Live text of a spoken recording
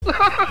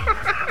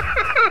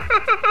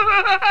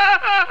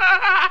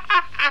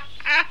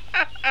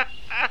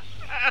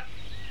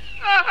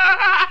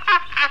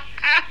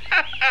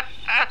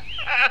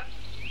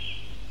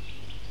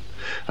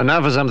And now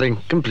for something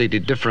completely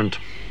different.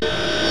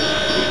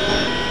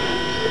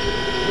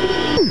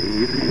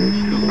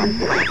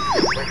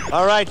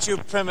 All right, you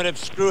primitive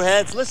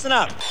screwheads, listen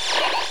up.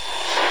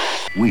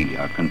 We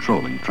are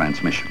controlling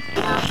transmission.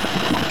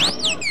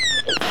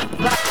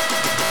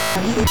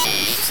 It's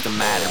just a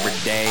matter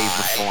of days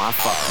before I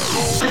fuck.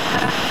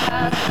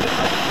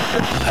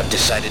 I've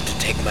decided to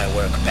take my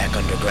work back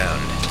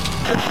underground.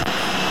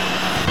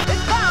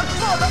 It's bound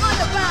for the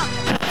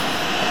underground.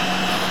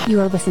 You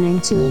are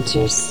listening to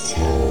Interstella.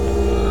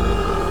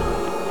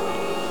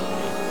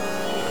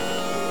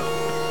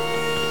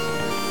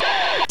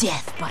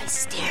 Death by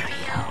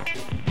stereo.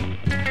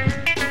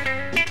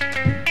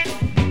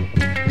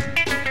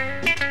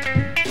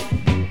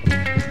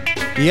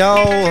 Já,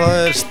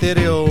 það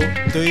stereo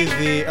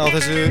dauði á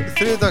þessu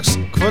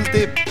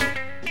þriðjudagskvöldi.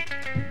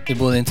 Í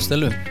boði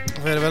Interstellu.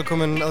 Verið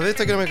velkomin að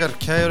viðtækjum ykkar,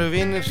 kæru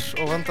vinir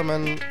og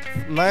vandamenn,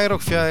 nær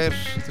og fjær,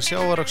 til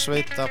sjávar og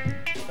sveita.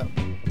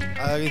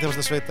 Í þeim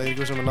að sveita, ég er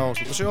ekki sem er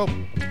náðast út að sjó.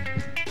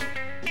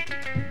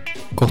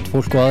 Gott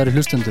fólk og aðri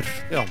hlustendur.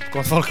 Já,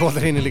 gott fólk og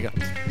aðri hini líka.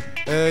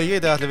 Ég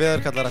heiti Atli Veður,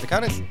 kallar Atli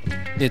Kanil.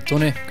 Ég er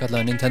Tony,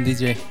 kallar Nintendo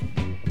DJ.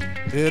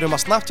 Við erum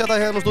að snapchata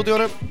hérna á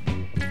stúdíónu.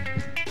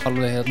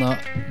 Alveg hérna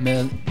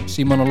með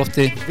síman á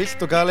lofti.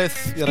 Vilt og galið.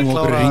 Ég er að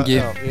klára,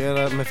 já, ég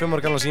er með 5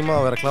 ára gamla síma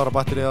og er að klára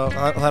batterið og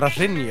það er að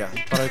hrynja.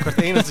 Bara í hvert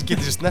einasta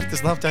skipti sem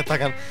snerti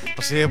snapchat-takan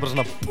þá sé ég bara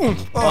svona BOOM!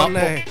 Ó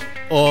nei!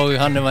 Og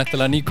hann er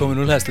væntanlega nýkominn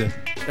úr hleðslu.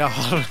 Já,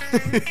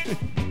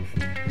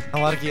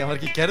 hann var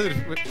ekki gerður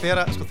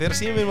þegar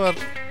síminn var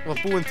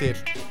búinn til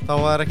þá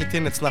var ekki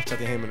tinnet Snapchat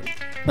í heiminum.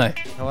 Nei.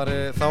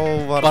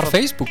 Var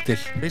Facebook til?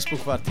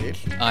 Facebook var til.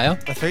 Já.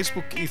 En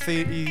Facebook í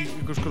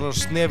einhvers konar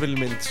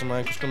snefilmynd,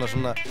 einhvers konar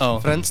svona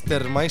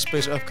Friendster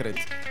MySpace upgrade.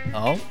 Já.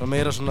 Það var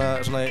meira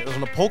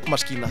svona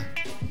pókmaskína.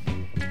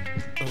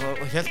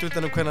 Það hélt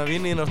utan hvernig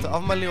viniðin áttu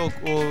afmæli og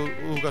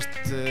þú gast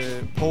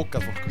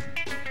pókað fólk.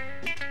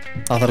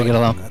 Það þarf að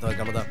gera það. Þetta var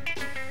gamla dag.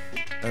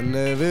 En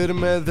við erum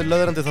með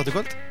löðrandi þátt í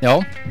kvöld. Já,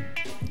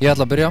 ég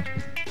ætla að byrja.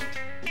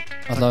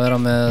 Ætla að vera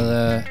með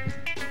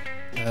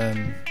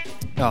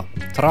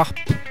trap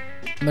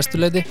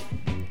mestuleiti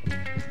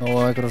og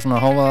einhverja svona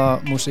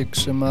hávaða músík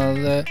sem að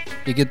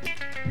ég get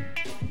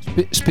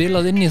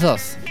spilað inn í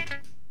það.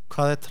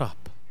 Hvað er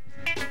trap?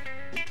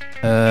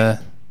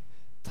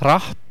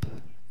 Trap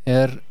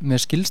er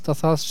með skilst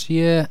að það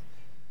sé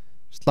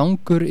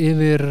slangur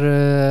yfir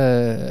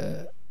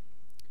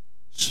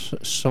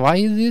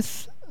svæðið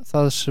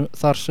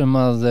þar sem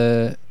að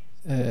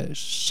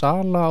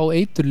sala á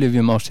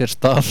eiturlyfjum á sér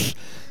stað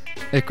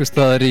einhvers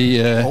staðar í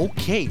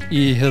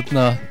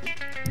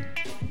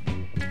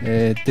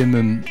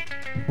dimmum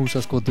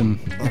húsaskotum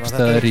einhvers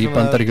staðar í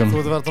Bandaríkjunum. Þú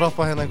ert að vera að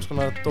droppa hérna einhvers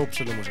konar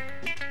dópsölu músík.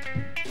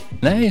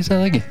 Nei, ég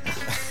sagði það ekki.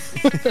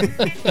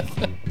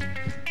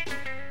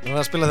 Þú var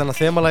að spila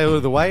þennan þemalagi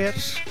úr The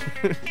Wire.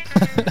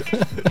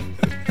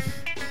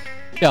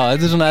 Já,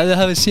 þetta er svona, ef þið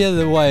hafið séð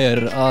The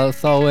Wire að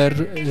þá er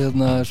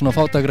svona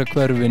fátækra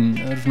hverfin,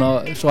 svona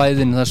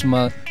svæðin þar sem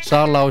að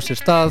sala á sér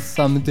stað,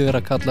 það myndi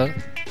vera að kalla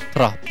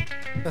trap.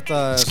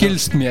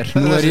 Skilst mér,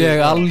 nú er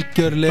ég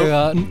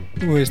algjörlega,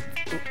 þú veist,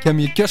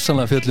 kem ég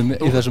gjörsamlega fjöllum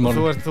í þessum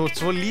málum. Þú ert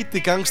svo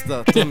lítið gangsta,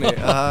 Tony,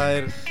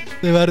 að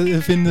þið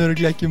finnur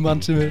ekki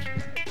mann sem er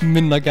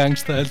minna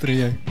gangsta heldur en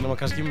ég. Nema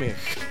kannski mig.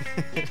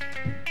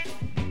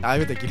 Já,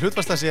 ég veit ekki,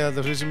 hlutfast að sé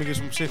þetta sem ekki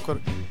sem sikkur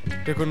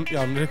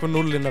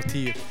 0 af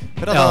 10.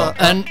 Já,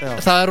 en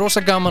það er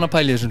rosa gaman að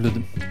pæla í þessum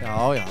hlutum. Já,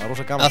 það er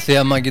rosa gaman. Af því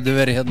að maður getur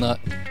verið hérna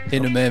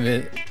hinum megin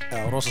við. Já,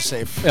 rosa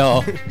safe. Já.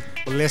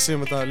 Og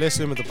lesið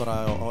þetta bara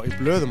í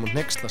blöðum og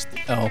hneykslast.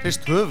 Já.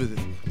 Hrist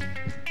höfuðið.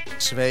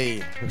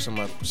 Svei, hugsa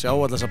maður, sjá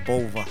alla þessa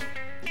bófa.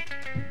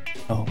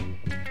 Já.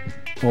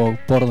 Og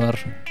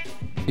borðar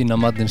fína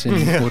matinn sinn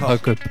úr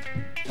hagkaup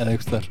eða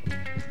eitthvað þar.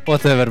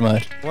 Whatever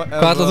maður.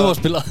 Hvað ætlað þú að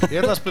spila? Ég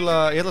ætla að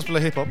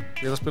spila hip-hop.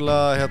 Ég ætla að spila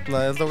ég ætla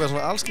að ákveða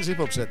svona allskils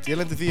hip-hop set. Ég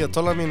lendi því að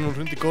tollan mín hún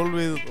hrundi í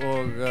gólfið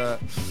og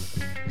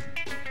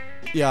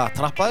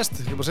trappaðist,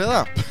 ég bara segja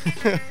það.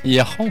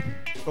 Já.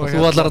 Og þú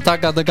ætlar að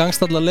taka þetta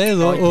gangstallar leið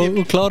og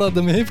klára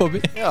þetta með hip-hopi.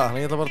 Já,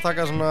 þannig ég ætla bara að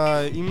taka svona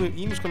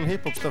ýmis konar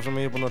hip-hop stöf sem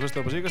ég er búinn að hlusta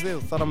upp á síðkastið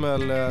og þar á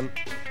meðal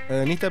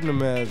nýtt efni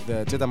með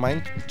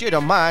Jedi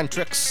Mind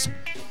Tricks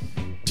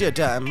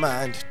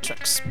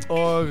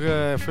og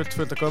fullt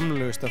af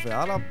gömlu stöfi,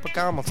 alveg bara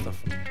gamalt stöf.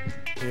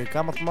 Ég er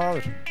gamalt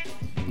maður.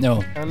 Já.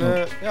 En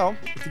já,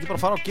 þetta ekki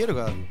bara fara og gera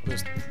eitthvað, þú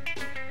veist.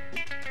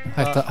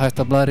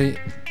 Hætta blæri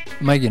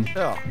mækin.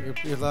 Já,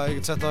 ég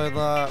get sett á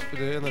hérna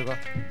eitthvað.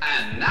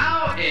 And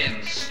now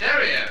in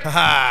stereo.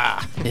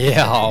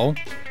 Já.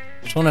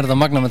 Svona er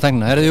þetta magna með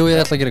tæknina. Herðu,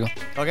 ég ætla að gera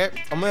eitthvað. Ok,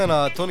 á meðan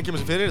að Tony kemur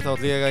sér fyrir þá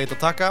ætla ég að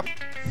hitta taka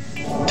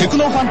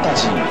Techno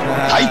Fantasy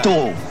Taito.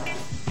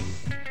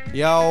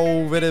 Já,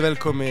 verið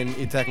velkomin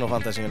í Techno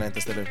Fantasy-una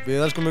Interstellu.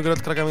 Við elskum ykkur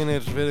öll krakka mínir,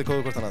 verið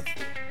góðu hvort annað.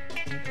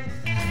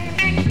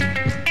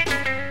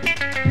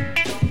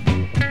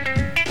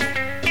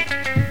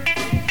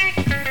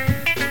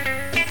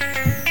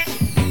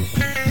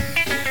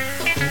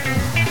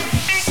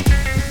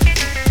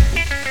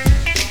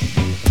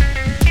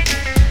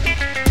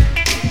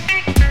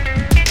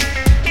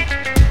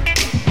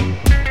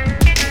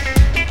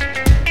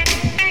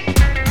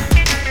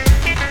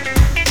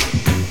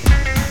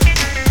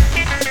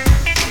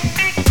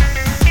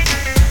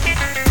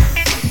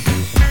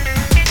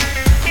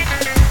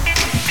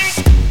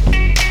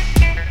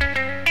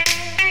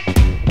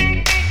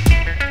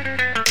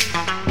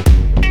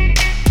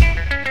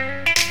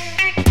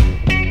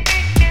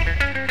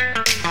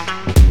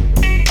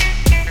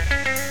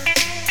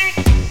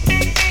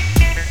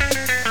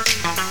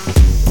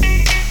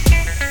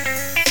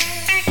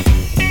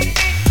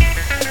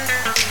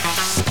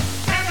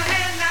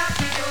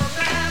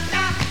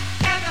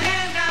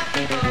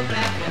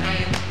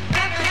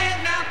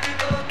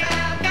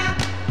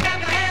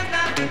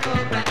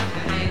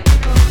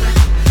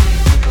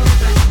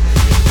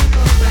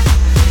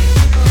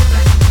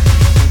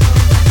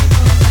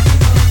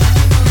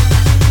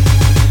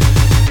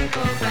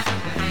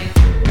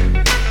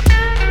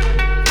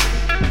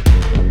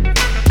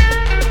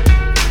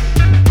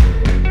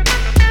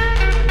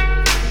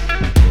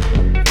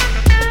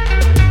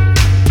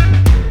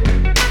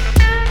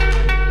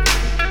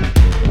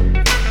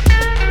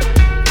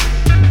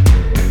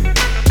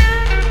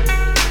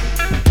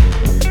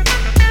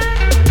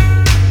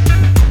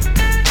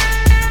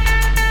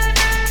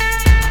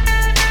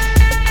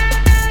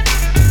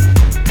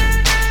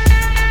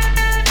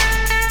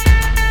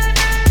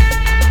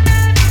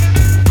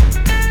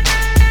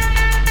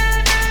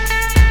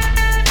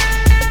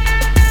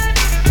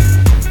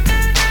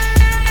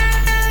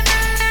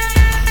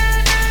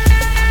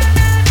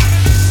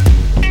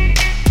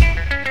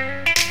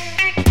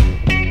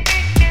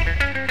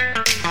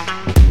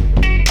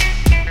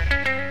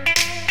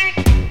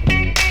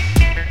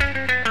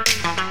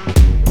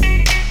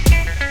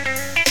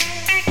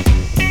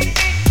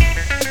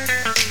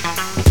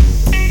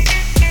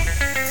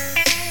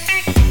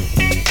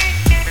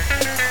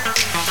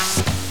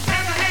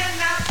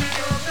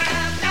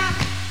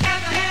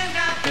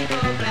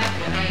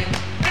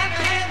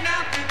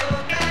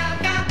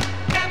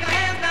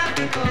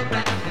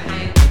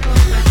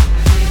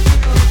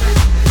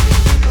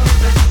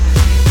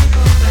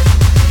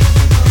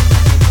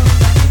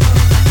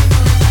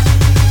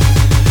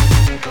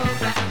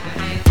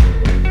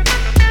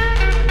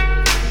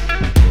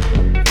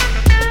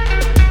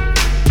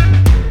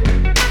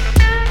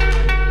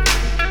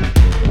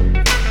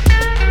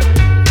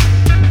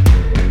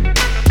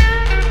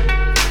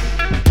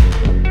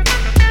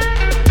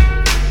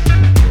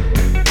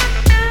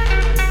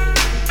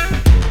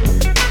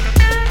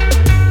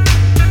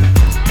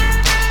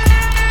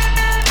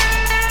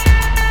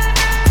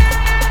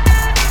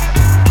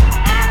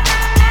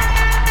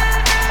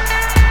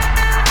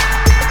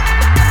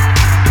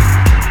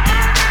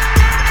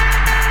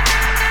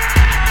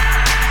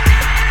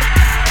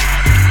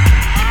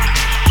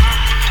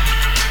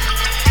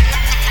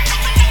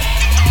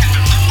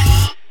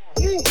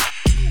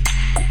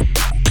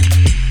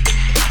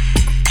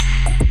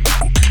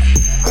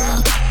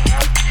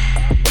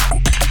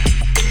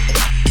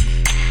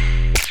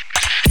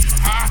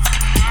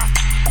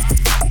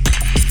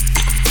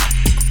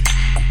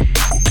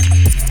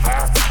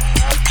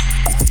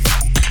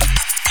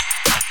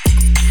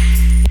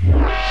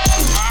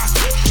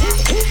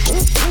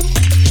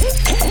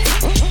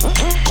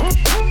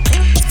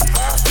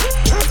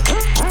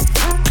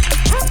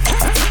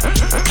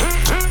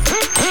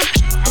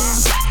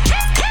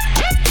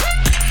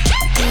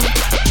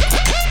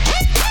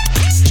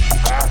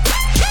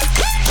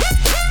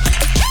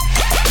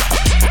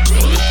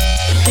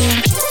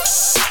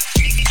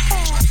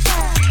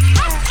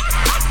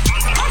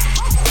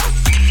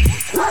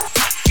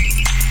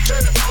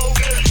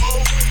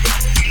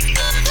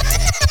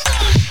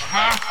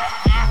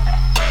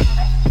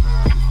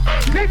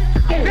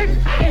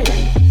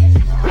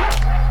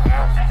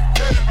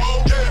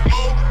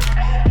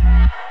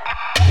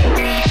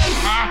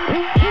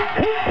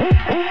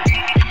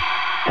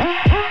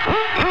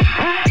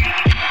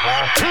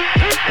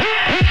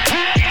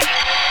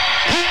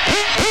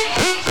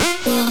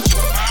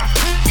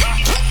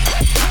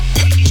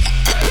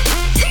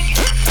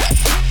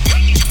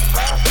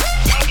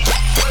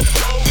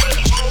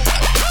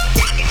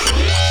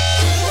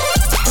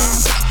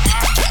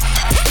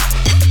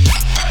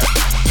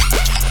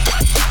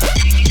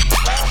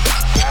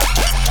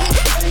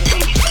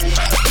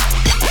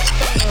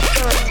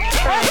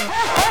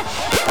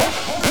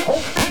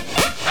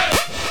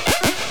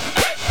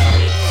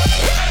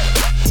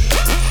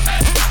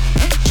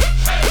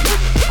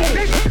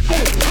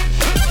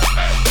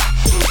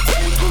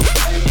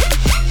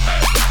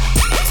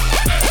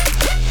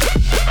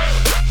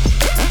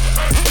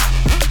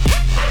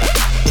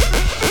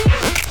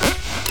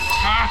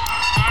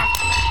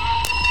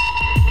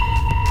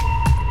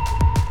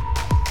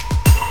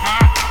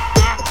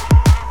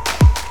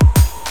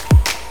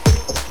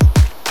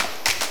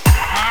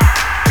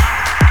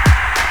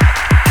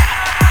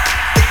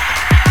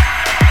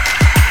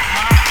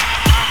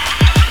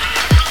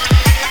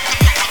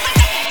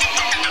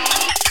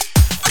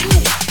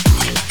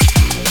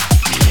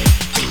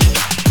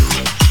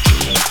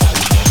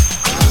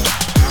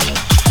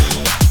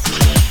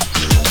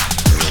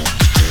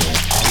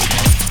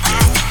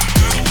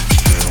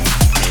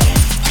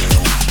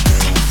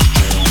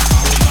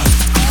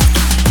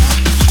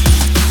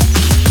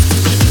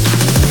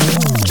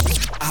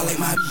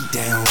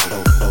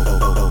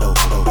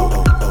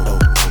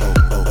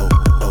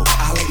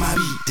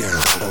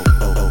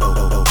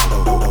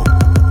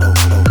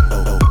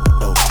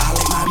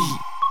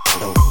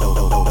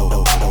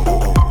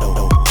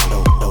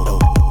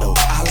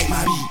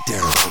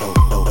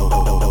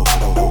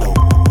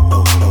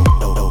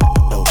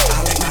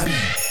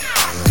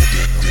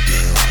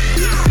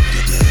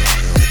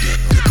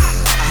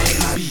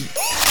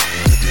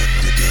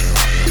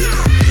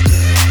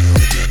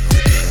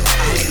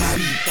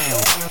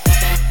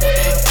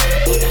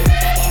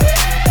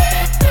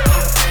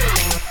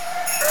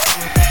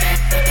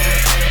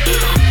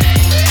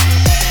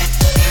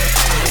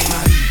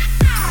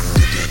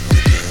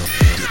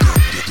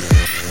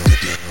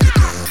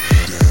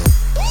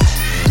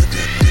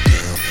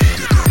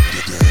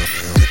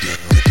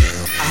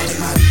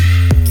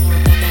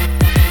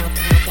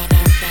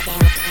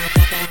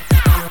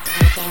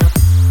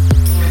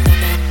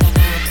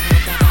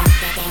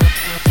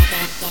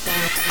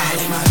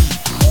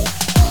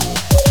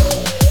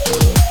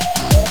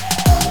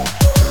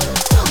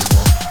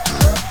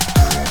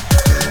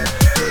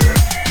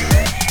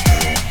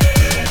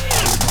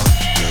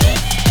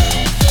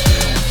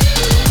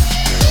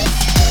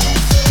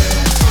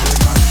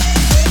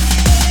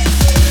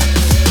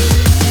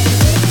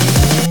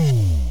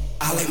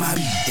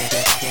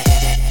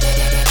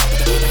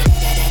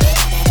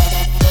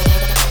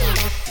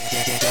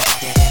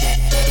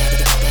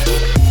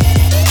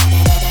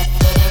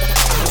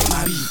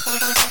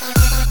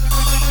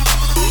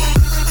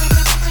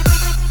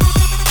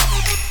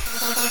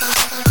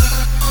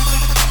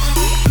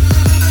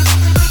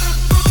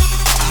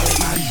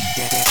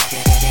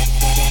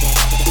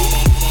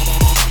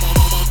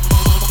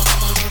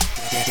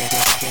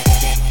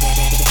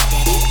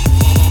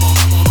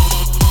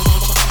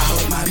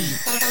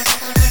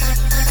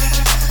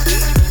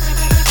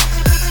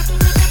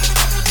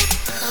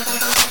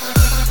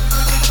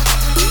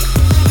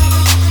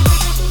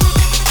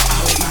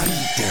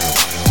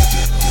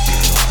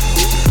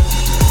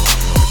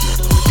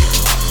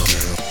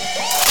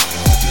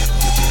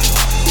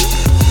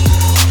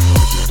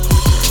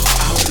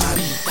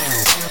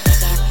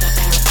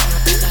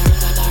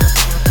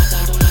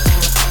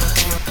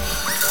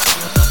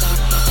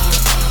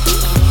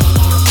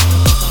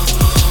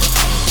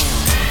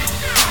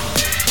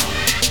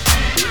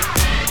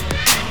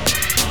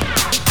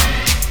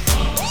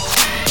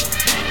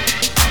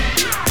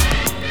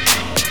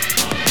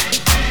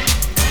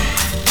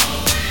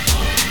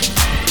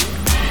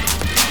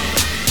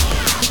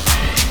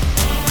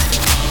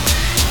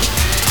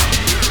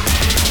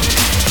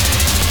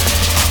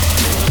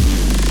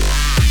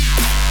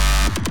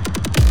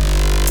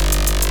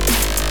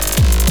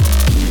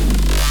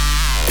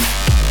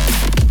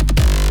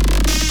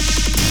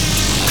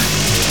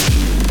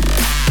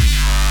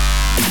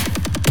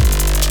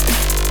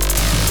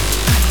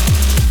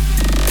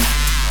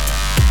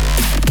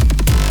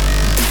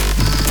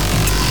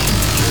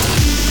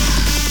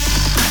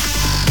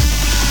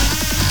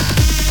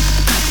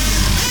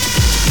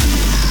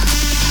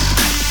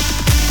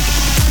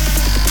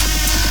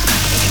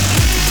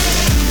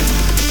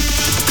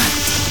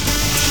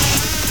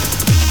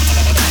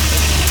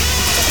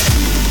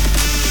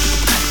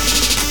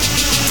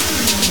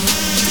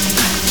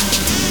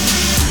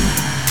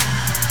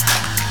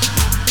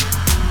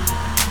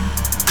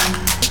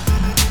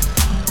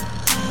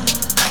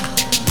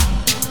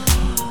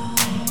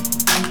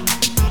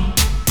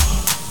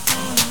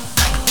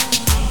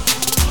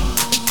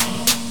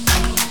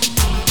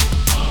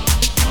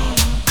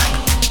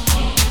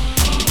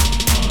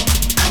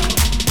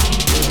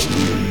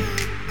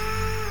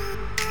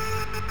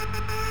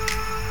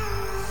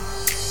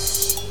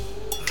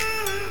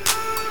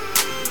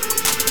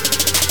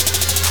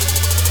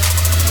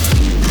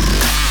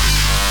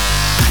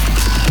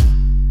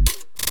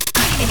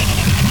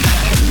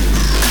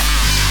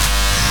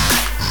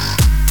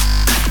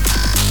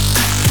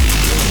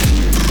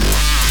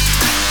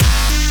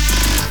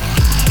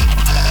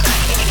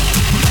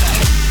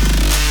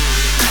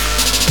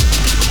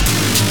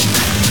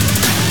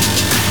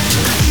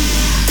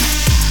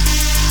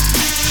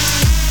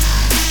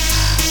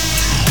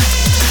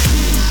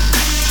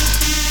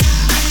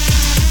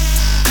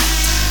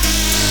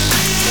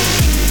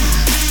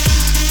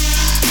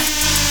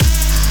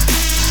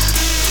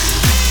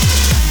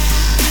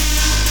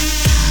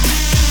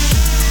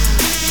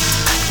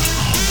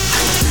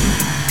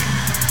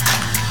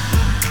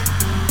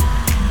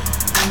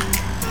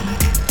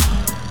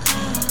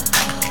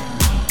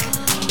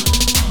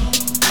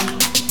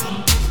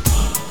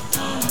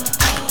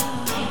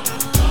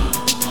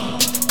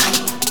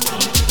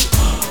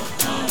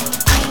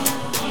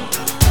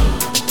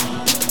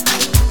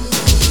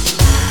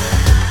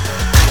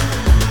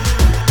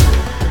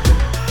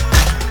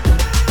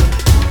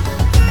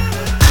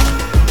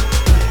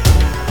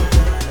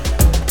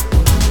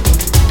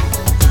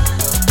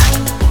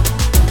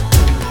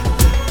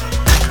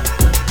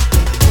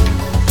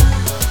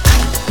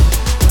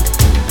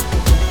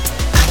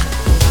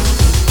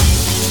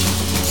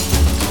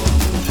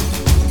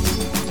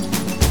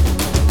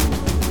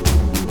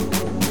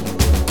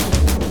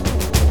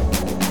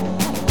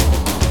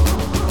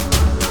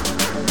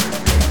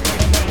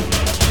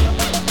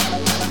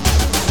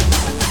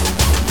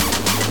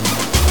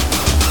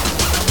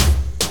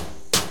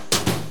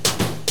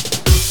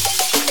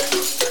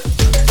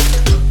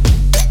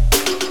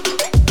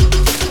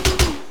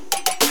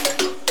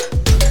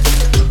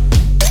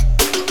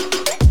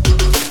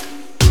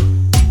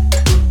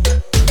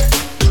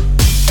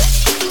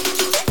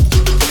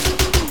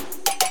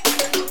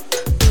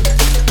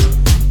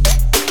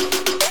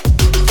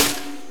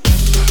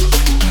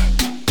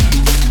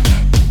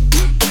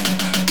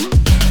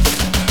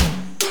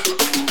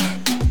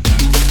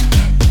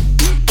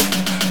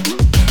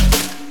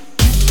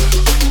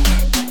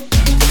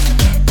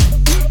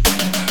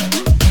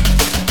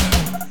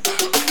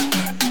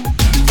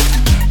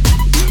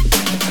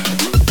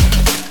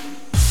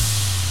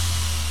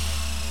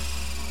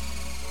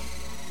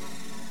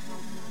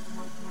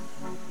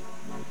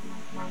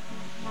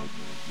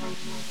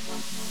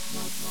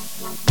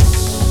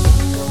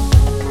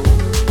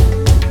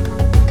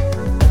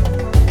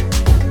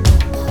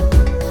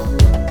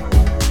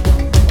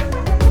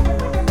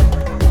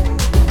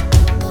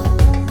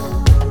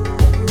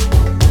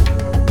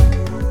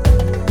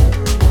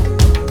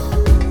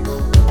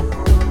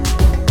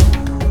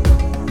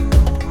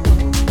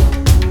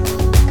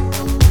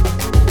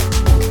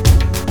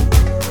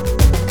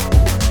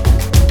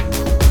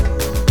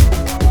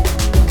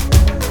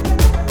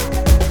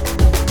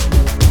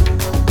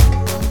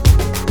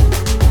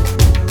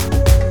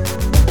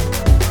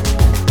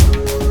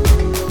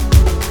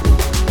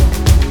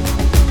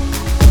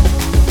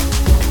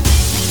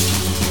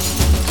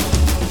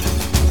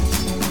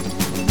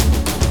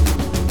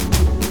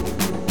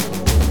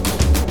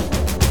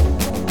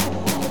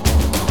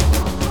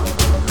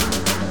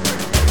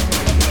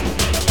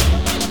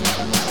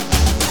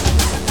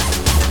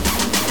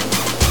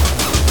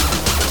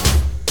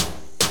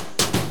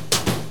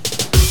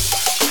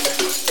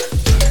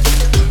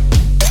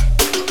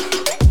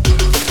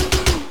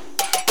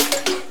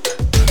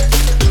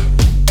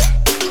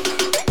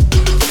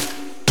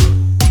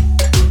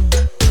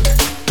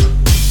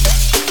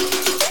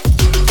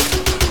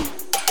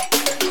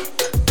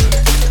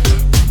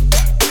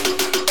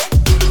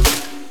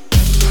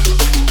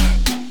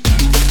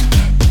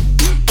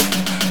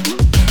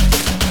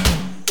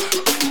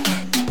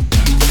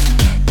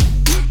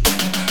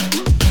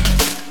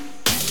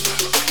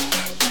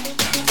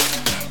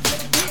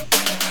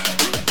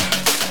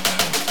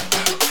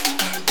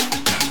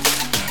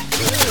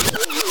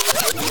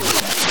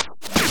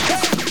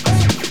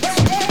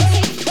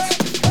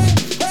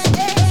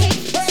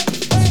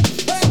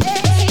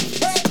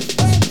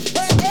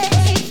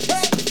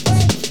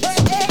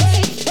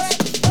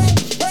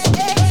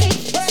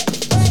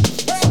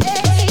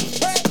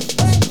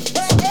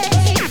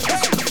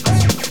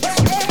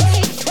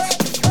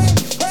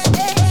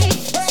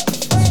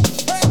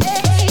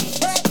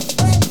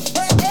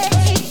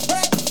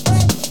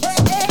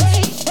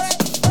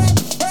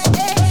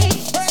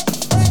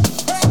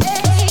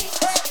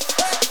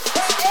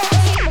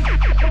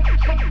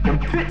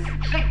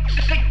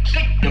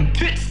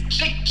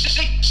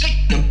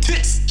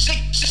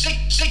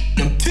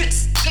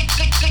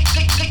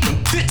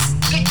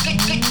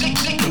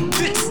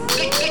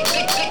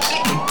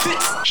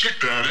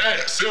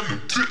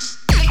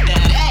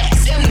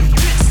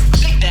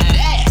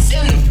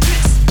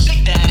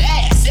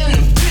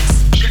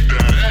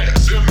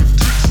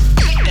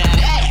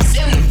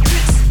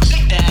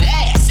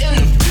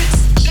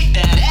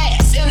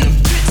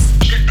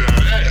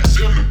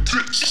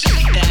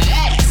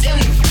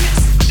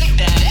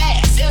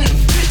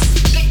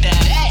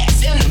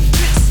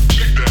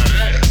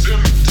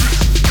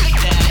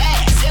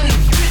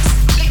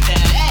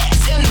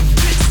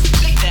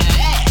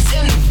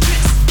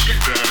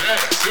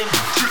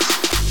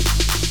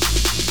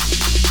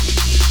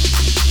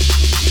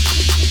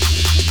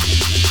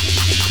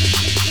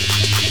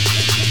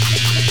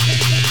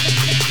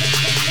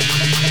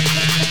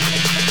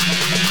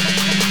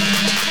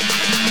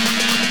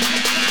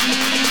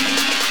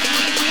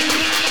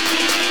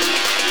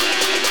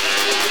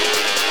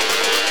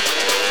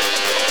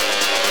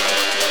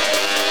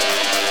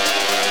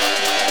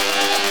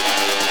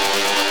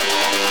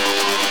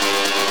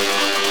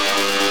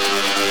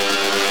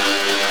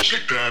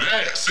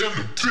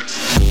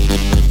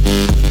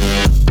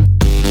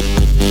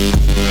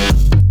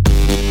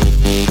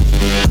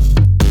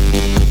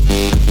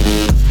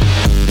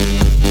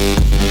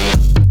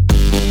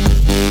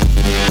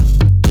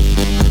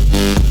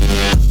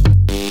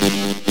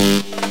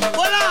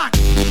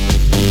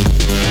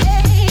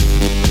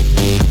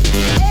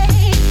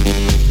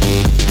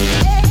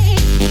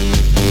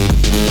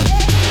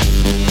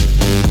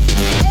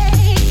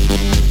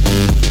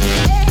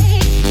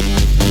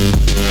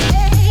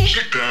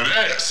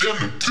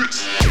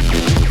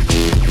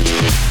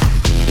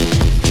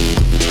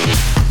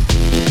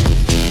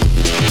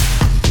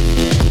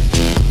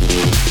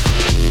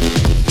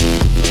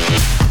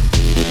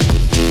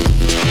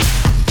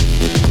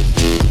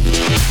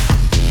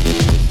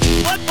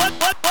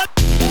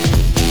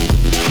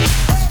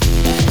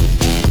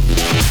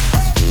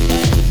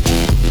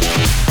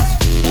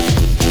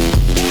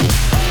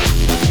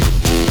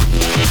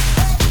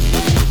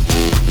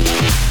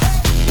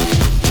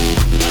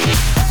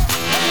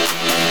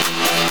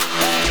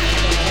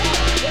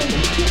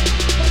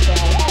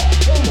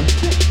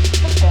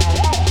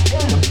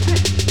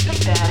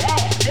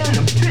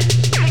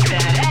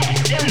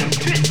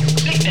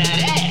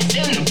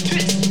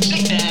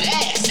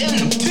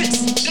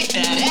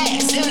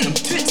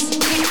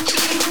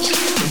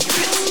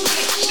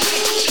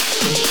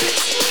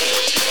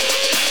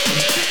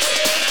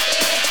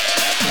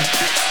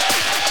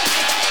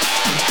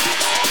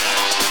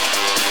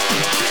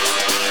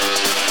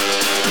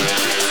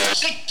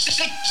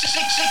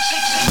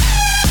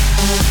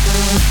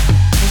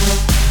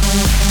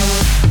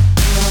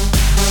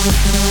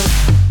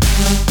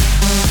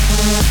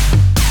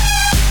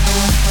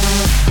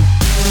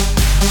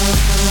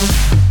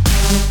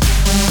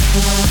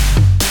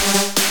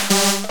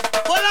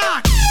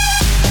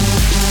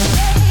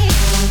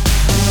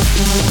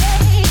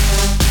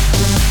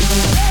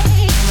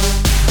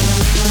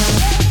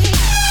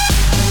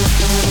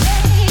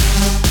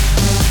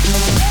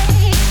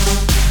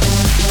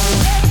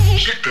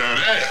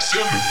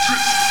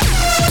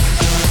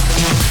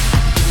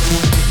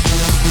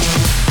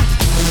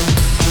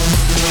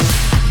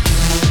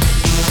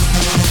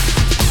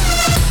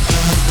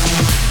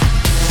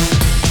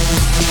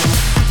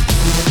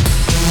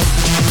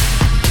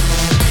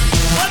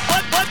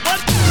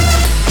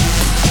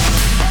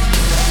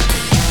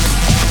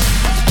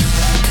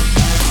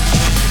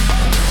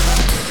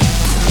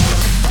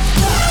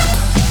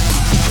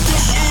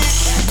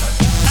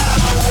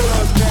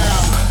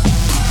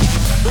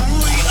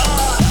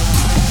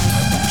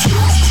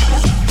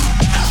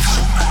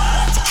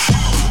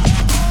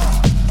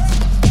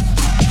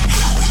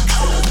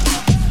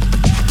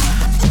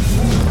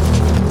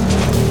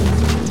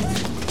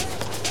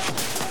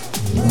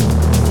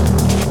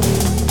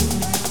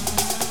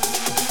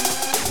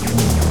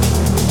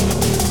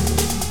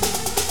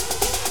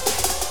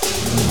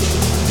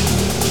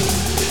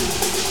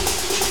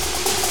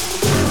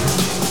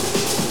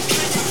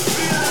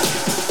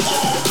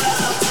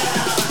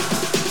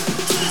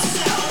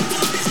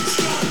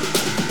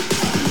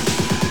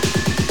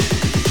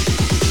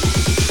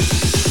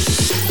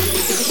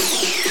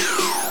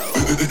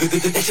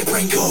 Let your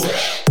brain go.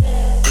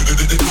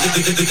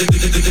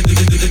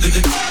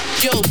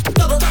 Yo,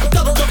 double,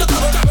 double, double,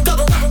 double,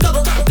 double,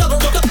 double, double,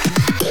 double.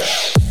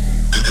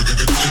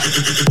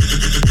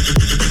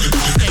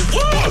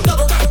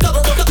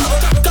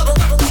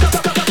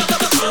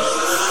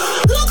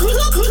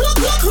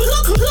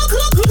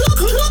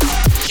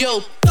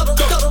 Yo, double,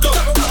 double, double,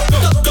 double, double, double, double, double.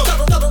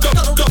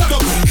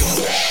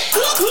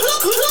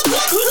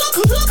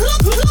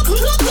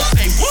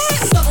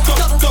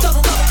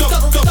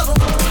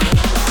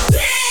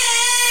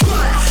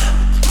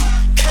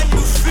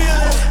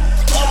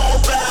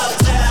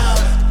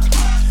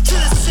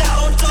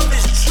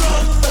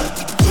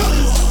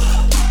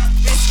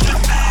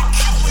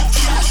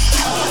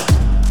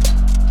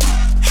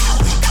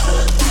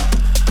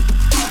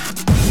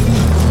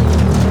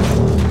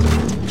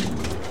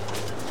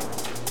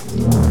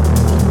 Yeah.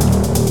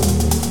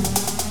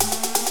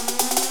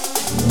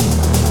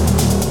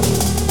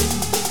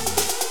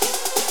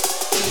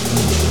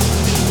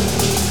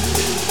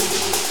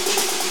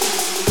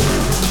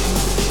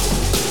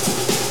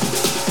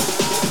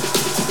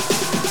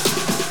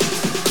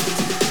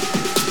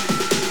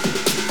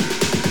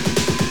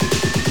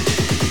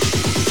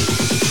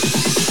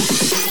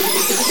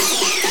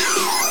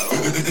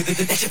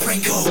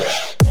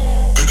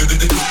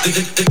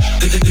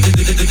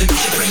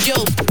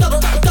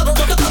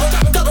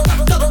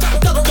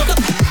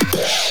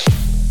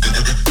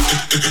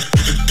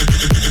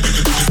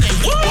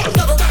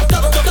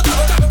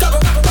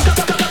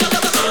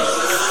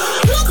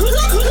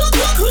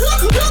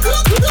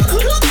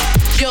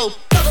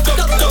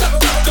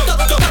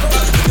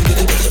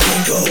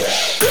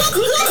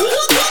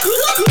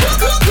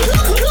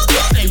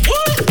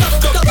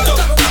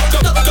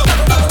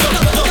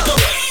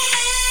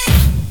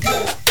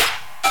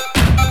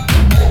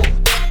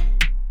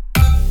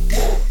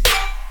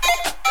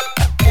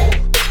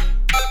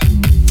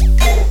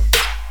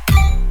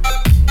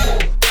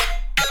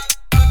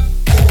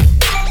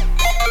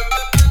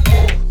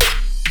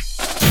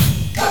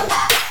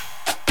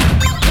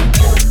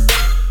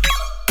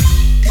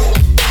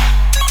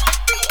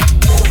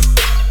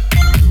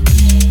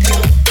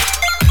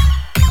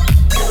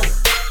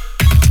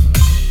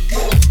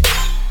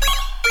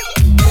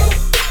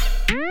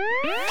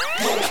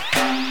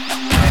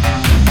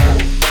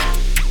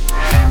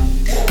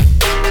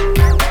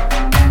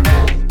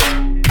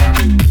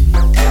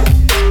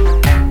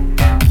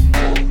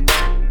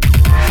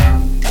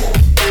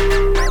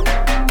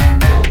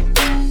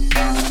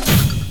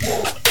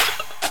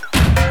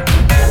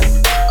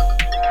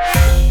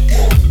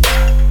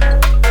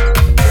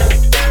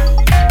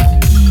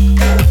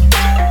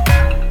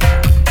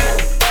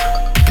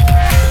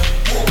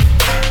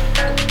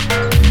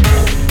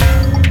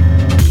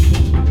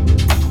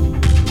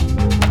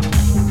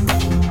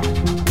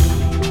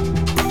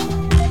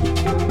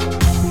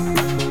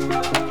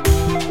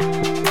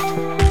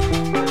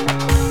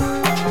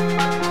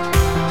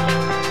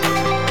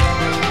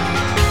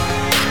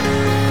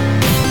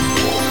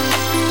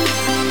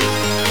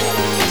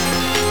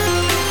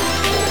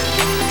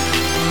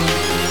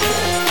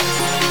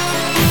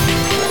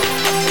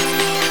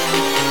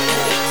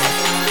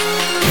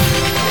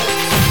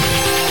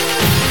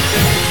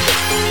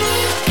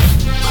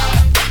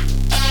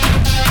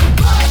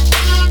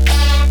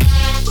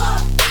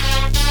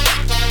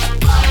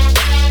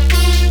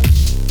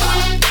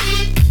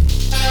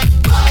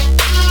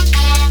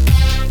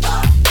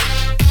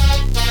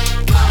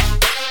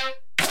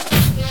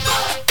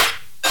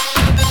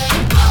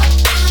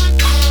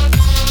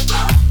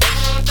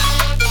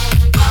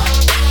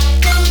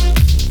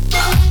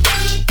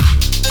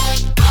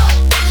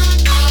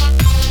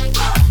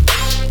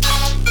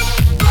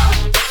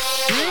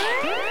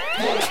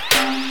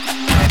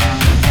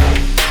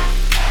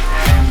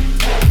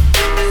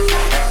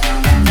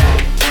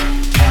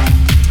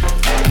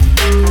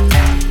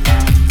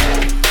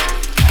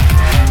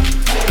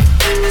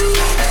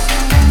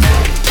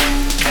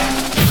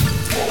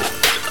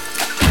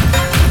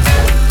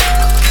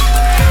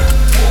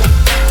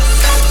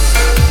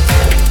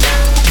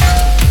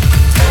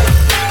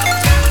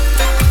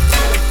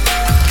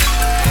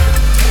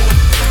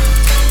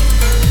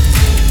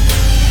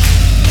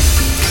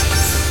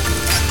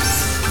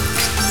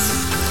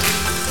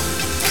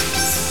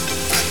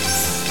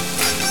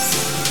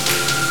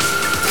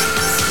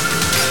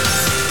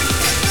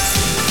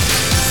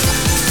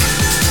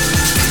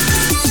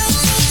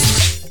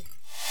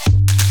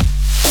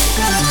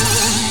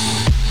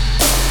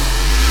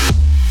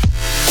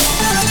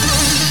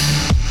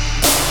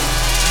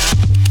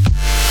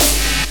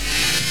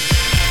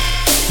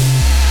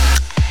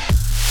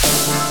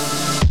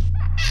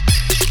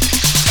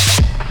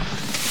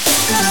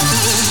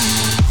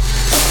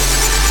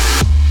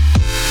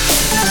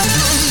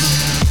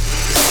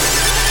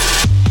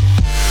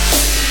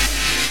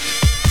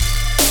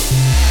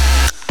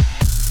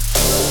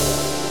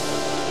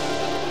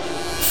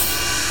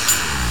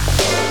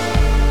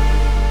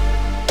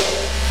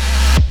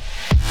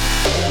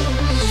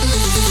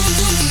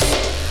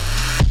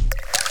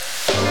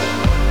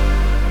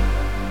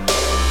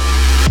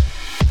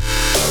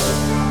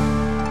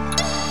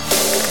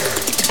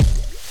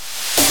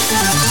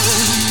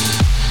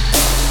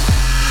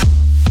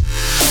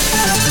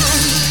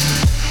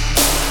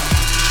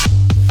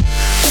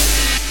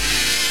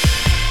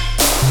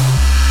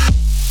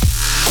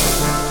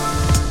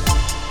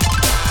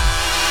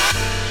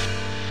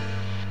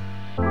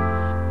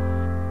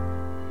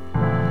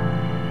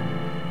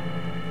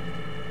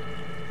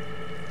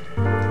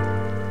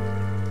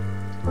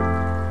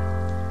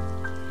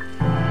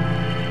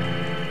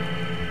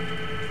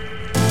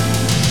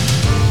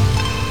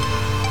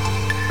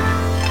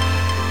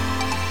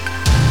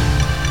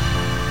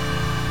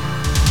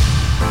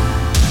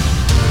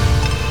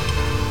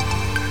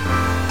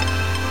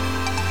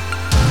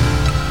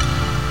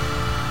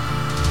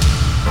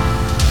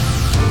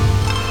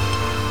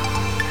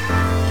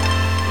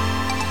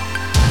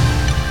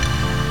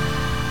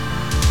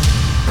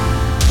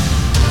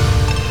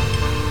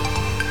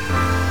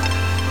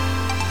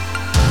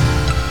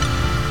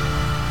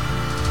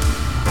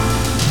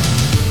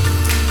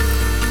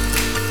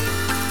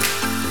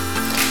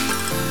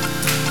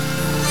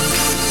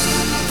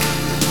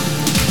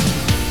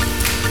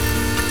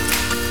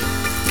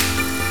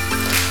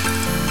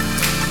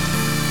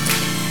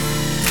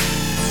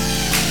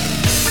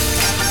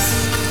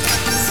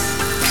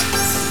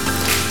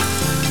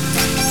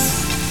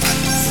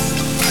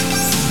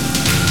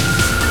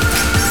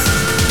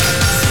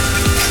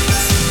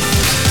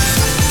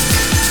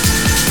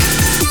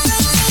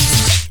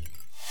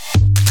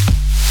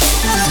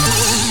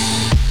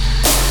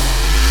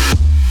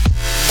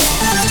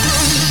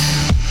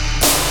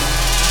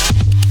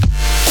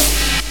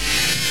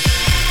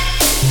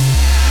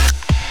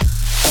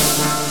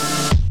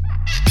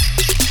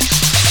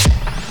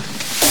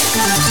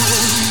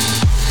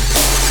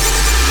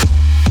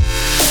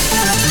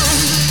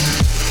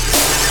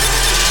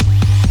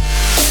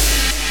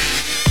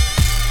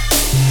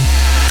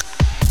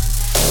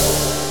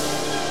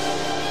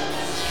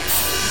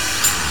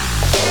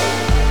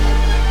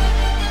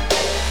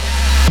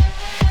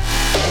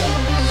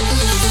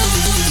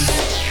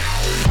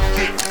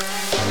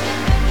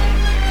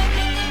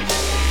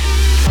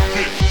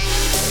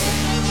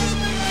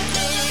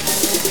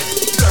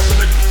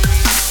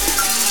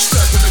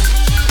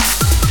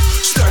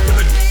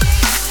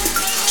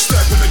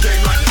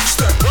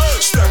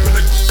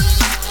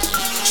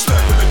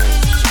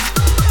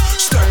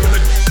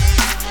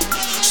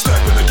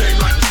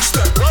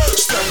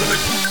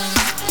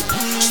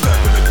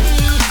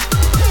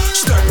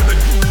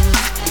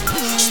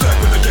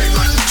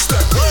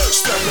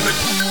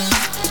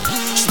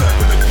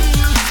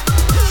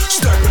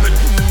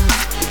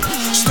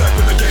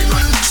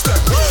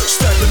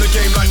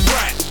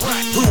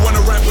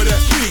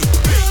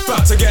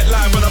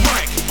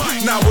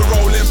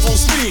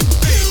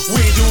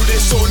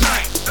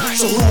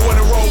 So who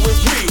wanna roll with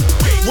we?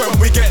 When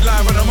we get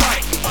live on the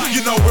mic,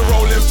 you know we're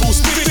rolling full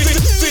speed.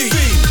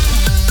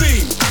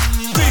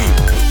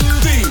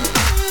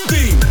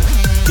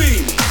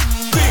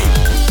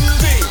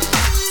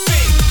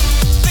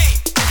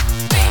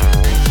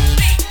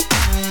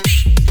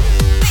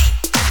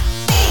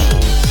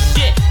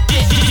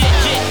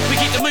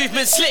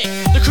 Slick,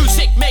 the crew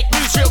sick, make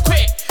moves real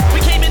quick. We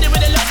came in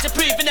with a lot to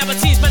prove, and now our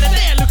team's man are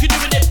there, look who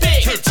doing it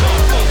big.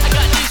 I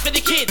got news for the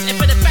kids, and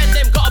for the fan,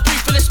 them got a booth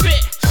full of spit.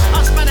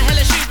 Us man a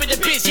hella shoot with the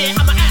biz, yeah,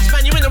 I'm an ass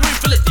man, you're in a room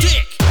full of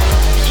dick.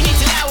 You need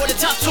to allow all the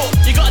tough talk,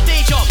 you got a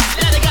day job,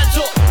 let the gun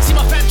talk. See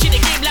my fam cheat the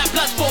game like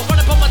blood sport,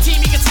 run up on my team,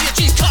 you can see your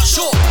G's cut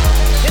short.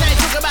 And I ain't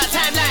talking about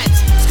timelines,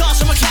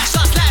 scars from a clash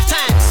last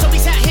lifetime. So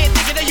we sat here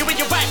thinking that you in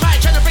your right mind,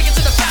 trying to bring it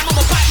to the fam,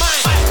 I'm a bite mine.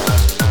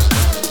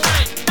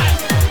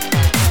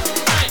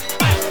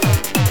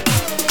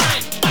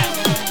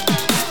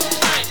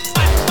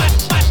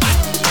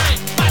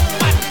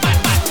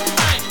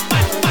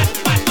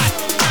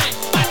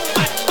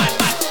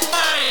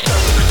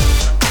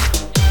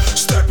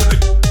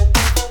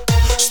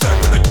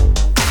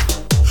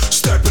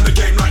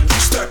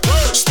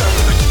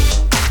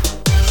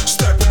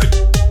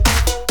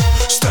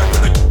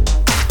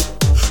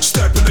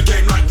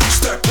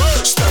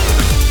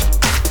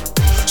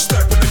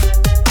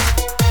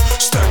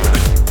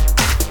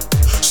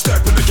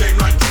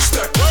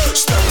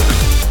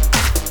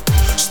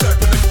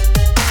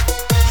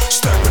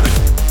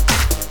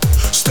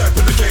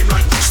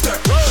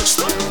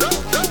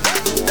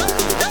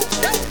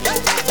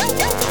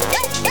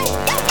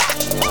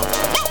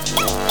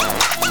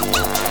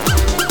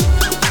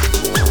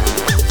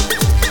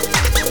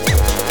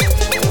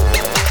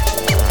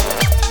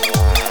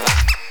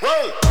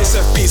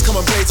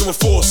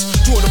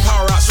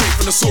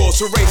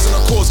 To race on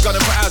a course,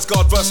 gunning for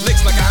Asgard verse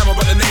licks like a hammer,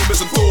 but the name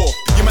isn't Thor.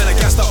 You man are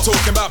gassed up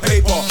talking about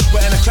paper,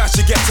 but in a clash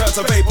you get turned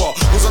to vapor.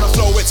 Who's on the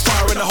floor, it's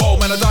fire in the hole,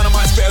 man, a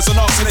dynamite spitters and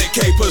arsenic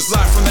capers.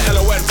 Live from the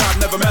LON,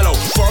 vibe never mellow.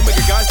 Foreign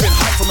bigger guys been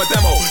hyped from a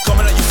demo,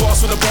 coming at you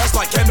fast with a blast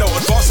like Kendo.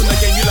 Advancing the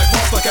game, you like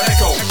pass like an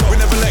echo. We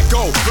never let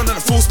go, running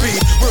at full speed.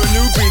 We're a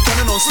new breed,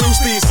 gunning on slew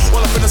steeds.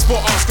 While up in the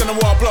spot, asking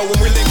them what I blow when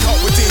we link up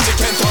with DJ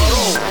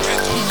Kentaro.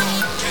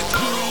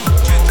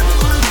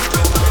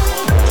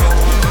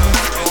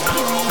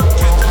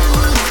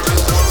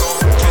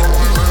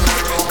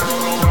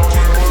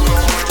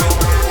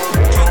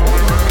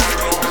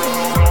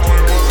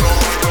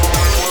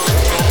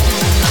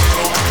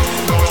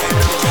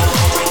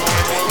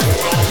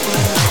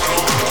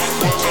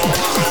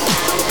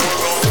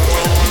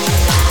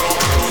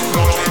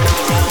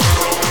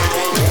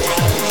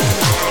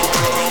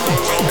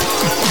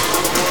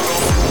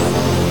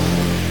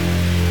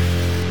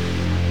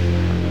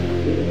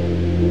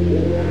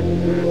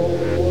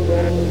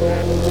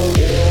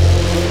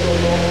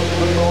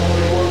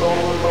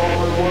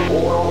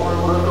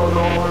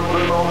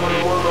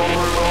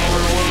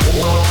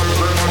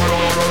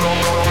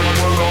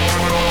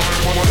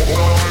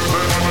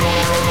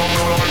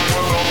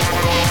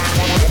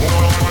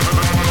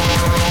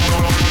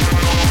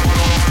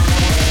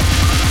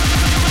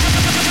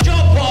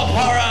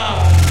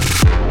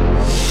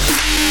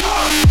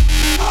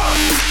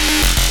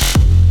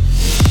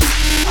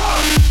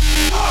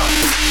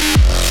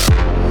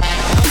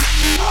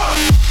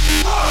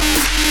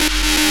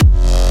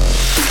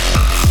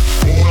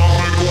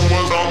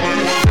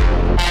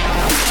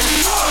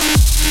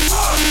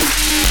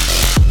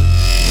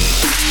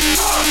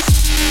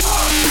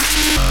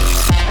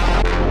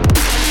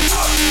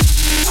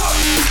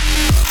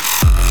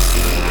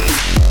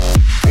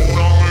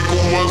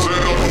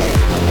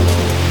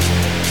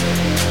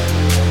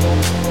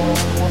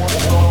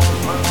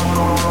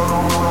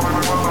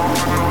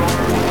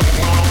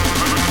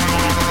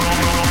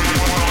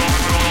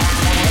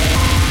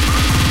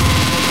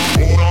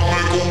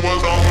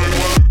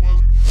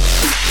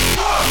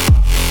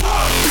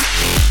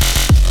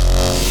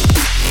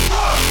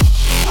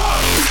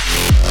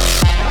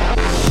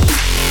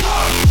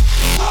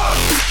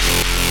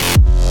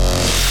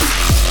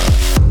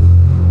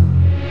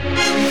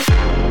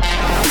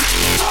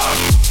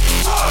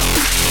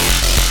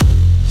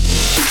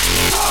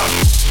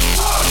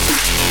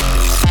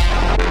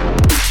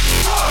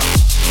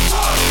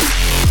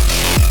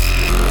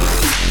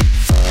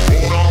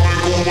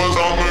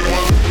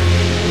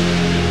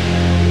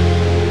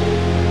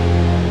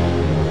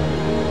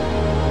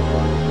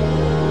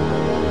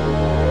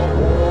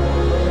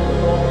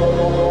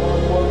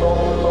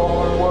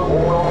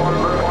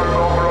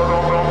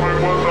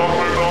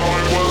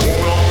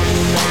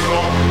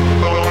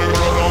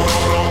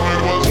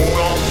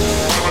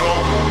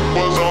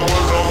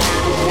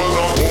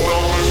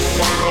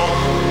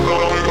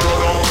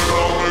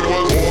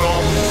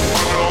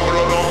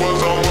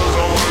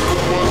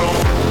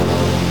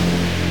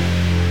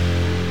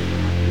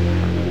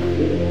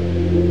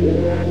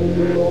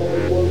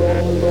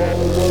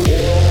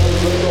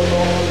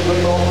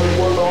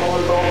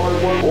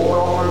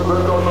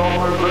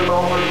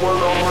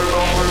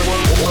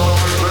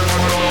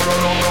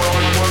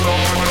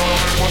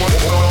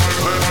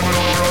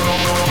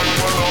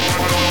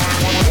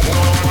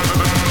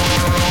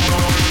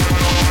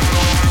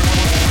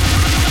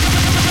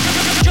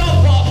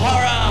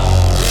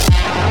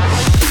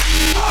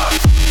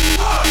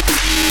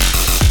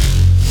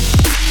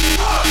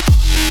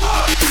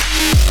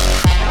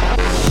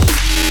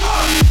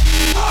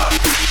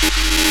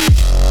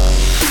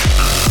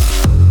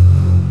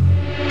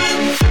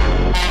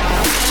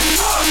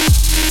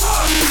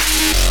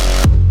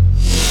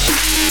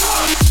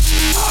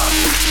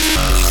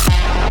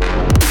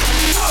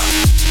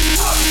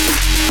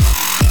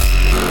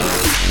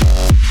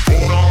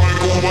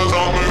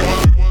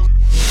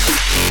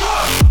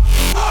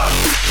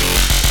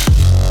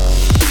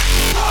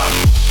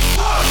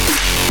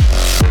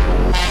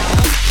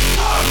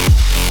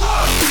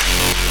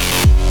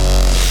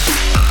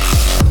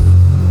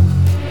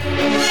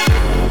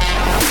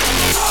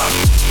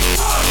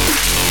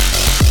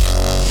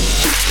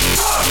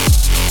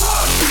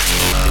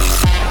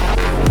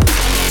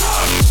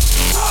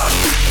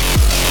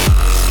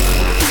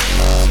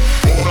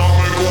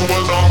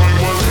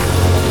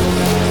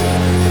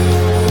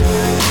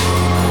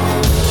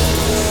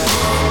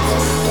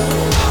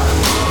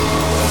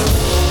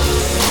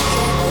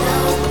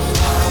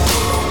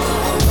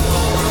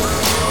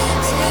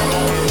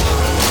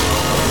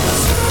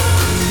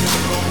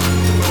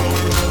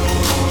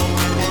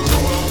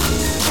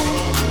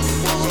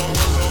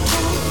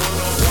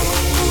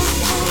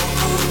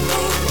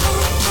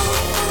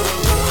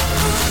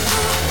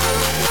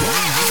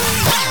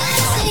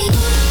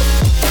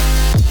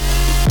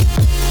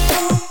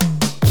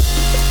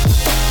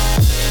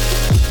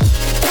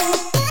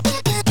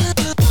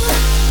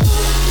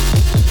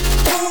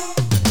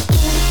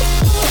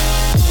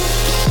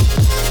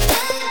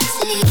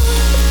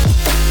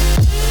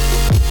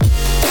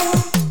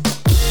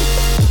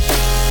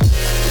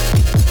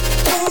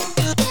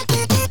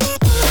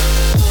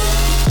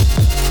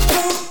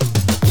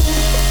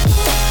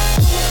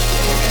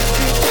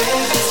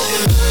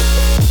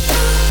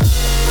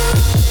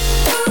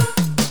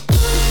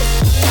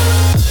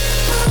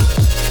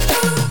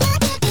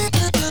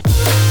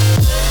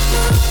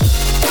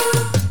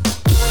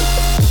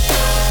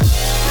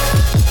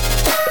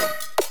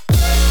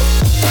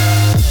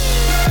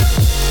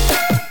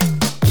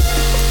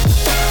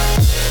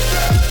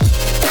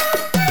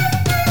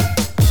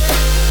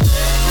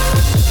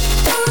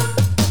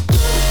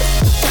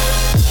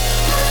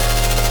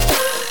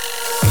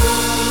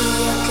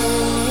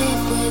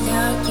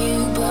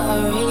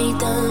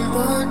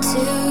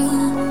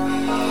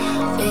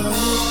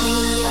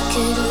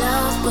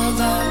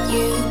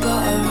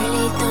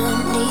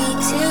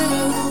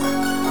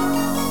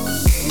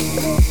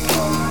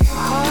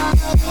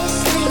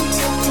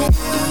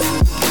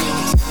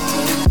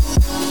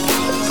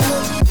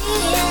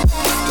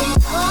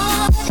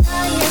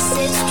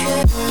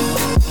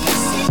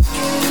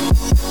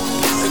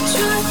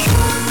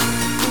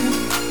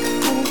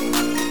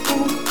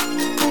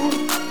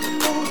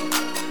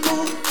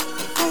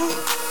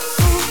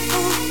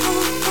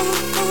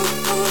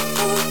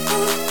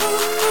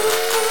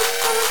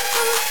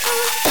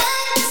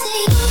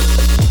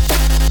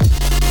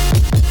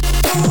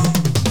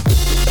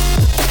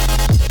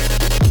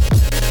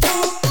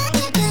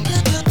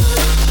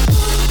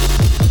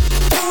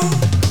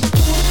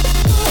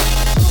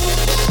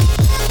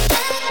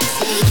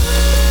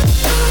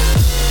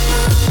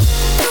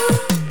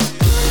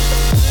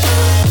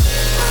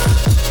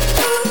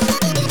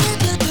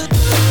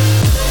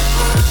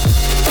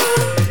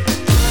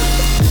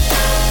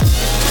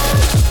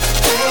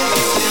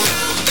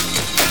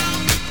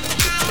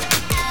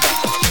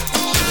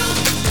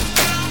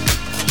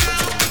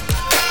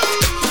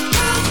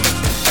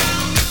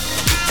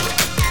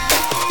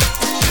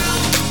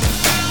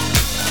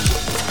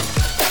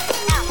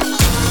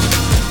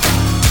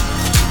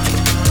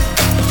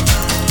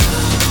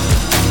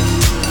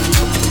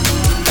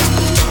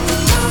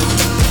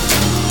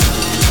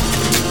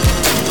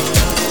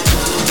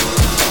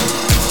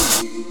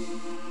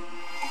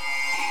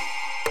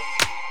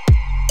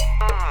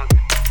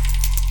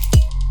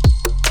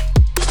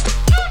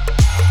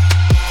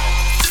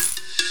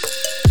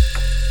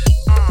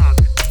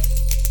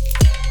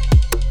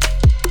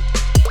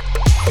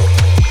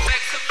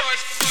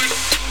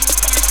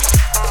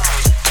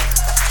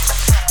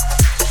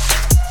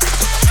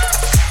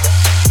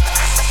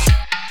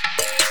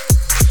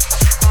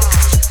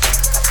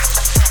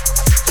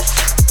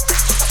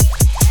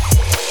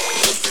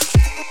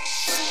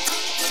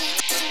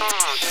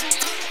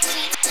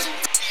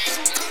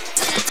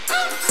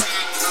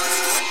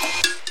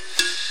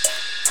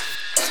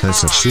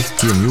 þessar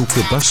silki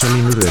mjúku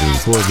bassalínur eru í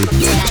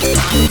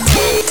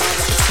boði.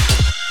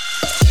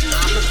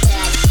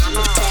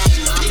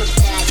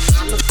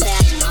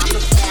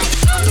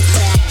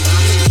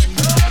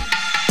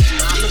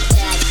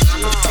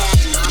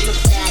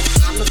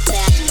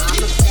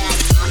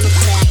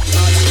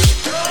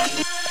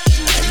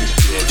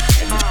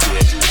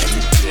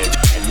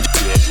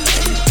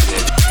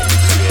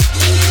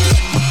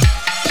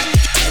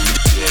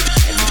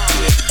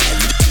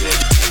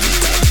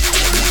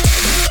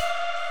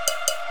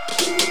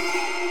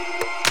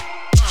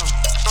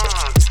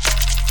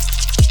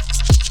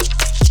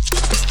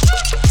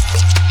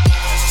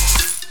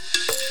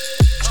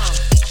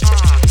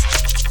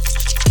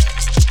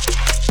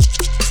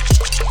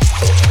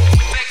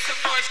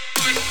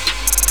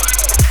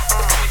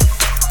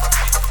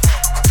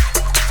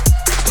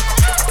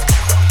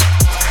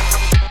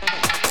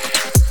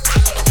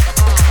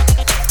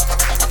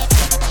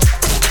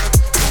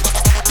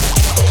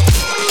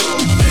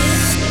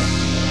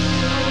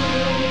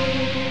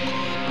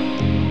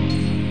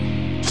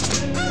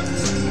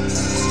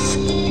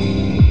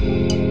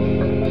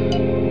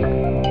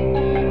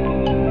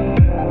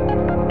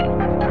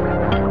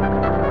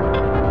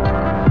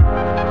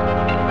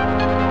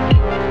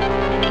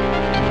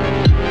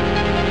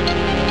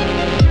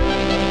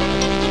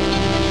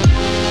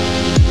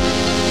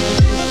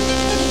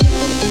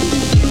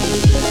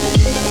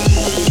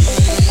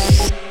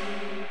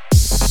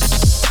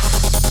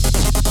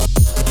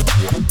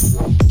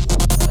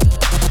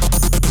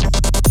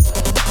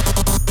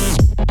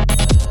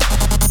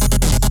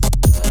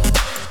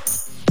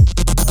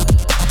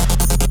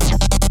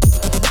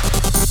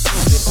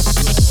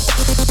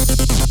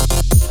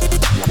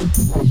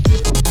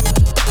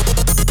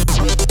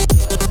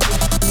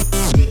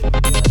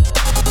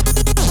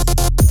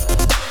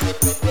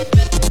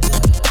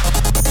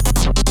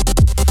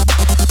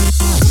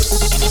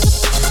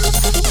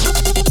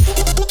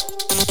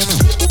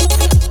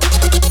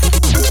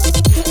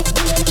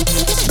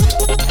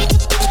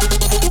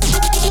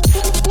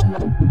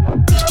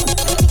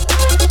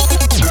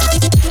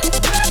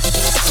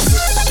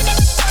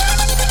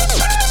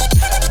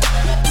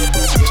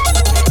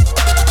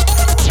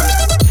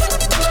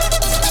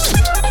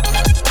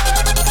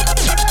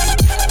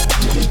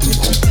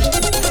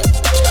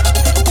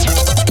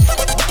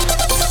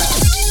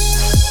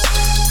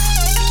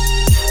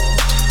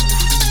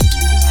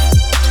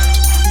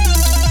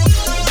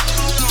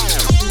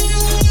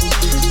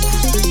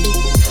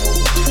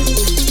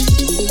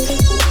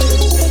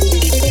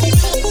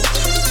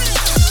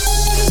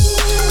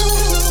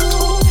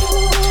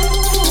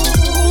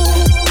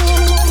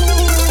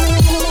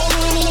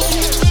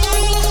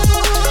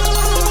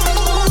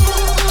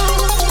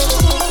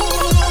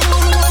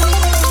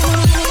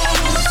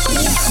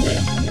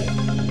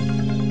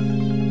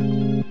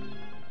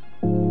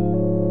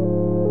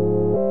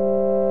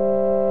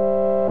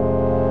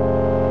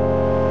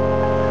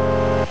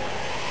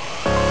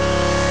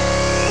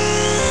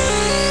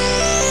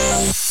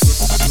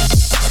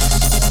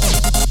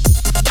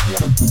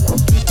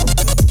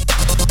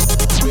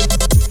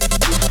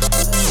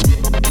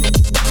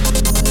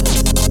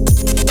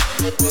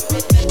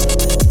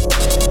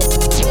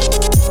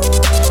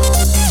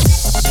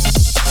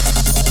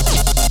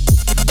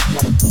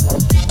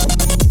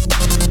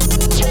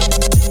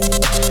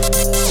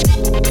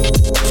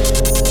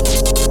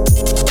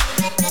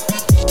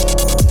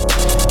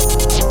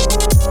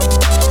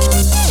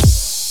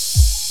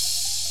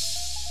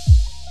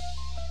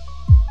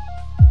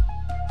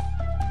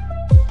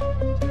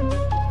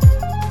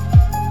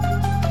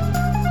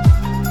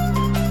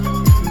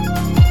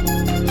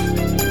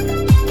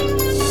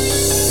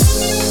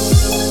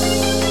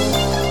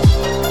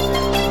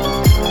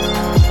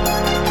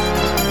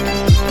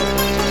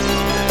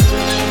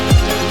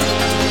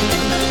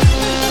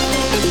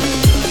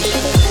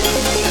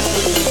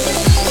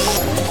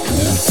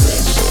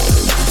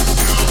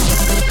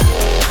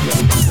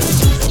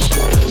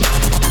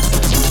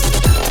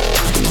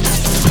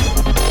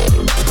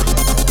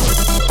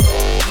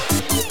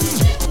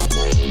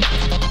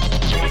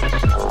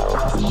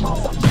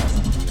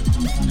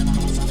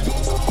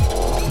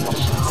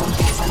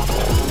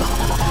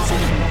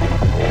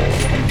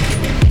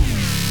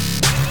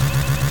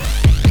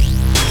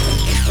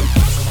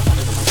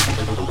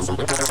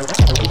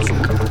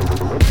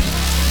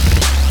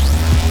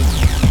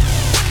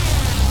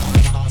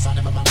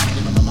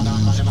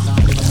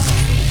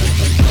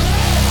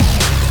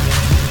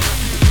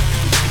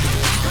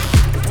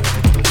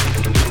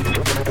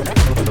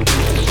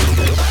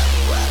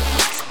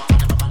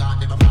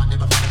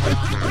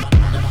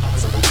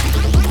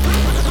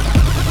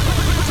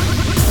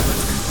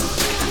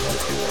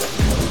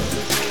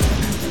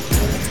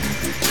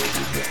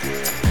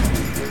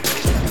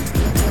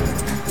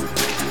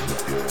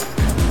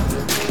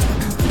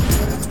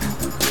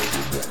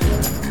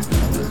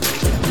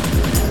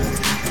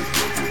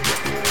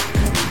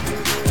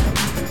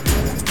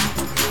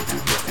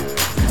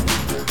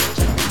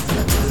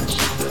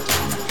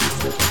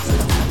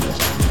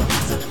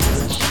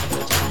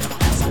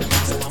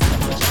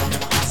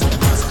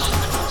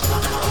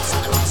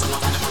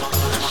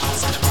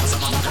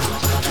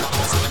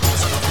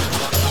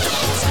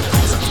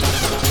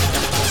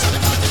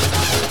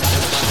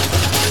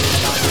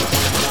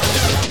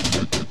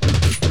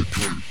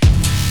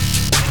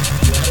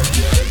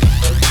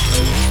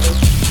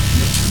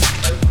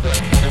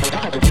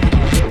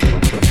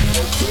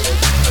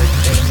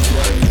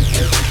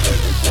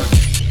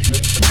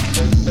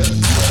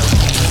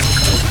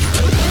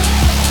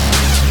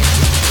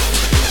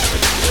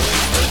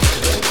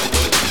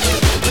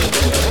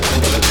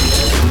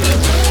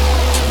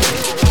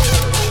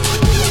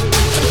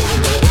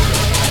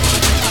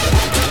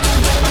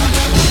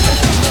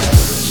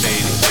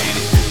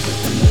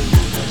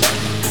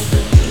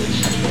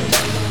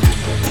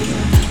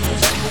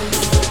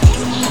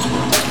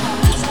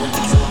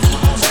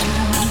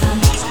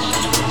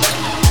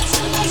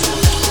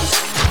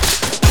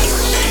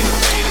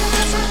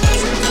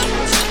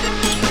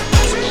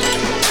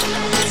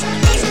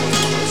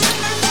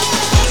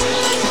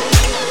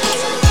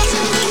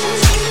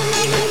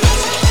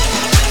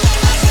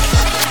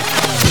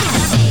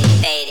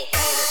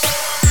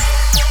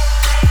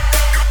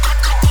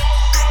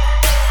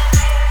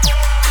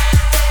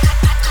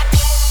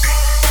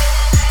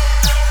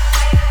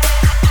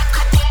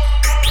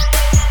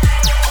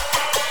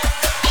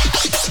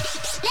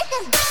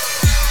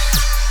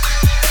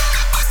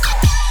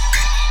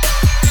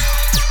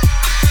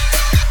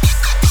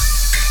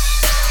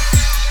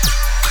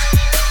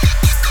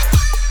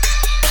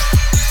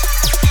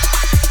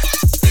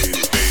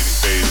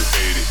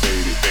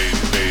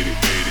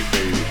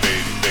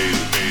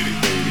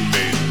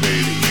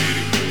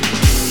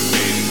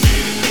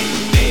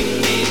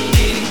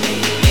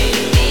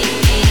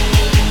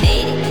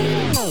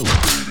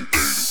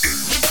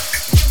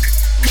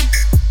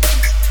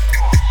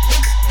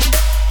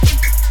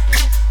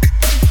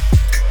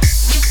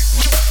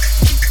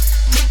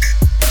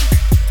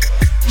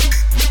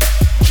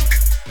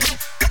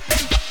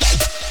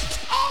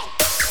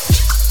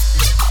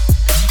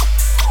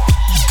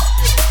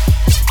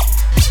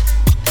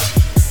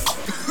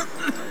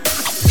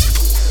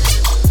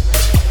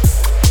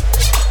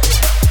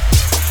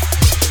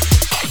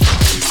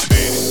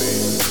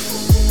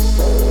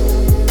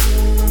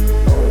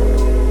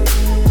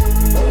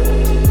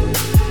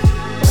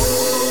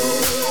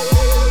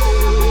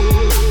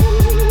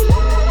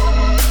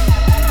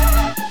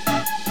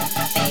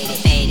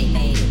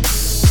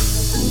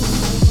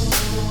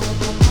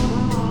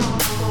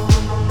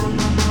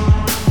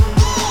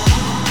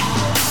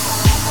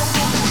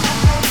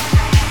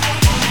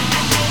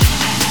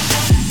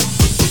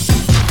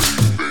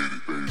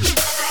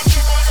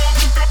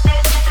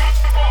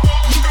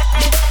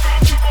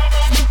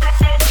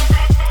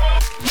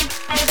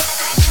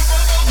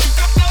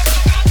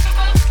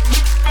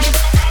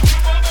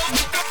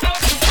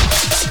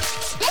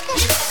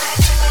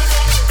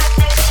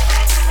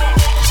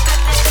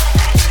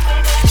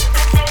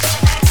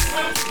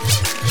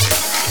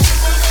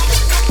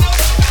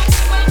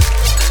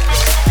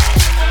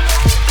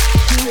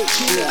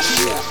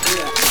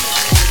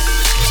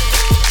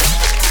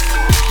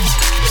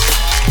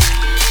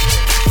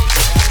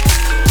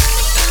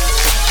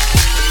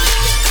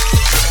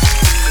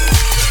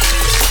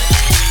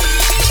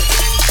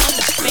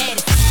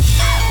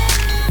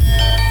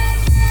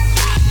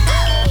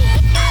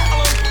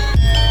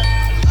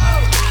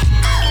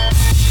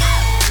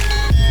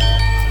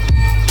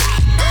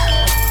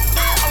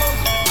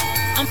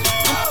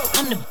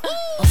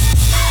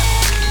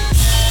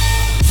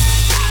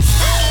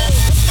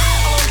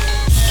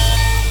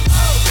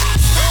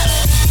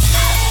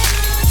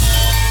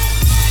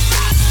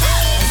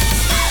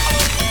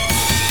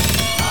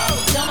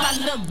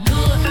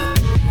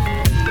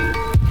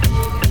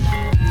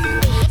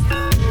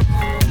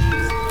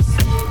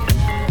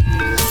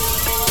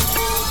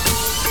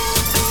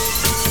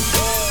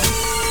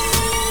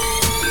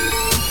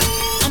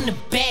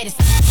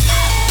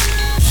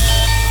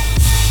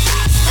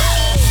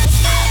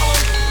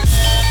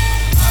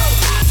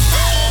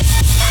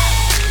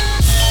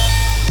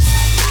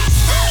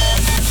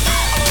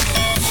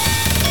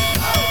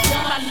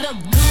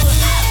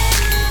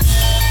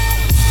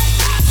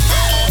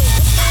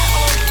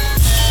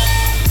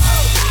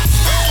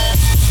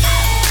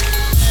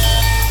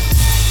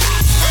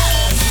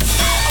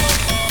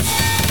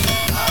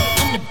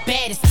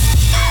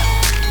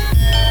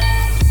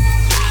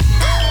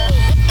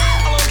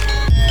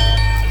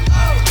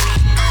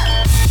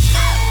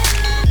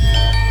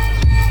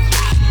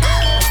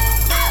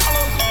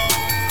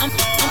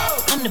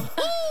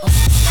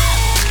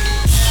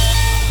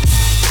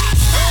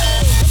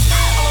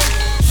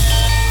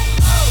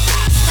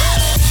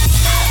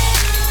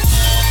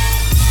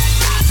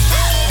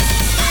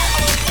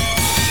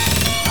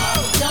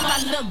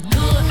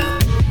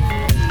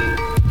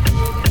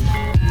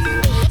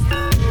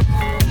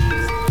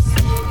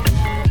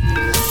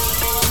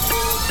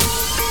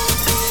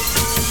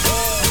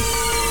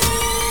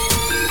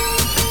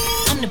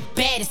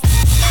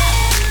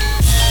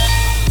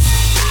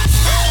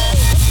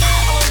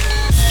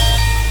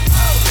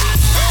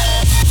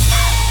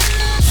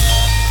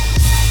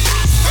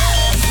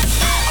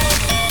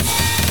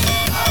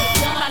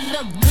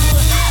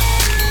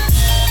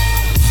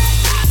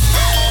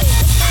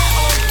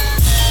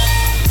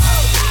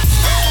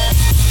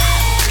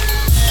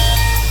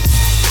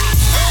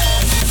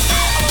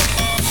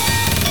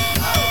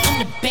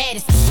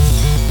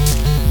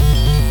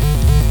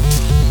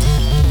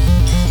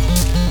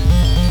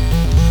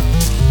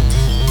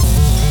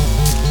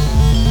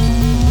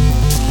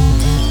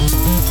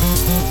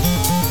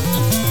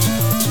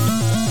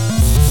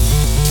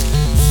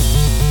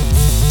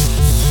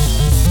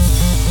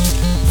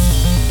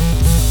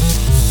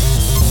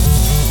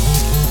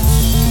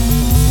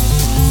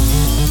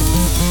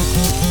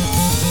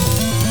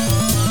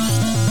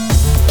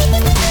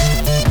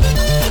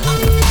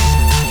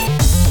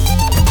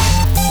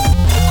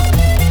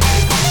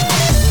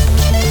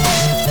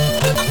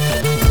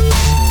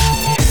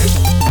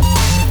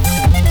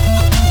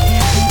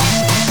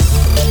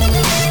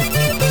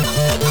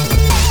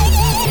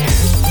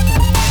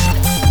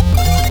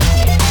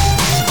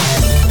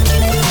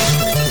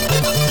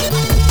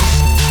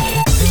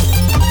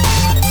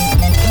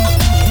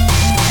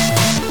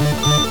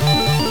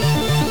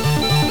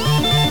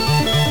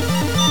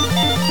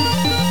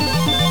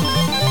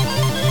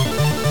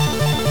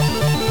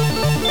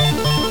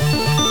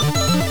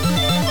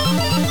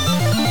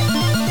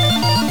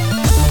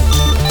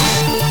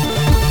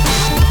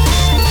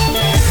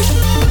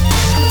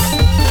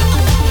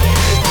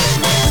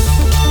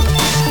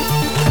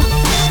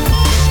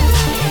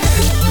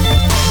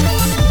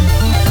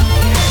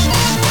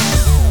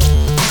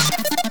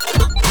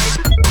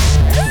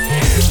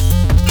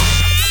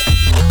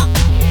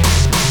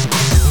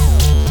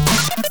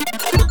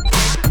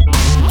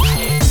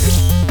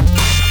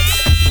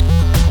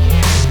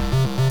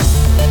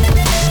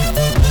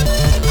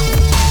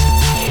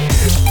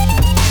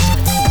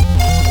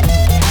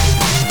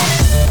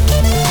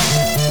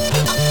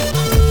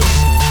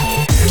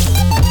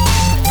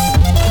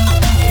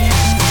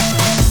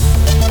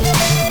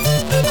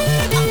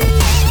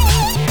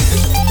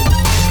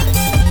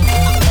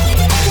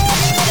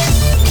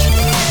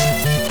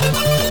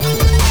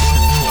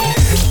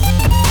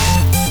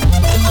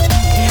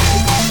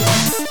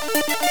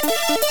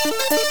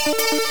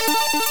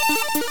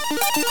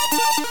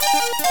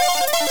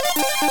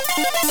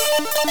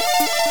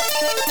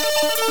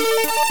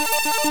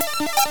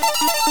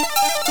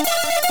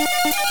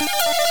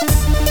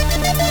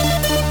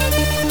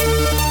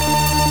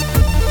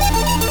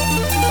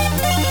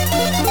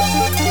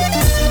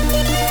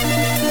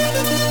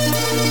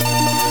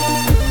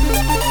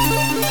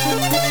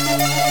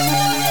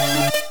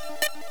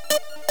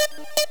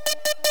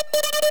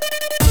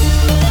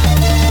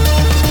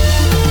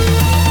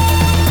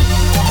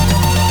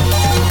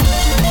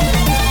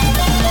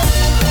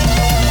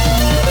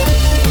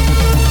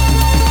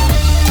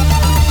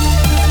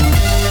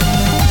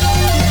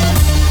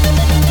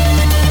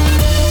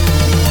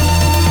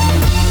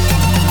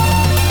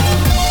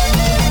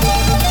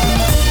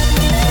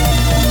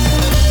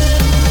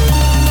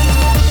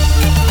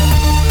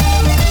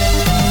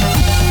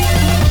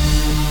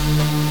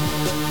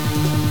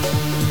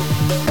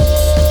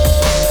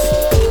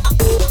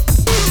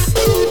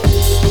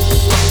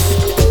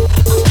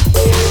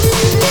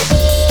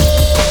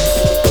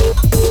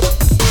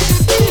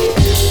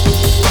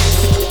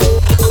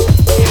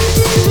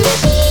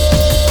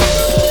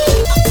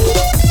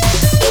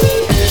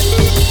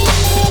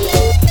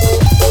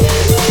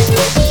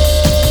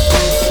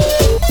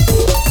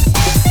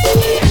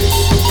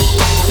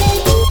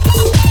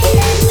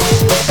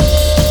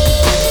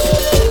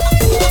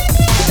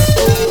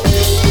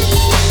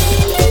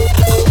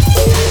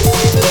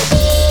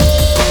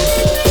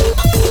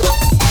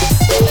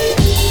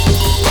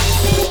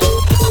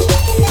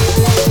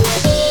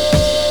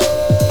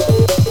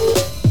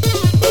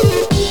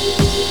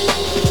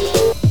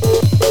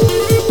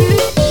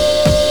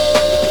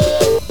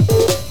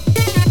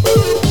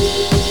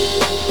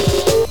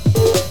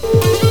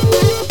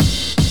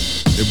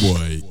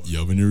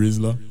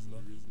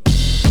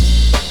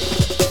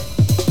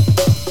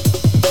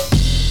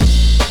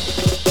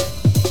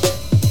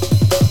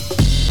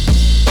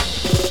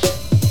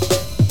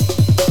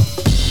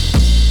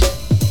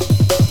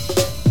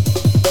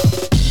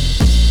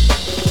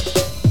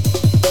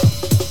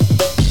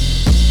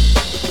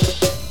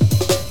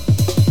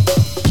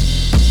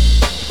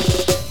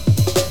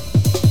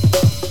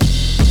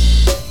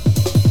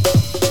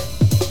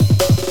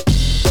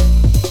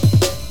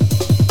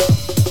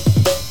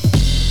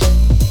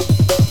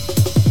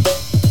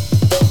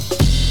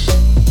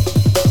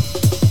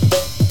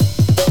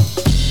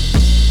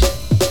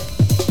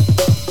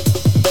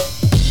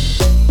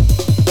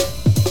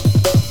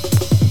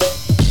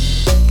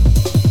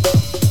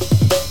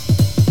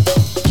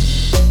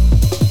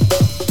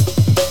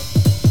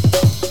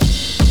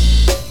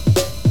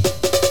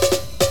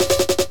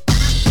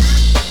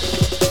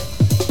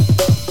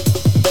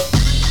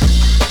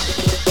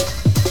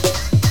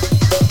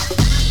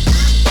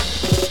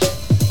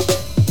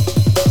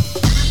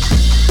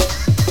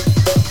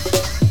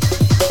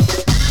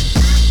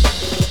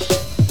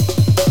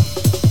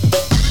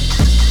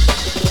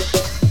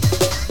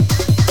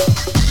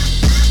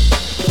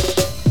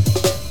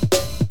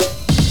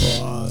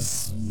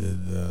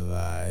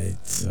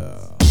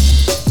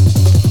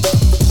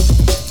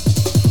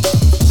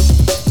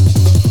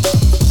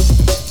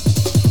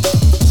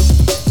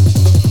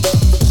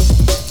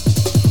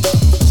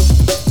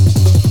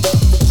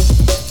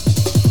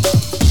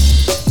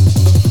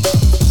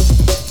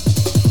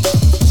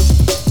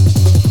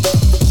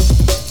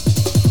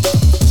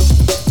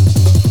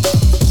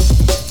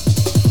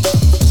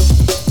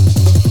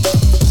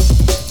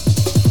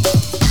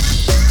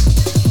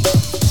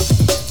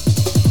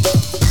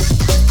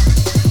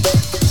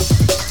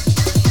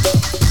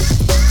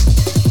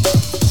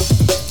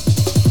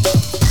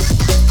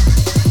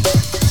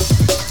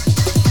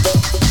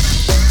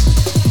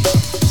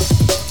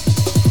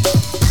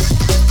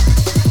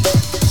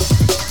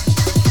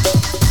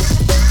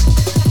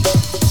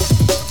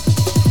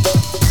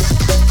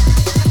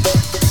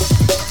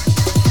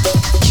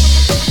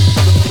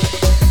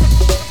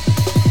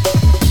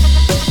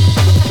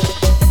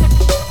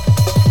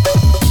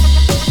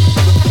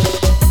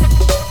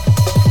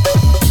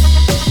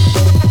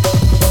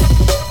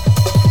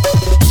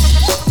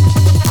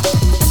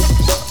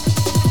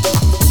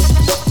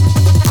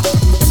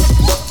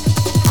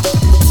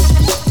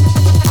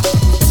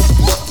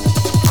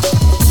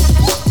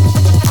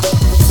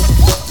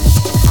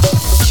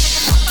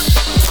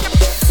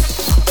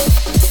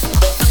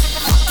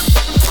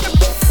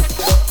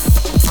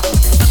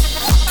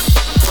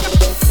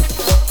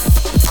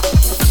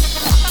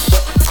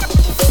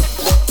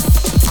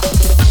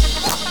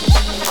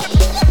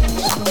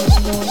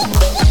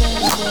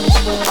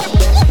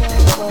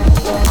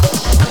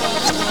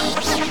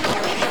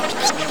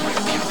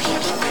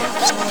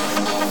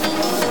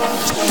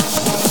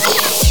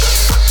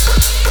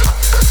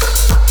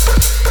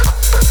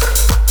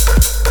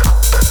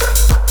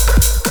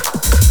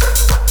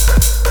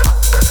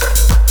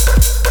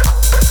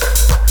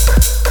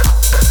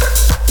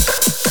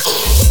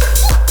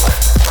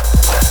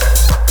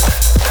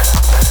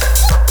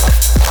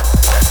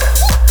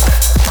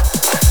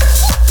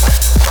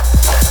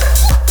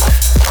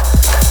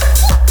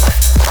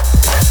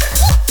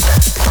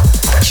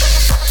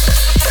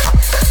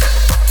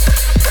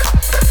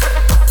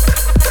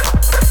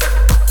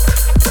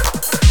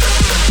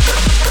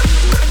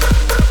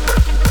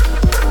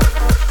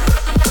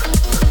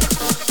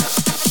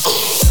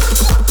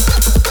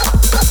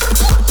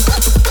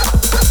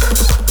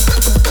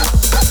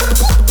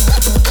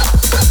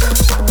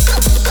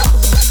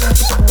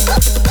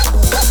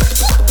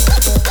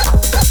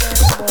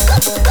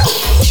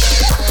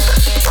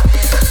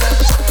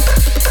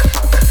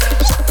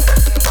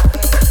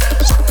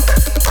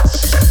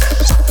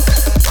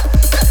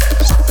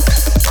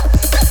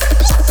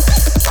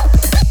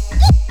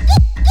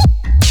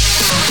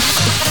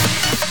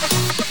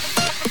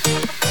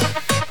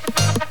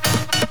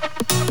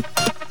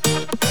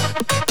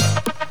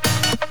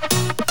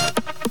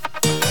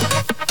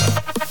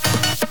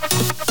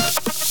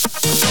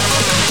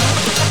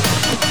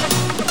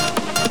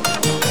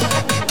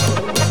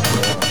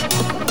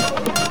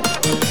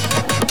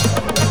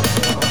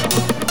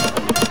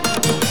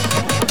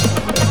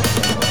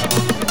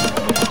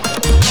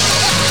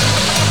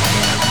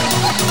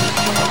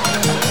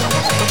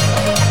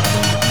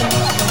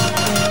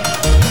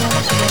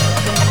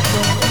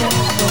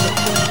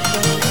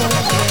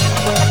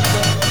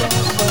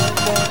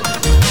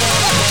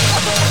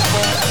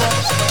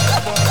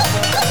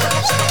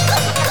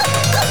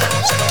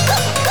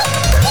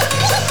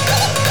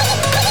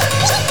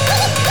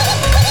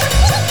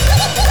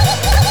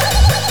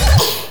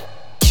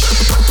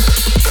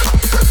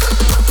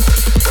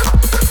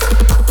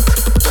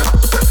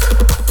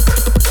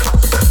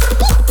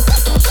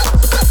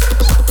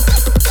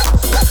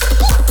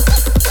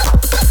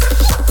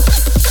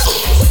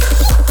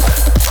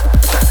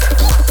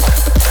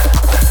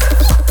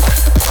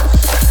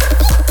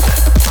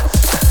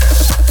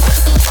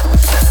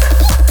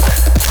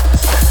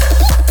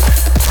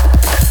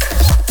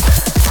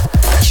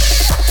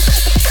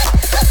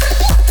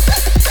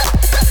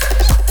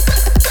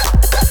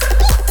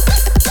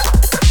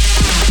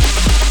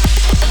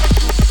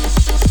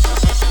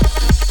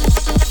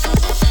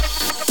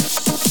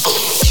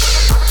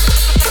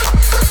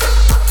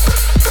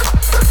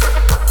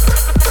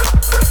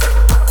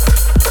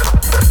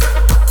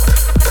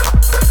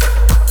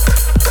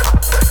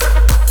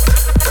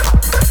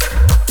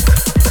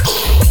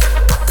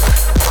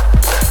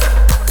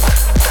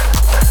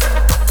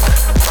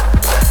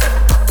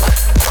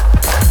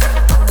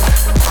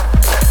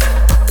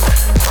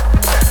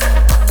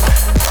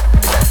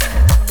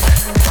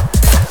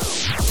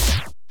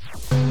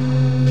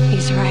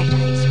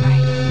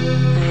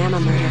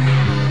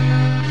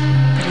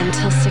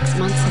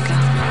 months ago,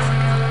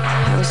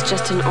 I was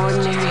just an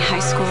ordinary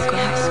high school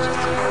girl.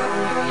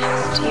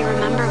 Do you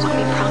remember what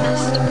we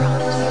promised?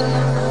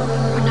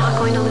 We're not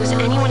going to lose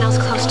anyone else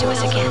close to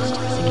us again.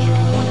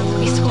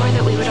 We swore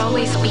that we would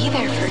always be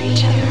there for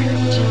each other.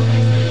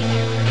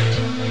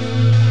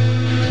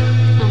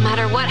 No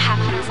matter what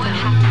happens, though,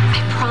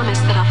 I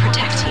promise that I'll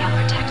protect you.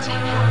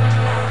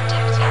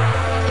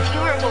 If you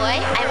were a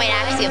boy, I might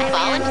actually have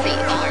fallen for you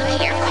more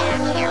careful.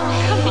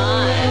 Come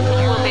on.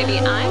 Well,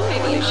 maybe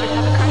you should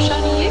have a crush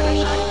on you.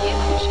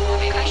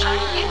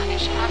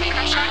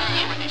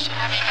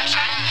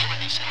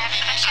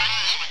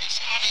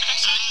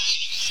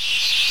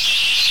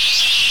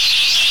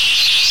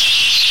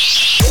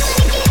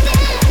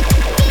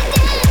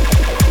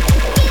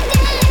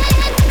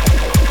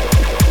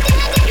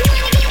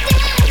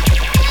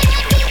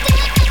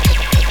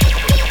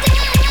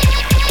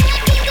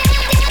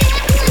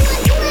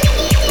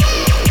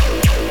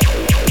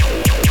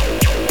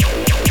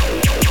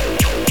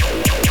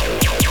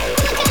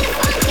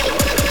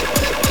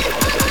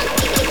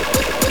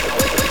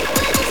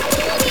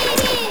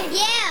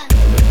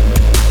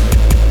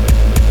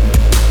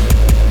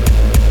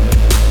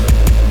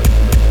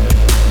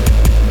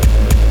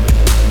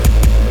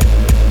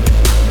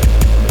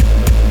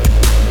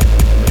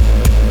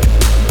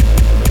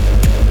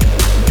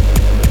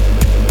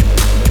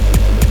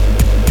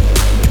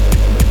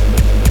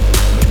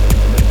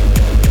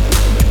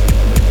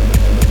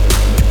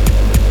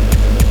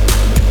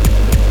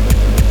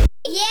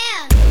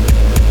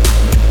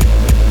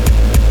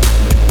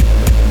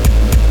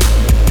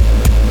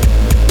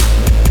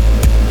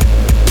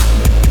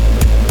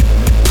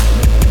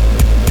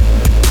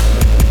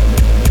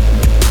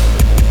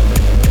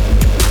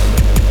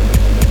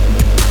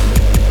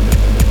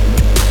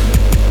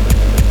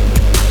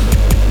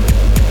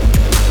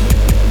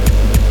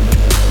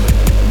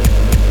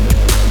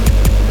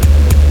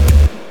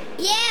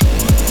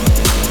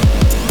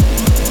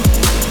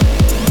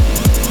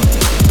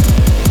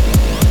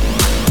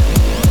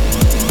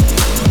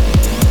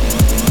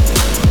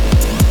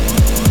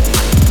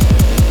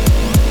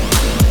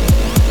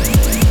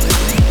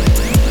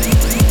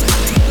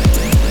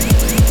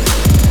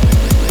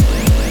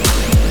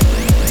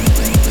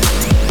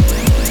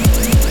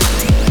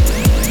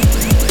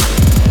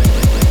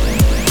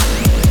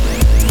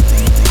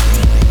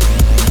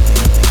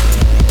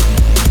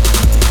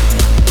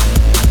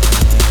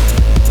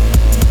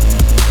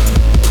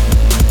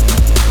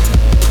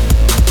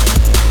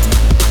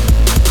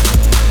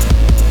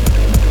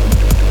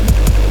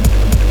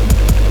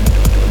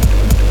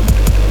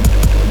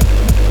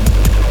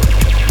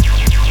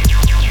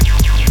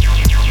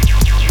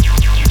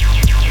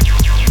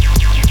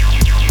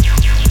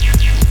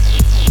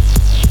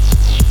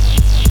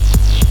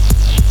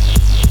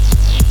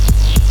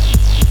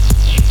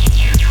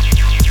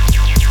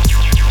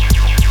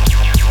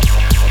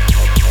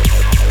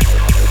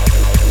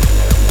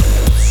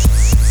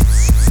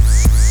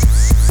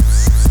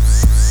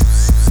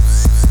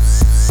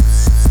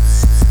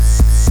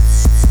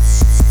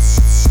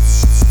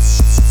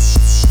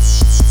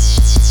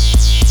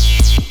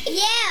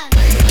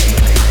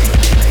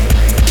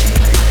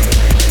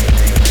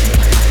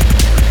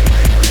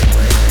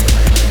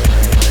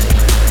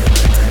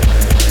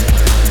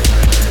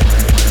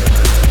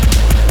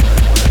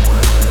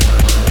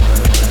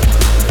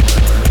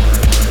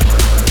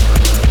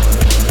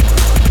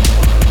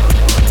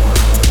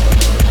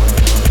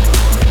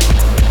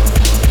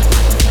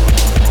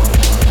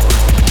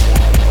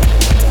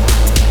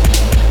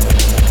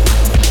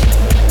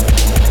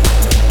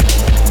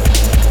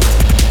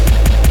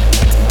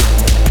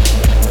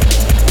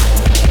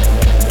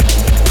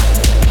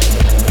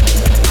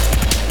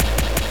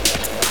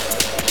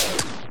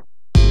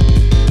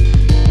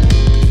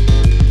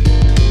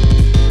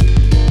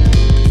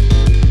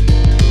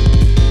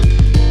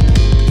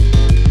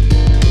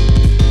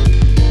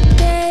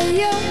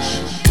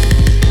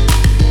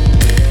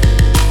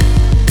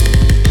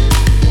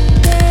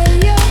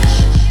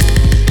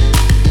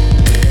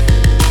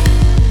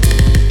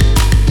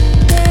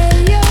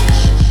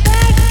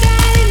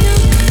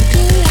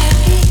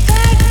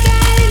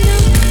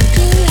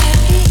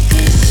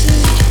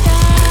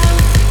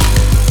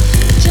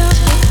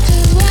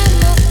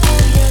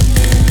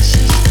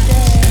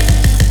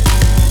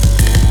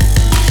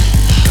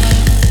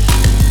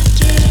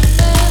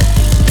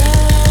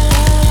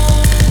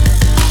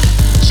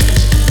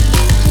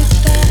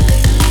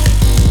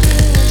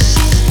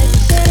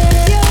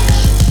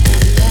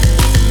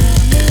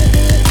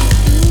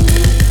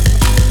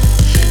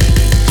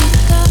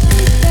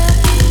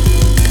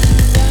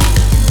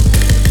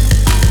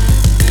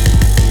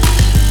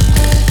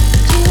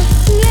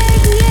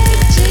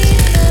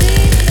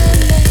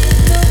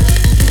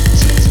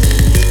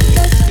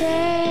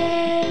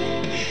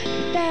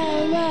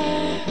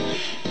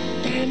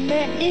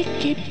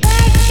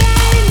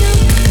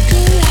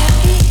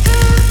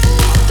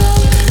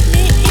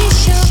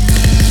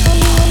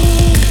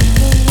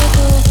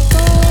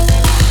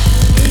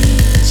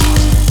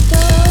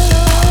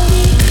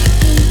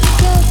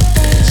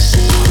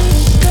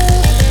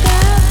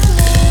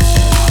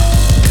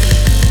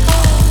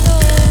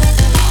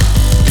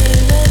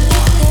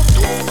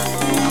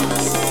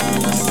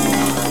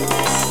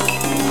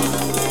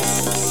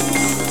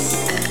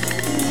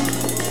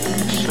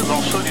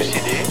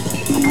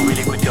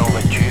 l'écouter en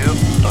voiture,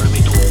 dans le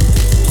métro.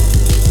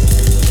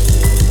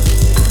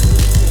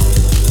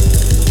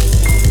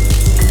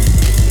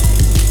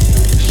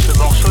 Ce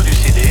morceau du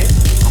CD,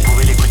 vous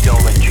pouvez l'écouter en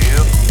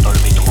voiture, dans le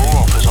métro,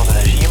 en faisant de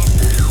la gym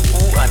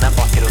ou à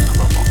n'importe quel autre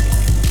moment.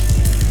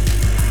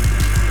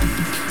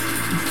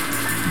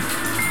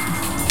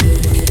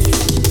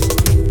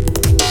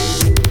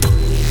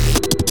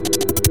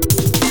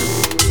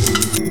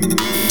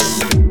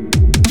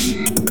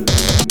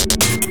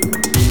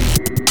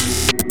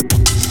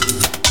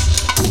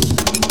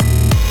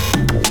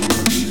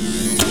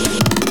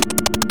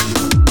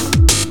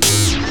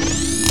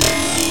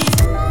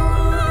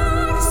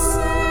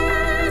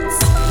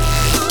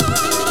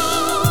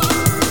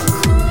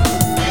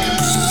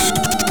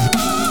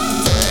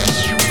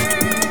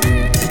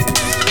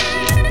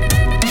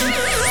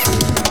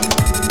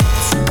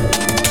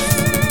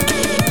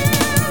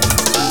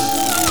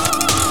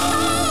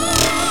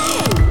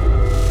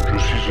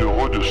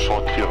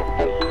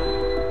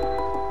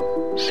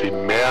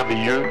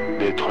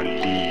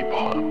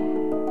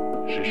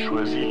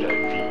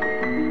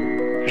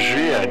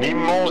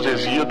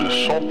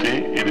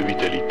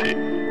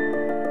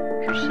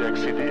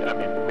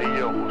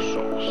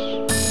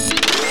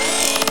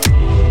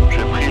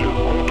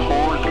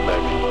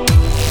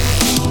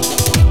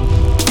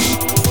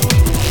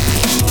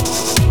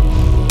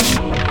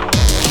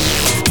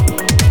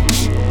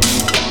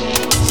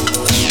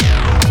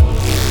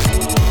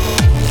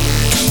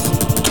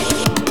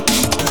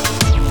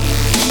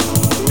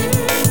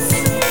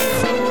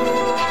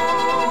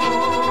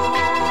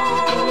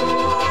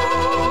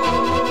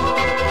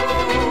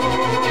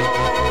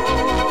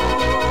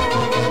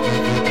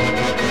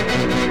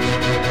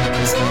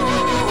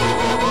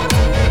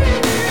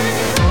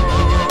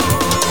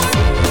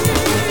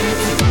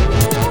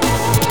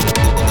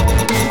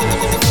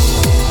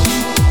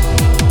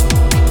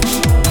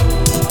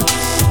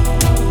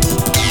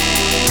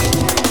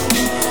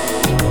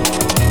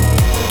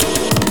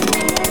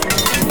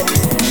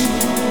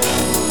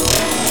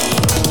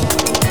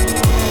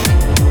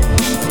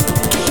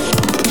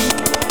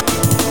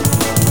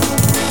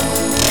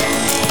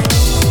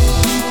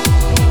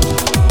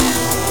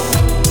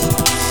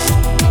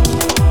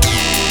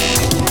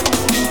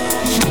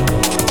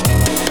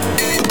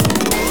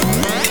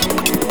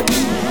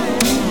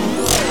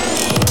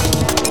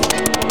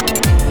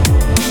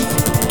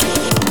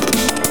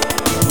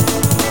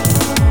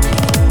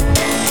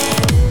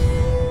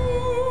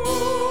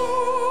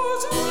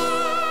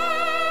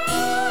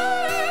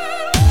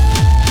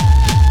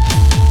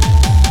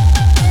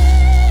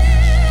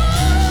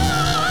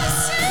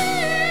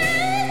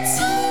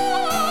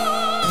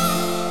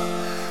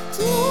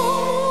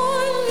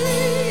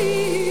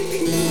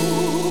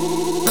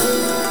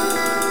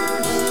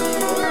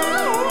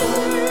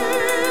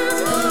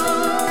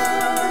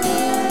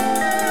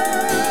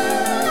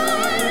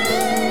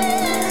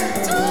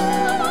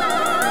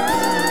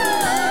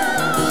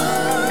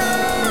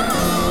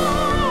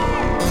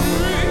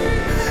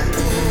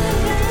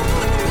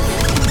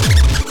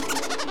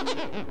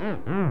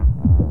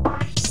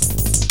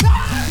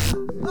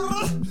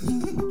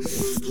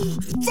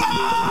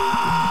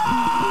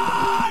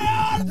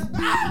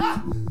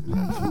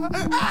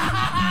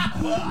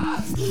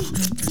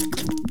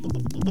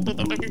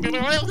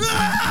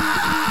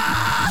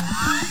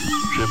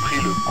 J'ai pris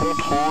le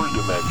contrôle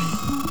de ma vie.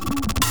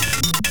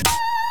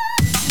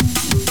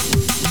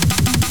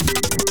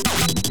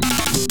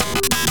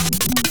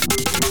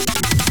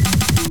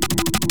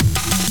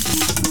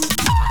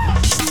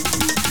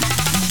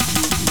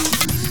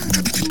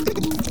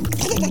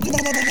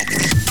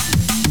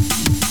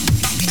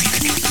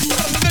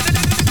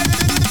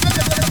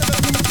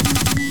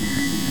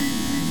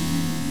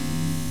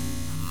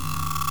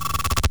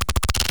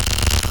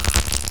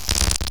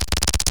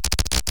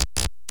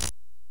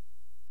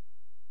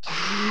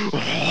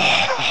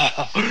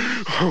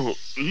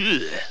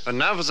 And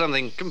now for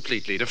something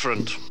completely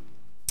different.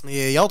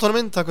 Já, Tóni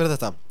minn, takk fyrir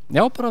þetta.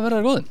 Já, bara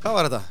verið góðin. Hvað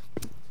var þetta?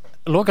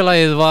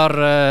 Lokalagið var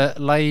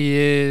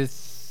lagið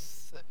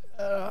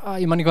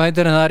ég man ekki hvað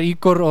heitir en það er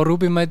Igor og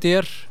Ruby My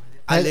Dear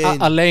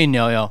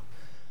Alane, já.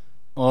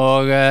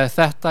 Og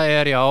þetta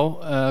er,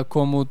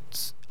 kom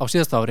út á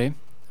síðasta ári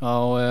á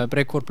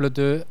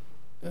Breakcore-plötu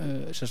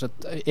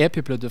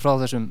EP-plötu frá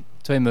þessum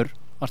tveimur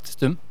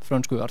artistum,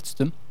 frönsku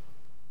artistum.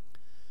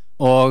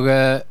 Og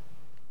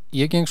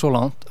ég geng svo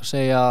langt að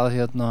segja að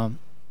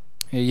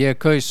ég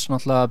kaus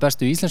náttúrulega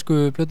bestu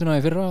íslensku plötuna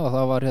í fyrra og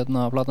það var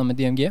platan með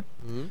DMG.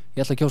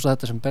 Ég ætla að kjósa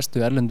þetta sem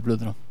bestu erlendu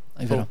plötuna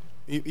í fyrra.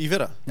 Í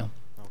fyrra? Já.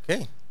 Ok.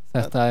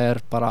 Þetta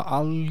er bara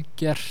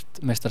algjört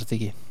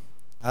meistarastykki.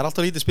 Það er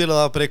alltaf lítið spilað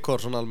af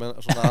Breakcore svona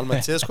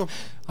almennt séð sko.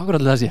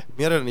 Akkurat það sé.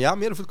 Mér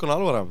er fullkomlega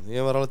alvara.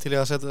 Ég var alveg til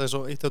í að setja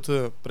þessu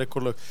 1-2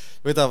 Breakcore lög.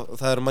 Ég veit að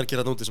það eru margir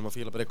þarna úti sem að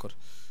fíla Breakcore.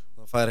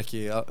 Það fær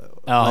ekki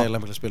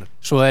nægilega mikla spilur.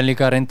 Svo er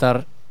líka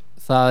reyndar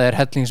það er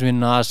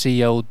hellingsvinna að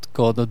síja út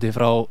góðnóti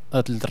frá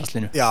öllu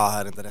draslinu. Já, það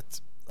er reyndar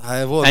rétt.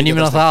 En ég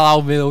minna það á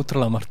við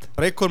ótrúlega margt.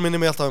 Breakcore minnir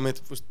mig alltaf um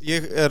mitt.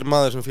 Ég er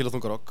maður sem fíla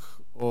þungarokk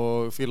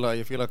og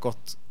ég fíla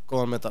gott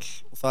góðan metal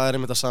og það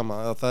einmitt það sama,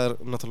 það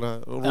náttúrulega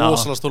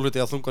rosalega stór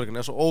hluti að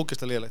þungvarkinu svo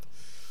ógeðslega lélegt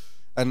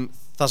en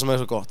það sem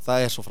svo gott,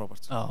 það svo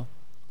frábært. Já,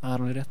 það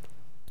alveg rétt.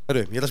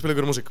 Herru, ég ætla að spila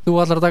ykkur músík. Þú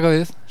ætlar að taka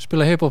við,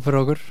 spila hip-hop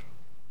fyrir okkur.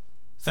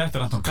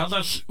 Þetta Anton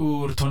Kaldal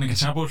úr Tóninga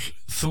Tjabul.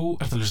 Þú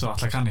ert að hlusta á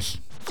Alla Kanil.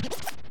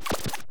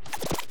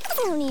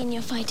 Only in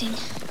your fighting.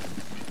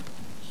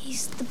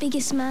 He's the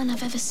biggest man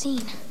I've ever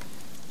seen.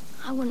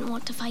 I wouldn't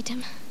want to fight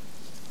him.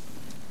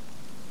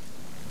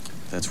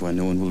 That's why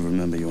no one will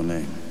remember your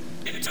name.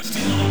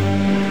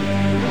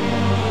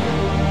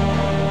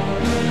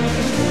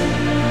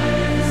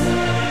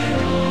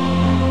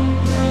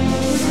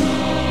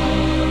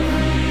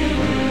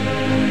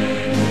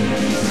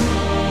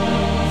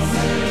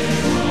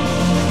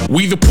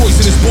 We the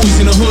poisonous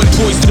boys in the hood,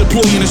 boys to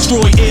deploy and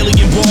destroy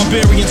alien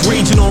barbarians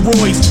raging on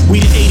roids.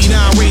 We the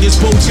 89 Raiders,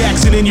 Bo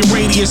Jackson in your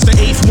radius, the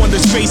 8th wonder,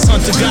 space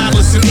hunter,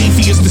 godless and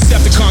atheist,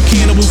 Decepticon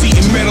cannibals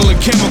eating metal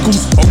and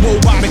chemicals, a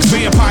robotics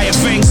vampire,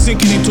 fangs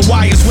sinking into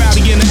wires,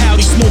 rowdy in the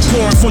alley, smoke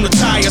pouring from the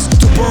tires.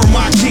 To burn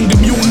my kingdom,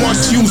 you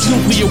must use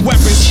nuclear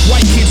weapons.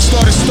 White kids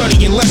started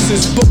studying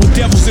lessons, but with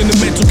devils in the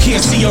mental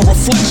can't see our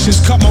reflections.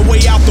 Cut my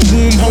way out the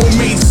womb,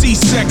 homemade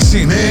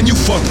C-section. Man, you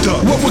fucked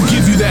up. What would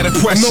give you that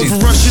impression? I'm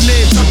over rushing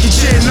in, tuck your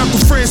chin,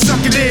 knuckle friends,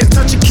 suck it in,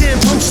 touch your kin,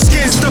 punch your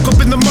skin, stuck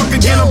up in the muck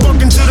again. I'm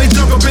bucking till they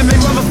dug up in they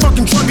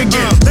motherfucking truck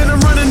again. Then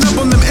I'm running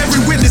up on them, every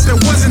witness that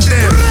wasn't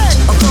there.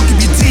 I'm fucking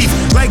your teeth,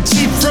 like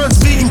cheap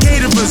fronts, vegan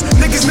caterers.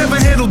 Niggas never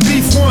handled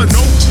beef once.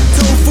 Nope.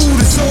 Tofu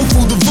to soul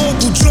food, the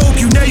vocal choke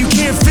you. Now you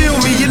can't feel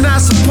me, you're not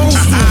supposed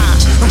to.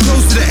 I'm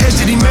close to the edge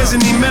of the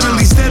mezzanine,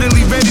 mentally,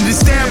 steadily ready to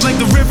stab like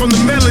the riff on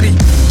the melody.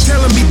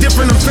 Telling me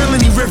different, I'm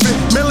felony ripping,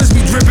 melons be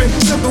dripping.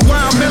 Something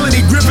wild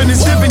melody gripping and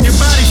stiffing your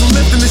body from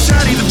lifting the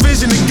shotty, the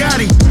vision of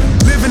Gotti.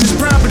 Living this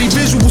property,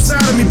 visual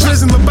side of me,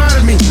 prison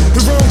lobotomy.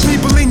 The wrong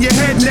people in your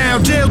head now.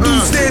 Jail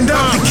dudes stand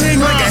up, the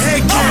king like a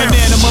head cow. I'm an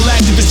animal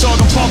activist,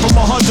 dog, I'm far from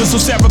a hunter. So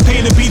Sarah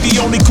Payne to be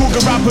the only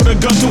cougar I put a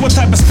gun to. What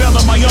type of spell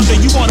am I under?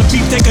 You wanna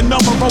beef, take a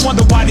number. I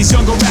wonder why these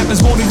younger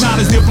rappers won't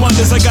acknowledge their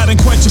blunders. I got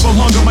unquenchable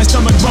hunger, my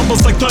stomach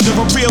rumbles like thunder.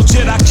 A real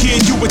jet, I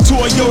kid you with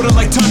Toyota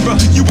like Tundra.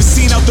 You was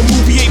seen out the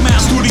movie 8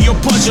 Mile Studio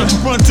Puncher.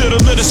 Run to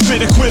the litter,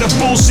 spit a quit a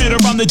bullshitter.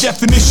 I'm the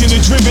definition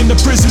of driven. The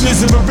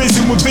prisoners have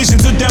arisen with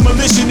visions of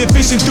demolition.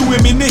 Efficient through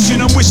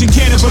ammunition. I'm wishing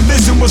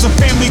cannibalism was a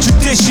family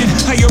tradition.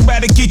 I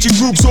eradicate your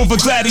groups over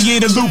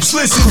gladiator loops.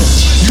 Listen,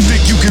 you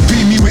think you can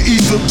beat me with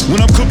ether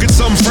when I'm cooking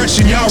something fresh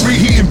and y'all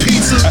reheating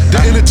pizza? The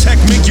inner tech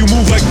make you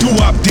move like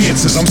doo-wop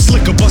dancers. I'm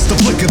slicker, bust a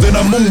flicker, then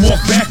I moonwalk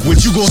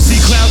backwards. You gon'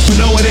 see clouds,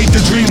 but no, it ain't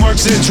the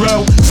DreamWorks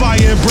intro.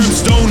 Fire and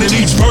brimstone in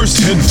each verse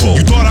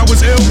tenfold. You thought I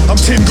was ill? I'm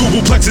 10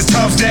 Google Plexes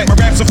times that. My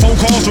raps are phone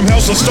calls from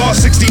hell, so star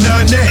 69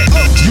 net.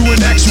 You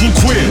an actual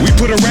queer. We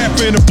put a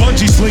rapper in a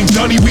bungee sling,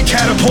 dunny, we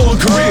catapulting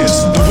careers.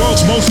 The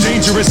world's most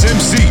dangerous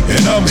MC,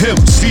 and I'm him.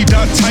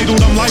 C-Dot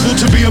titled, I'm liable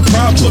to be a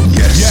problem.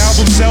 Yes. Your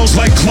album sells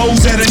like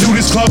clothes at a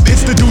nudist club.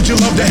 It's the dude you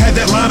love that had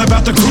that line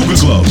about the Kruger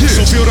glove. Yeah.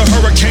 So feel the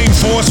hurricane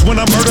force when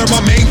I murder.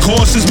 My main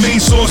course is main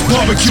source,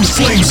 barbecue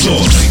flame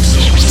sauce.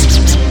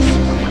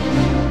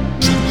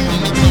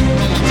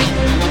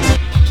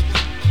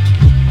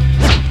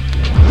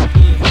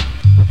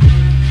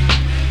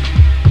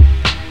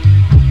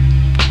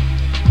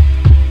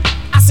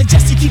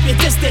 Keep your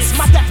distance,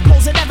 my death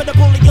blows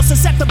inevitable and you're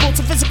susceptible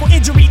to physical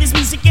injury. This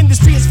music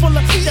industry is full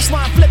of, that's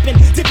why I'm flipping,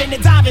 dipping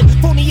and diving.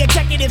 Phony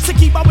executives to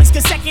keep always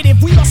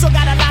consecutive. We also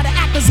got a lot of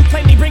actors who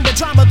claim they bring the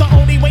drama. The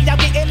only way y'all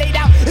getting laid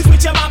out is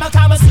with your mama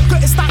commas.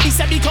 Couldn't stop me,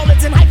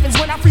 semicolons and hyphens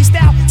when I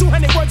freestyle.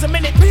 200 words a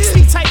minute,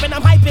 speed typing,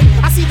 I'm hyping.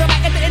 I see the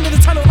light at the end of the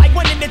tunnel like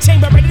one in the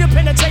chamber, ready to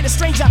penetrate a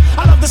stranger.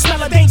 I love the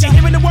smell of danger,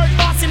 hearing the word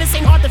Boston, this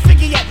ain't hard to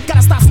figure yet.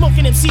 Gotta stop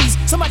smoking MCs,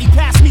 somebody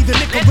pass me the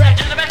nickel red.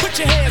 Put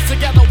your hands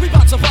together, we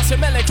bout to bust your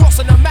melon,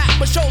 crossing the map.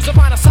 But shows of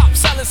mine are stop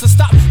selling, so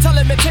stop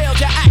telling me tales.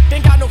 Your act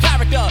ain't got no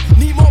character.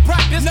 Need more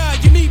practice? Nah,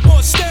 you need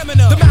more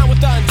stamina. The man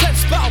with the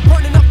intense spell,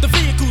 burning up the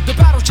vehicle. The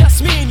battle's just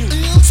me and you.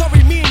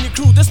 Sorry, me and your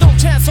crew. There's no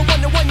chance. So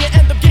wonder when you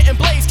end up getting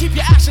blazed. Keep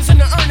your actions in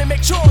the urn and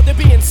make sure they're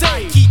being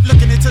saved. Keep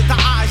looking into the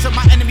eyes of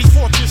my enemy's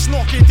fortress,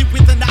 snorking deep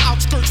within the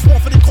outskirts,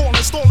 forfeiting,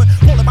 calling, stalling,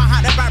 falling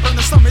behind that barrier in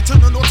the summit,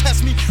 turning or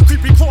test me.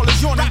 Creepy crawlers,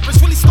 your rappers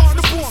really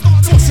starting to form,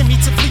 forcing me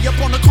to flee up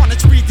on the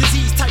carnage, breed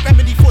disease. Type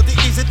remedy for the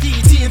is a D,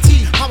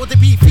 TNT. How would they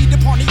be? Feed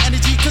upon the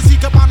energy, cause he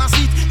come on our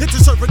seat. It's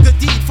to serve a good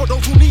deed for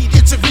those who need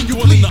intervene. You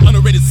in the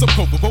underrated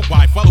subcode, but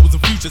why? Followers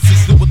of future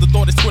system with the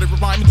thought it's Twitter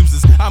rhyme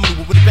induces. I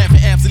maneuver with a band for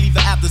amps to leave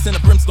the after in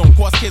a brimstone.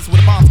 Course kids with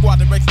a bomb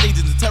squad that wreck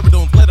stages and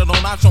terrordome. Pleaded on,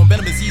 I've shown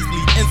venomous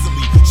easily,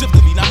 instantly,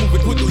 shiftily, not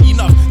moving quickly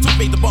enough to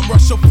fade the bum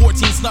rush of 14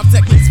 snuff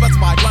techniques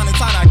specified. Grinding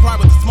time, I cry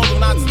with the smoke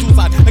of 9 to 2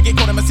 side. I get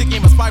caught in my sick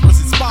game of spy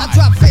versus spy. I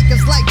drop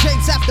fakers like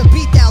James after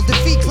beatdown.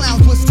 Defeat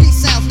clowns with street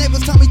sounds.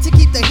 Neighbors tell me to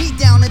keep the heat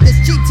down in this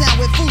G-town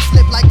with food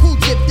slip like cool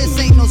tip. This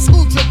ain't no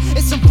school trip,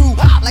 it's some brew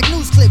like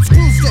news clips,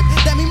 cruise strip.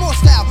 Demi Moore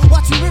style,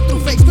 watch me rip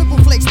through fakes, triple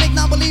flakes, make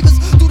non-believers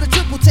do the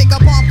triple take.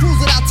 Up on cruise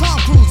without Tom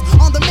Cruise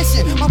on the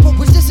mission. My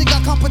proposition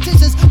got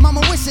competitions, mama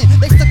wishing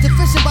they stuck to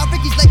fishing by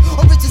Ricky's Lake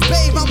or Rich's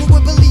Bay. Rumble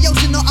with Billy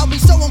Ocean, no, I'll be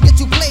so won't get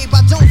you played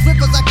by Jones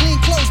Rippers. I clean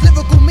clothes,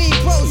 lyrical mean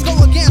pros, go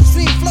against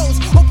stream flows.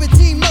 Hope it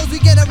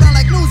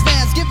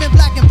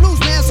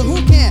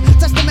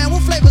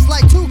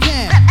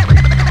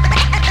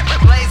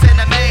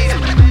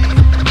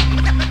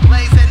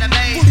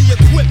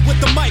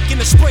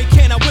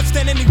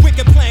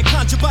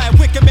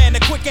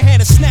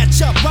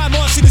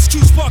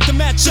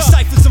The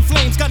ciphers and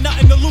flames, got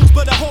nothing to lose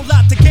but a whole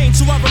lot to gain.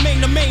 So I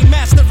remain the main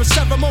master of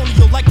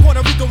ceremonial, like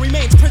Puerto Rico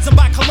remains prison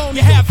by colonial.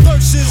 You have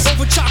thirsts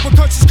over chopper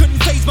curses,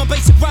 couldn't phase my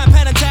basic rhyme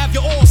pattern to have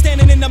you all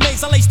standing in the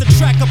maze. I laced the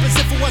track up as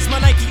if it was my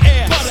Nike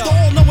Air. The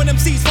all-knowing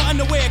MCs for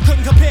underwear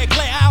couldn't compare.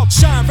 Glare,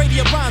 outshine,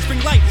 radiant rhymes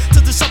bring light to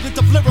the subject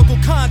of lyrical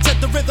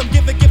content. The rhythm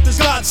give a gift as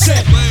God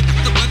said.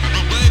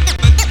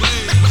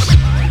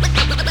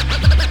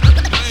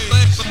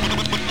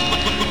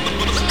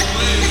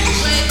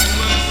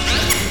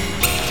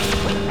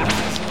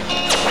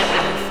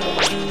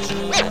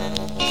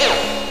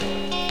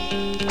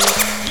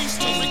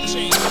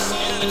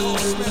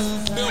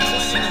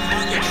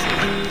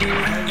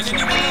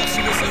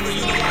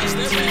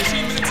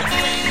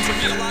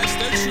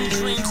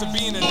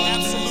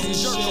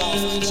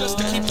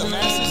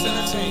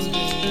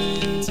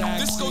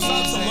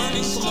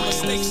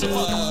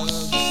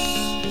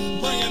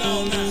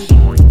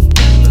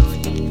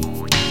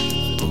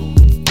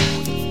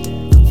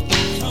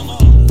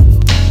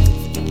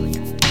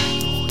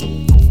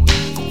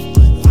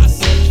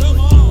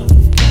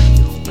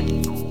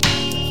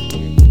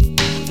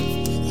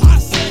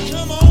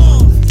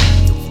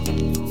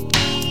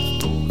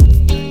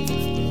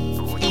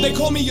 They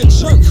call me a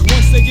jerk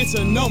once they get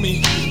to know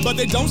me, but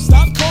they don't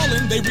stop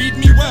calling, they read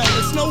me well.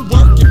 It's no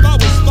work, if I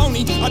was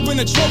phony, I'd win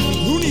a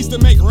trophy. Who needs to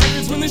make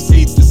records when there's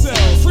seeds to sell?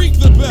 Freak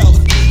the bell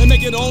and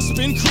make it all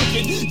spin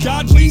crooked.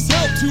 God please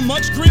help, too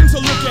much green to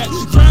look at.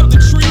 Grab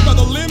the tree by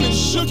the limb and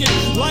shook it.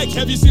 Like,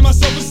 have you seen my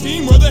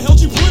self-esteem? Where the hell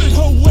you put it?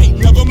 Oh wait,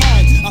 never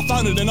mind, I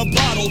found it in a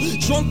bottle.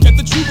 Drunk at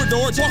the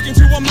troubadour, talking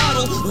to a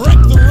model.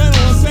 Wrecked the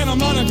rental on Santa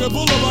Monica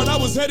Boulevard. I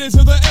was headed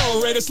to the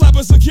L-ray to slap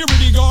a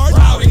security guard.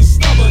 Proud and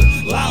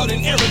stubborn, loud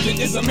and arrogant,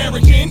 is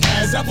American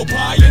as apple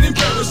pie and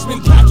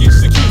embarrassment. Package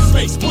the kid's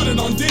face, put it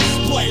on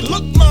display.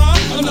 Look, mom,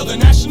 another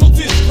national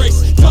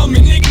disgrace. Dumb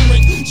and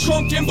ignorant,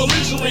 drunk and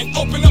belligerent.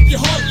 Open up your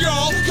heart,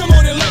 y'all, come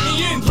on and let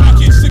me in.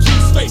 Package the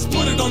kid's face,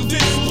 put it on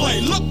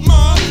display. Look,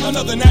 mom,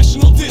 another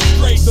national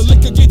disgrace. The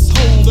liquor gets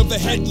hold of the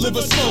head,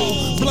 liver,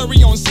 soul.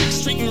 Blurry on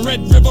 6th Street and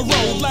Red River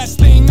Road. Last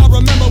thing I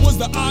remember was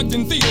the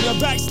Ogden Theater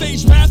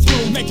backstage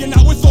bathroom, making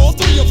out with all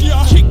three of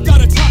y'all. Kicked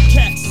out of Top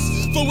Cats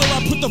for where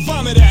I put the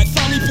vomit at.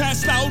 Found me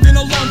passed out in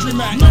a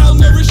laundromat,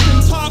 malnourished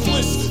and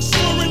topless,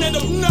 slurring and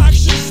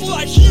obnoxious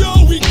like,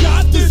 yo, we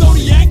got this. The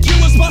Zodiac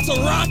Killer's about to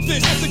rock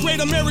this. That's a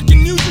great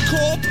American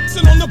musical,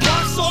 sitting on the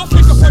box office.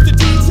 Pick apart the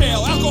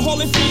detail,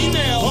 alcohol and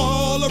female.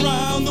 All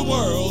around the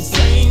world,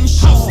 same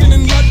show. Houston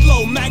and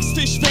Ludlow, Max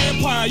Fish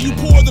Vampire. You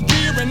pour the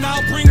beer and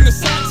I'll bring the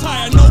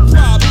satire, no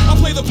problem. I'll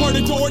play the part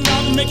of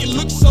doorknob and make it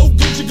look so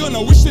good you're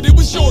gonna wish that it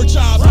was your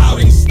job. Proud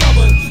and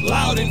stubborn,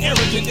 loud and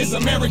arrogant, is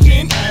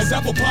American as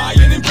apple pie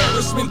and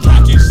embarrassment.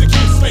 Package the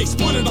kid's face,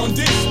 put it on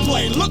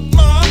display. Look,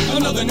 mom,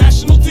 another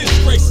national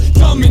disgrace.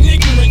 Dumb and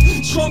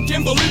ignorant, drunk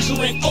and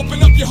belligerent.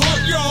 Open up your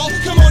heart, y'all,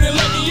 come on and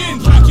let me in.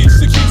 Package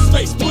the kid's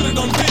face, put it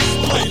on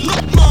display.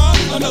 Look, mom,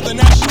 another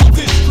national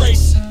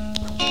disgrace.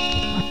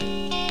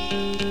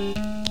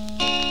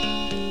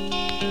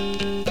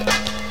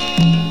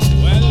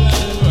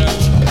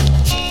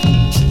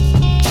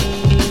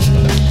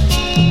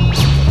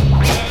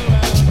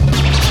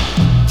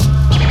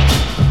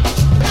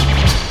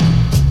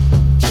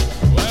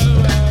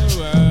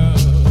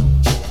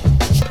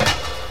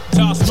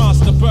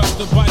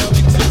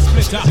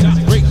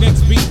 Breakneck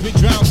speed, we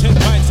drown 10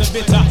 pints of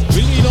bitter.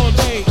 We lead all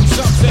day,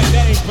 some say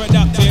that ain't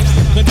productive.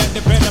 Could that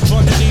depend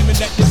upon the demon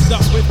that you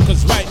stuck with?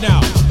 Cause right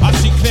now, I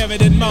see clearer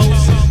than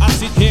most. I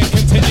sit here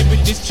contented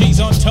with this cheese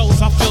on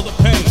toast. I feel the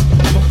pain.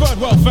 The third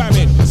world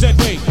famine said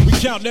wait, we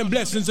count them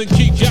blessings and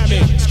keep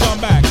jamming.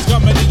 Scumbag,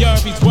 scum of the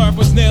earth, his word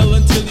was nil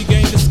until he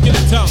gained the skill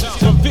of tongue.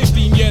 From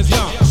 15 years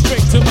young,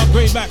 straight to my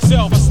grayback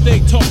self, I stay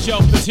top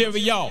shelf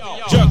material.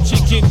 Jerk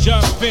chicken,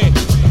 jerk fin,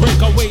 break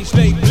away,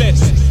 slave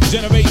bliss.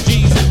 Generate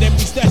G's and then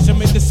we stash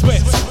them in the Swiss.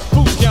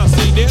 Fools can't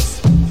see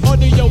this.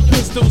 Under your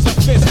pistols, a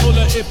fist full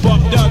of hip-hop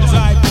duds.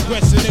 I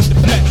progressing in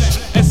the flesh.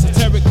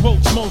 Esoteric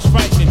quotes, most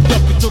frightening.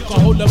 Ducky took a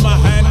hold of my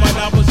hand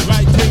while I was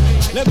writing.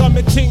 Leg on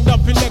me tinged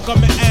up and leg on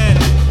me hand.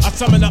 I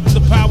summon up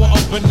the power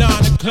of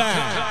Banana Clan.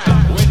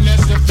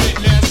 Witness the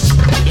fitness,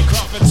 the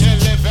Crawford 10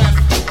 live F.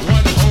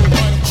 One whole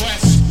one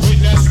quest.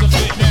 Witness the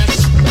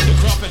fitness, the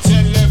Crawford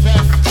 10 live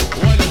F.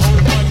 One whole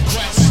one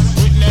quest.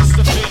 Witness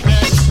the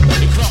fitness,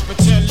 the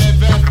Crawford 10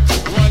 live F.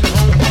 One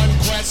whole one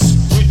quest.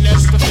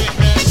 Witness the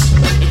fitness,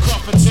 the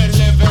Crawford 10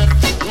 live F.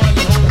 One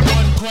whole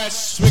one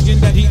quest. Swigging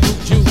that he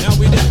moved you, now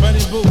we done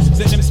running boots.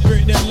 Set them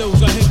spirit them loose,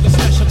 I hate to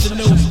slash up the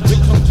news.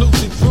 With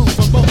conclusive proof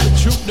for both the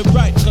truth and the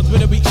right. Cause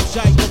whether we eat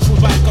shite or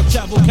provide, or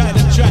travel kind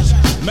of trash.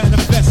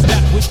 Manifest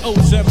that with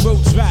oats and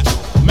roots rap.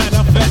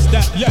 Manifest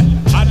that, yeah,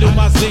 I do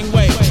my zing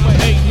way.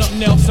 Ain't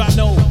nothing else I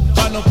know.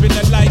 Run up in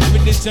the life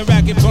with this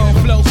ragged bone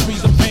flow.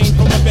 Squeeze the pain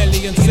from my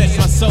belly and set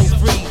my soul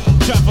free.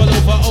 Travel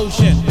over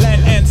ocean,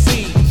 land and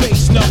sea.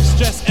 Face enough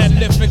stress and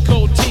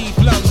difficulty.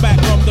 Flung back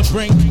from the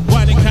brink,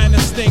 why they kinda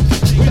stink.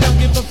 We don't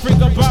give a frig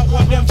about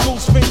what them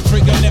fools think.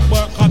 Trigger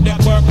network, our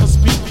network will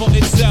speak for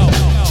itself.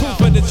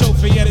 Proof of the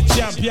trophy and the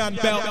champion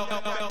belt.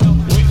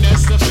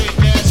 Witness the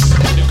fitness,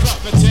 the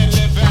Crawford 10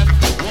 live at.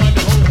 One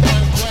whole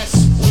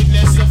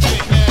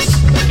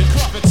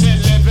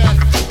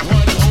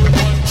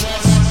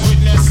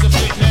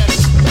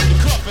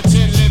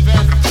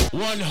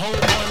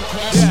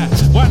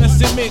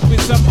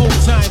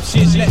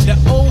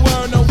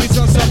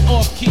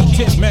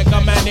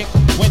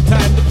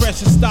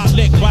pressure start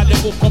licked by the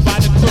hook or by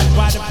the crook,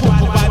 by the poop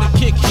or by the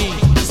kick key.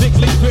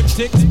 Sickly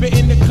cryptic,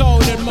 spitting the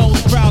code and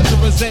most proud to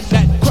present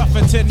that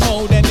Crufferton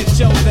mode, and it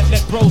shows that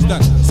bros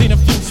done seen a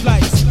few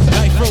slices.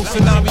 Life row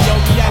scenario,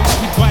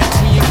 reality bites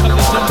me in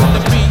collision with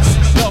the beats.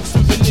 Lost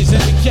from villages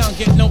and we can't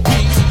get no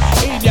peace.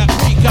 Idiot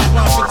freak out,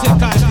 run for 10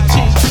 kinds of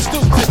cheese.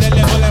 Stoop to the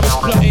level I was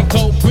plotting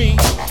cold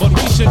green. But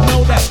we should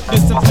know that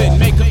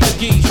discipline make up the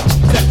geese.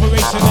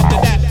 Separation of the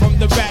that from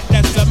the rat,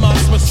 that's a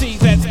must.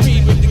 Proceeds at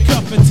speed with the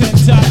Crufferton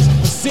touch.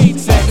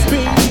 Proceeds at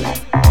speed,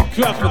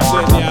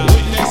 Crufferton, yeah.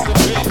 Witness the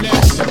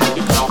fitness, the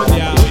Crufferton,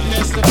 yeah.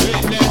 Witness the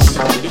fitness,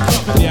 the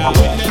Crufferton, yeah.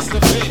 Witness the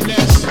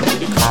fitness,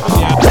 the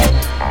Crufferton, yeah.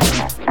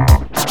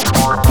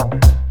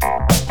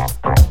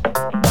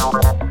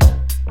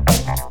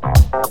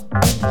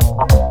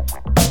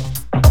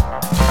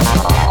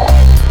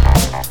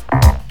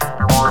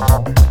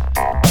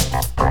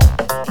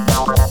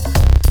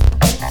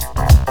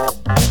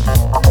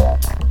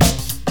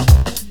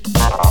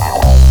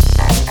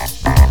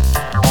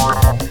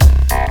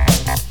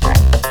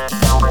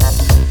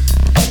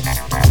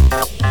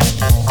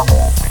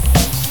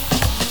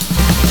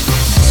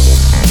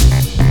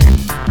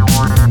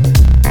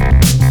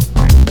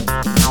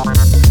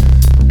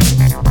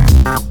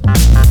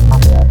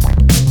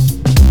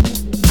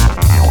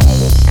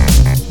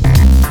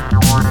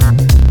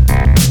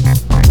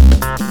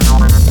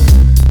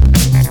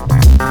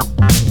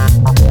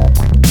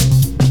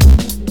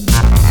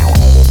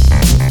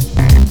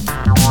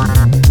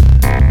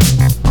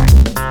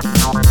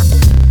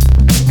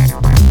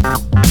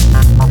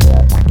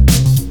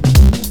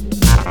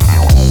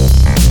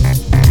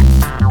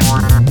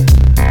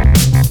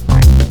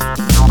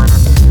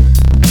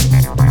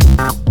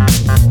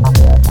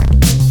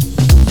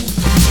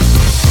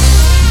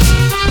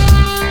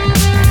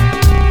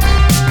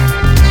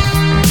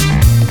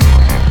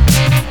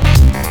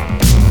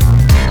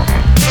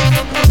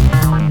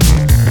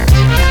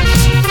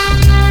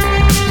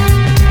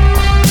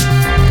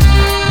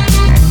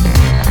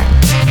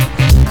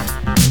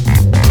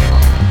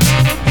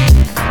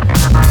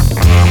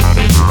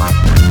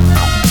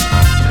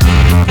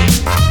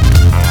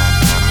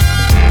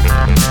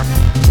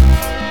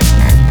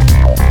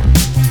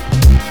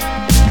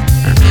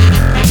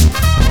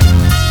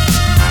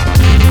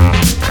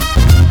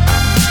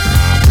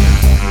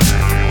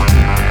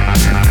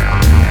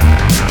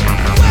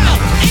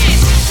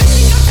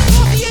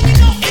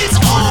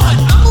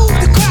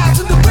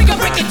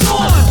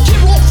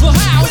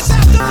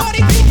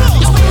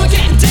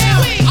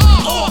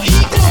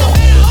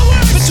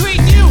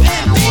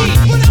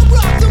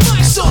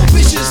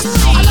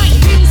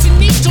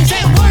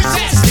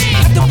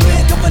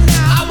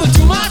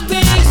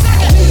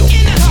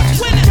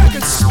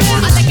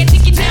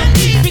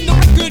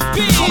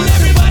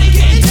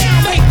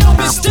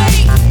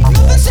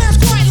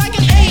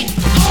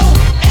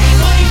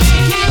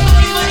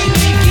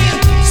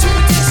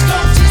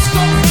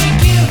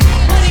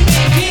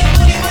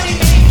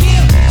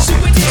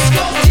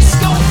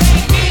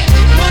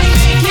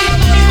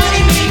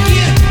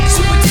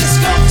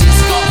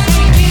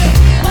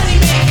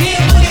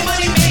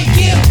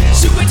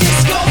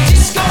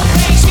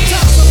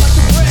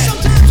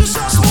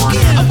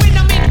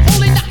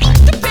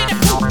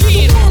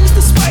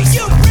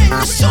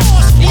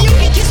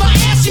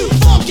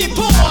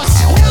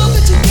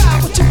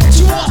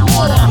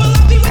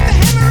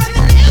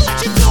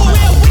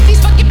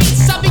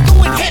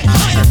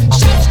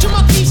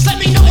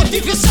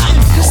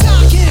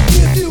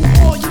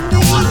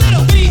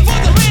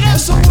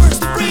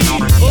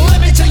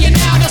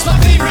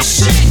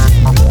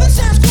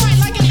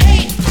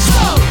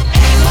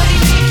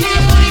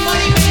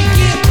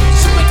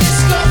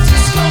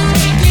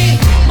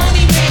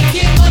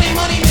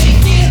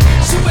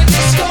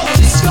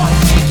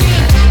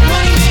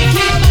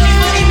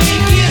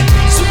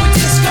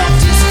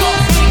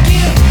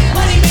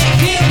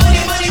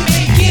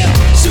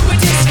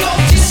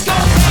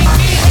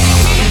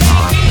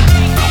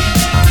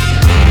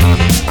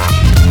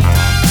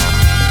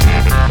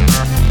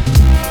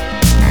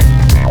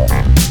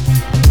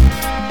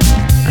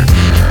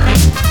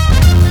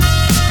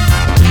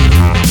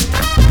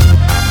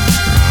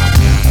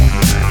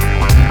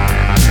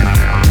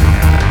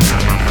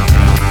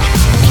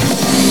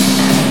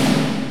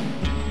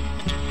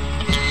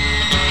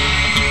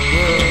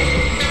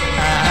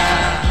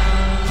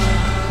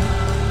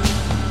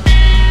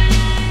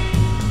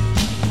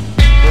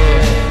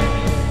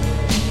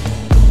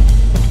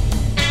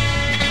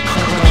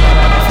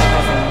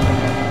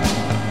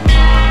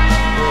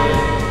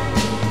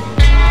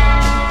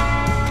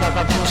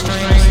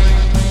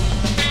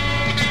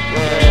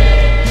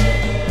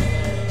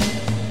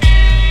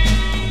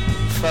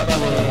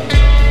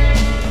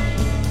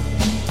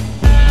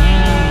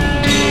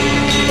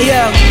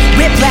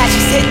 Whiplash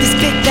has hit this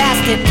big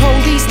bastard.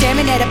 Police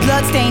staring at a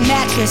bloodstained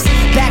mattress.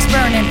 Backs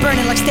burning,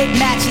 burning like steak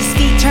matches.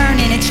 Feet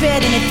turning and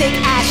treading in thick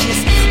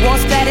ashes. Walls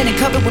splattered and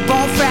covered with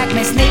bone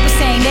fragments. Neighbors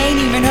saying they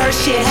ain't even heard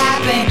shit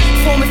happen.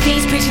 Former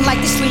fiends preaching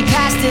like the street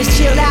pastors.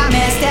 Chill out,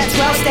 man, step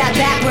 12, step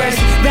backwards.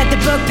 Read the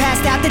book,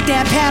 passed out the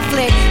damn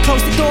pamphlet.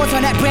 Closed the doors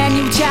on that brand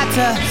new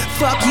chapter.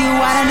 Fuck you,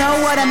 I don't know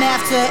what I'm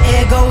after.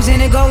 It goes in,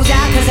 it goes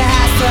out, cause I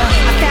have to.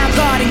 I found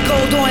God in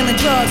gold, oil, and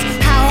drugs.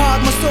 How hard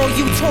must all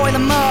you toil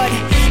and mud?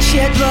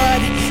 Shed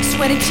blood,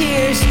 sweat and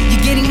tears.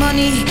 You're getting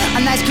money, a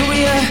nice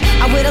career.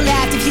 I would've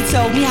laughed if you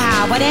told me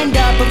how I'd end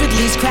up, but at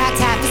least cracked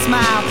half a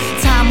smile.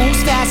 Time moves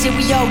fast, here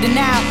we older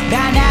now.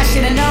 By now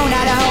should've known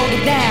how to hold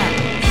it down.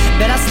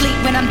 But I'll sleep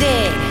when I'm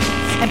dead,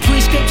 and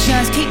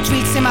prescriptions keep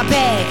treats in my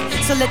bag.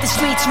 So let the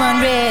streets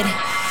run red,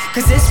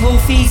 cause this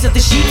wolf feeds of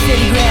the sheep that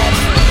he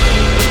grabs.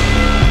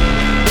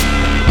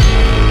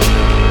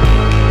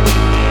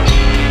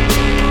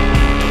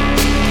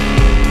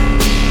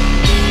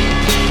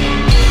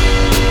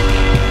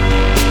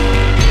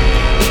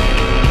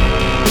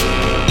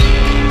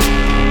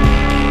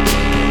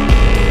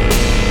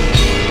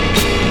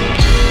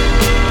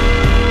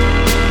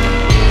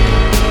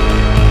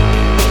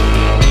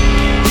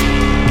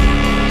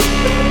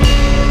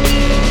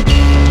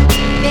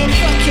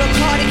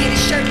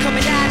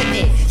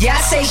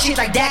 Shit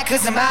like that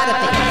cause I'm out of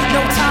it. No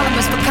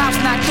tolerance for cops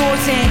knock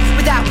doors in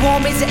without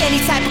warnings or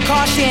any type of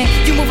caution.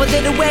 You move a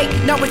little weight,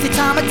 know it's the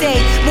time of day.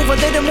 Move a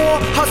little more,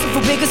 hustle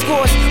for bigger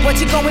scores. What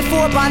you going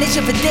for?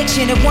 Bondage of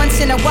addiction. A once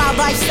in a while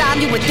lifestyle,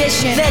 new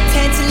addition. Lead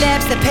tents and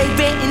lamps that pay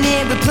rent in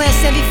here. With plants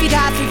 7 feet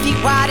high, 3 feet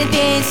wide and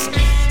dense.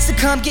 So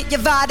come get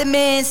your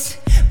vitamins.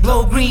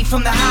 Blow green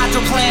from the hydro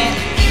plant.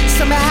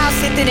 Summer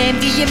house at an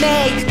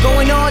MDMA.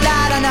 Going all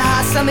out on a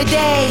hot summer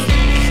day.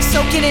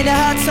 Soaking in a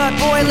hot tub,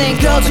 boiling.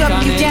 Girl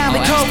jumping you down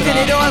with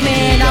coconut oil,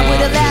 man. I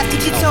would've laughed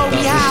if you told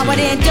me how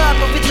I'd end up,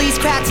 but at least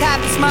cracked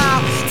half a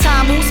smile.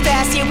 Time moves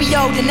fast, here we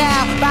older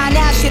now. By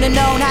now should've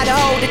known how to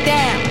hold it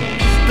down.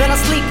 But I'll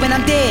sleep when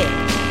I'm dead,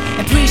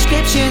 and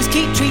prescriptions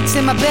keep treats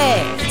in my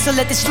bed. So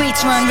let the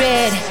streets run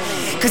red,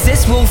 cause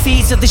this wolf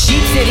feeds of the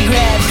sheep that he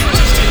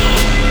grabs.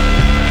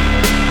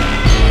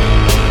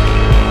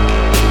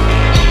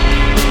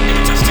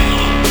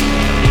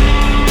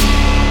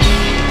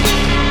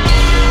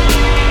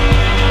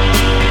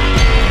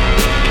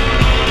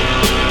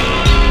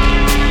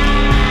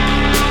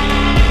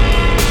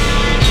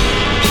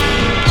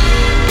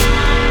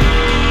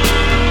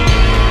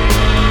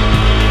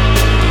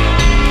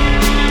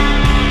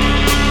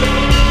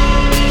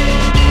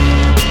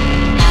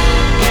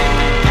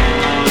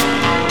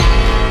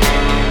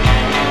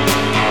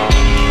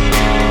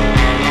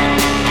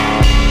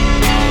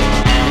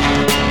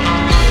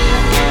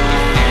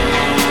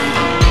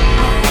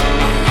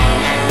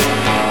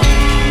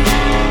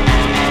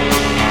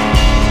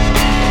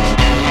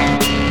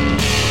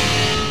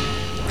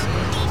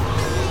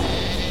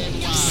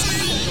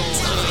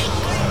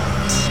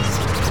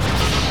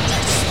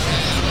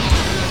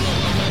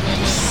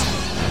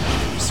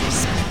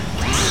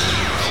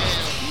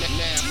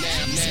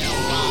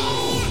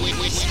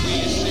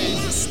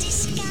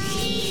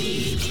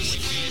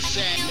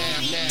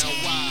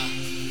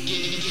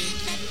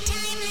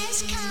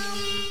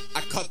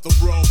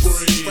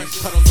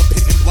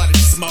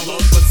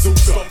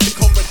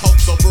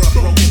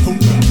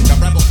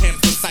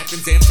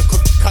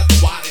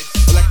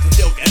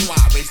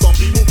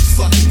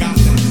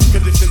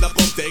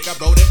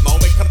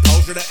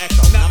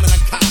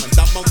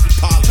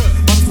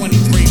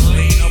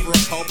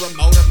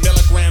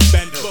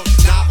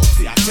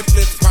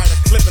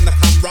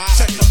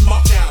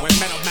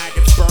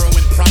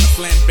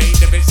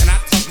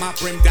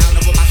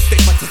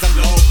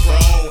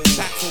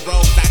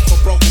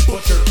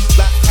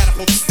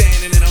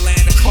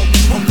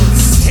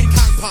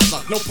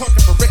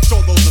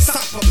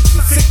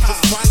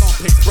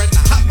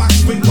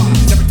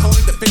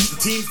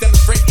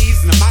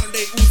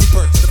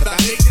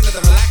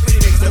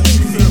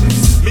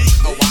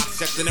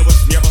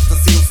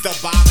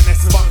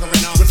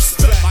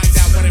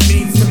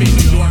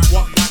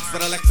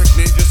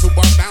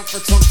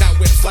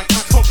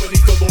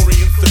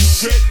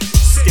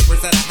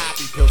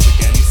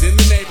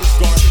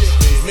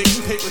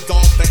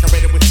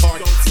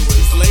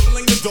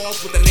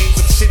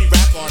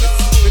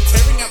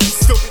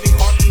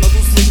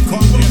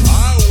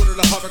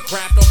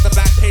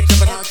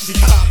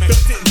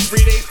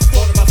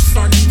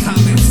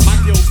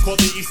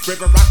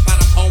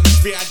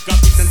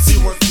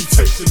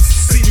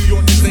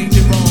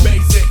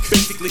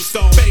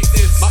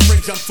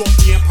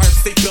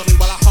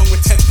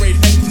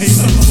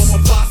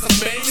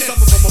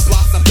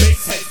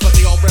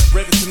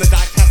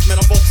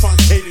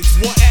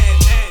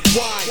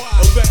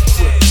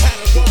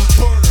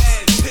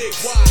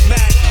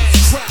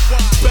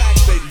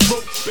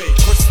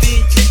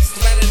 Pristine kicks,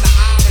 thread in the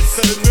iris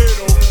to the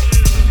middle.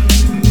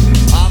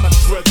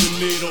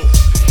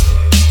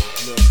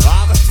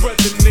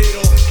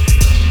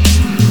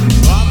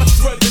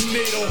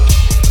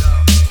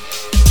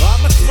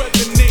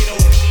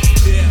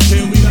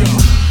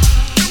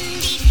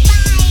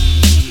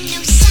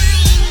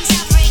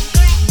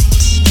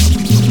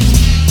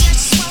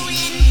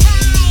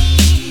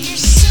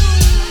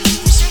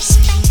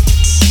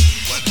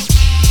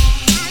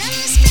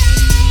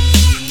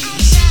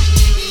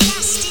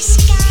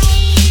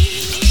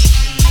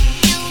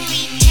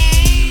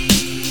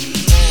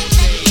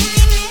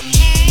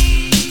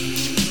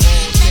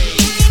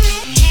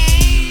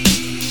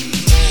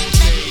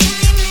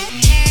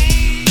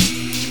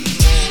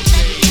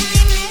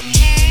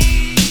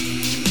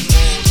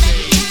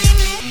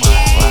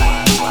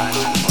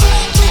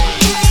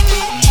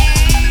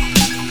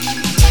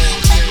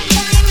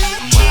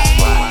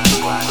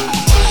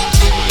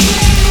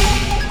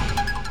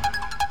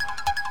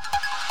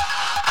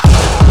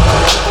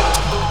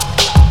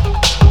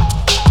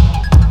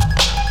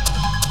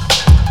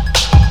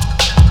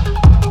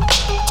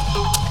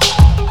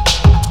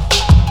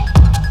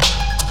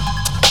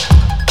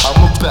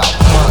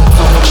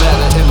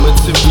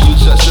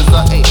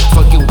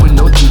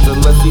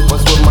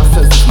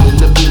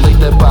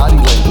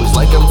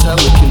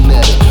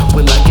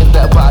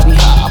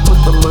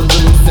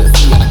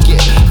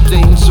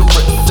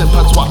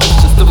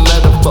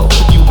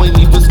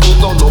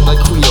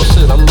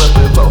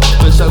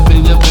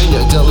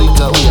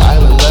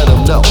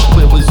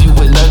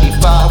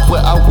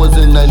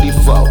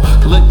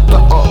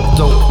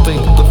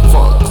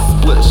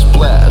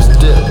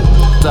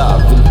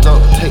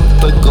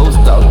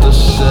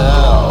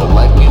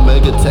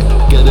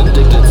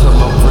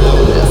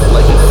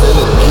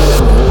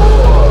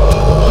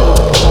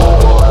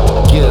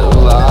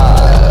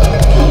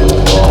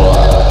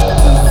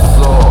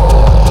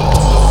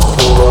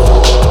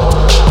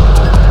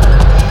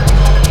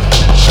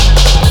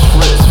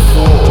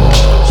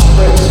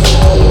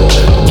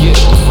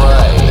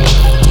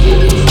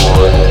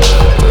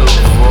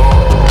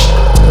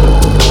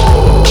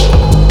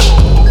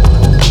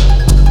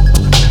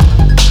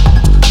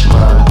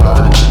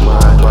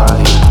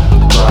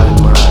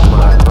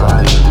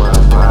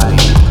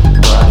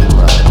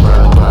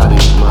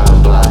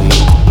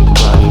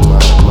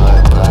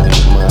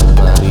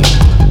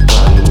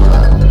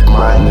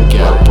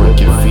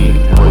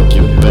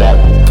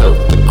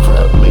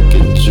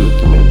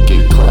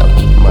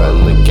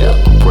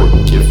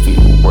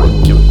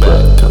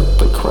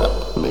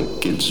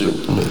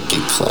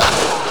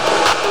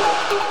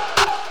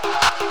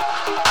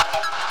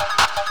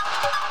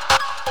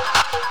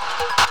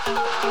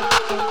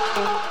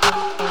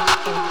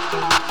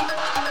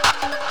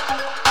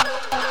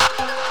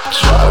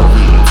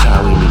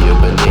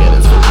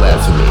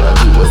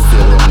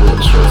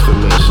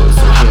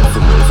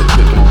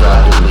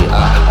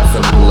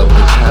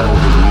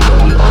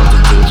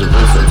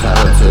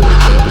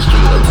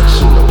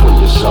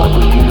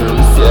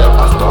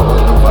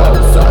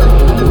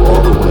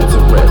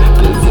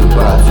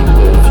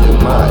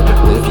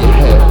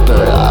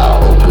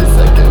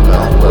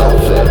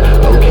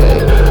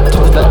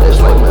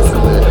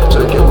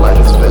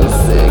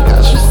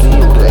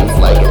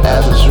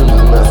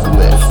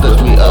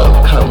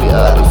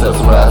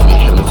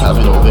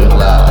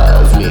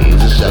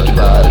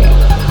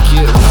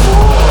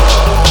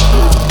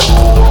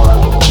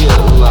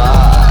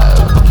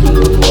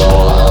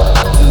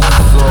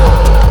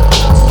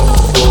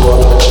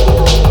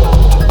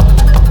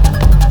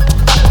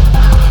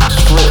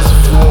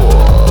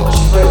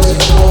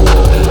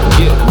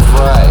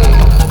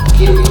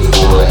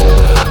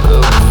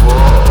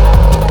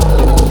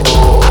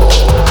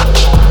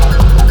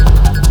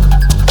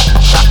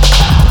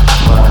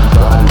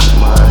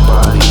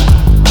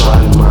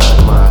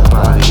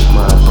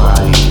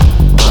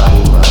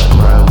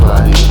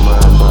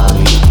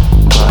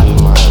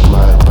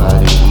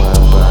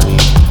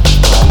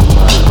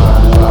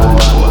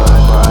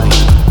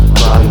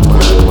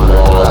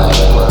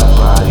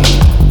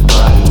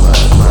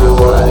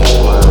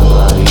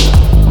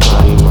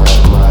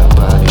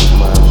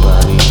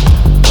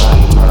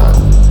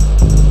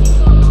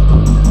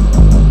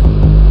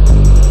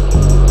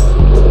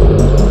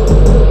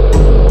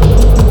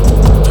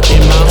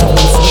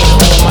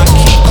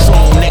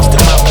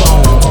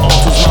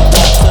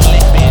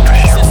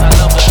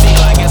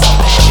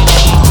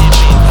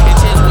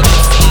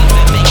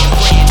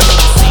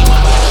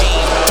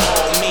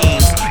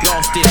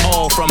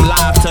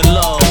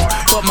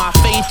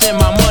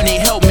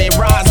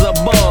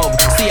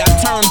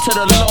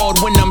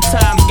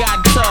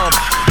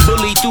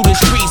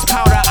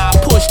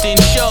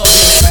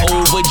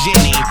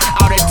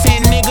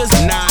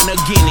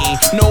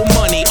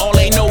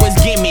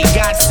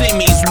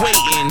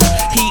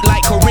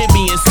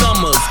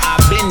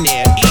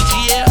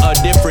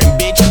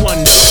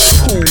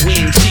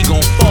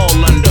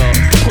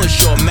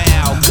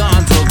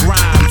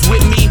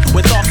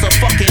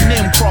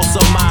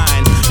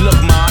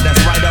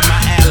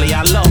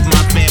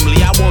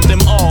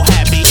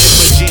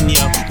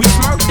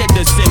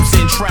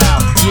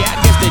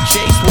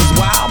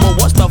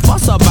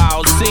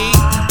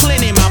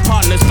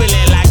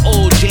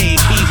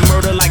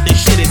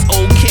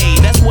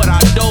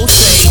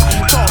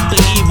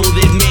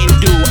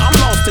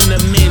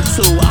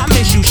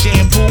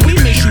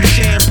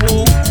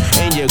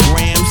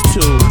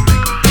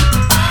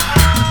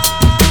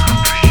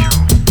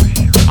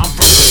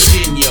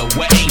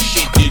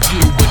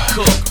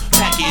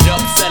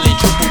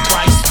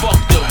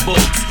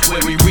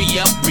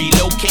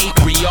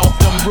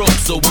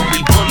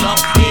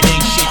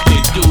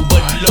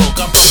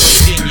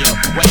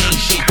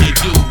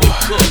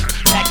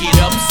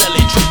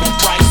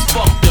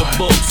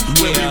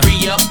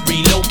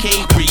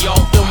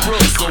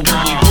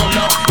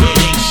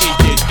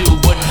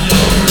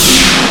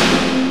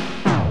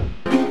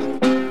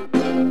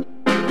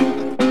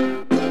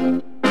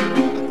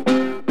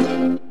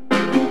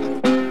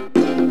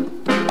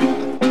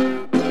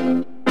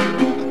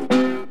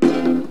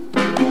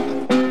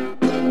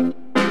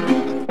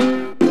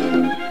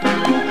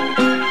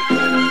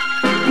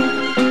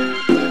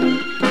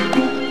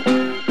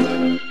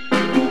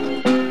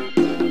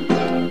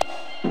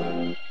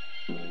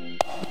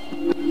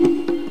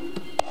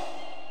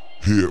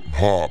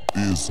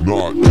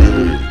 not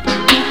dead.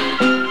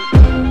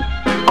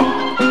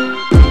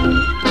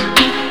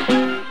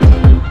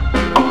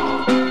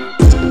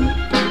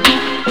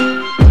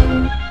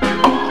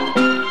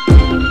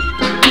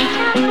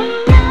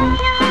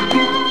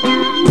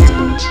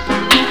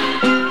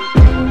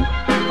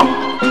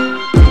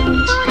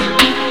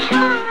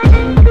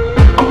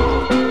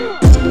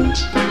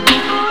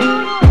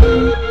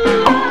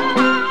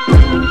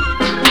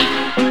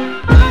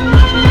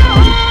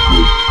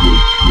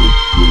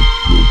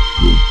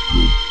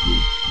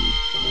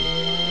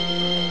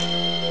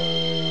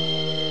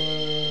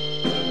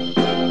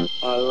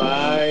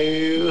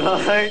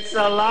 It's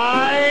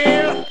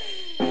alive!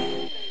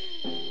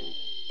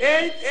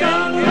 It's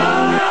alive!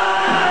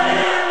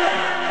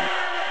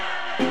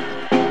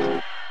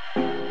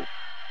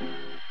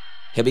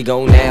 Here we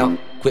go now,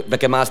 quit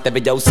wrecking my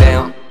stereo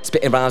sound.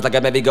 Spitting rhymes like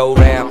a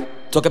merry-go-round.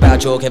 Talk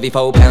about your heavy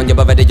 4 pound, you're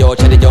already your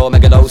cheddar, your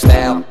megalo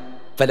style.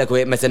 Fella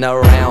quit messing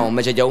around,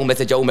 measure yo,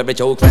 message yo, marry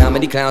yo, clown.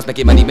 Many clowns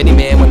making money, many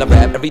men wanna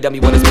rap. Every dummy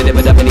wanna spit it,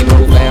 but I'm many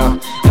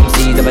profound.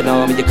 MCs of an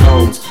army of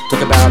clones.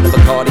 Talk about the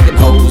Bacardi and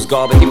hoes,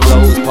 garbage and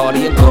flows,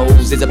 party and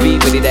clothes. There's a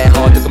beat really that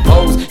hard to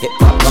compose.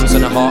 Hip-hop comes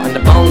from the heart and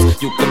the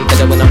bones. You can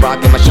better when I'm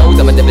rocking my shows.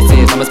 I'm a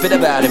nemesis, I'm a spit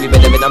about every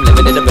bit of it. I'm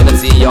living in the rhythm,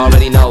 see,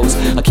 already knows.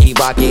 I keep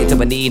rocking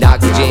till I need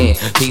oxygen.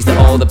 Peace to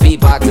all the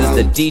beatboxers,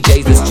 the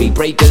DJs, the street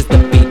breakers, the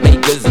beat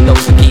makers, and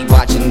those who keep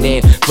watching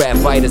them. Grab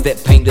fighters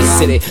that paint the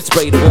city,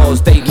 spray the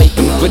walls, they make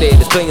them gritty.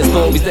 Displaying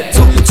stories that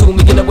talk to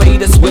me in a way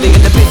that's witty.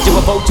 And the bitch of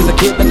a vulture, the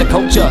kid and the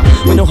culture.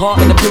 With no heart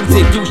in the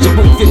music, you should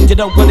move it. You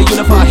don't wanna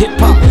unify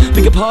hip-hop.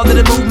 Pick a part of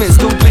the movement,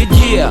 stupid,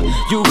 yeah.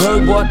 You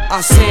heard what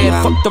I said,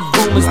 fuck the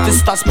rumors. This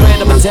starts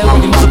spread, I'ma tell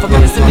you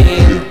motherfuckers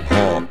listening.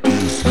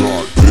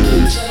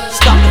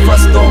 Stop the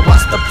fuss, don't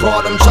watch the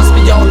problem. Trust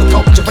me, y'all, the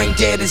culture ain't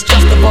dead, it's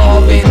just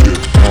evolving.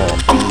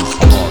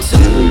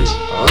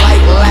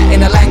 Like Latin,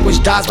 the language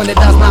dies when it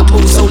does not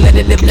move. So let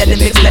it live, let it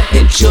live, let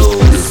it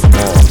choose.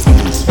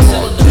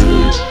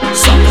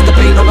 Some is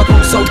debate over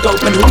who's so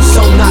dope and who's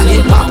so not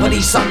hip-hop, but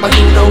he's suck, but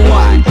you know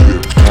what?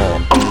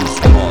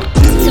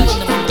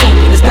 Don't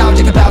be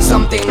nostalgic about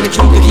something that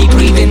you can keep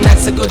breathing.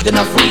 That's a good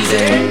enough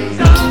reason.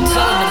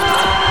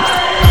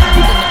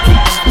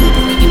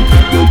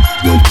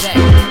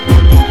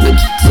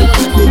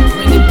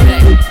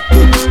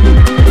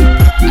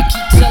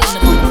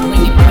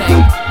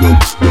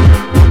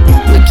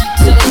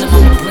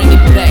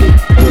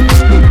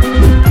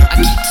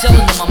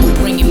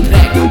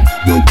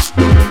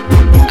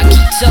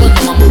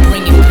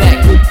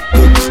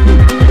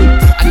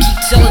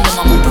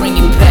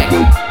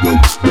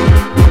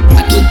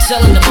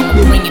 Telling them I'ma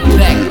bring it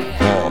back.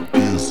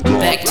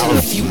 Back to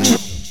the future.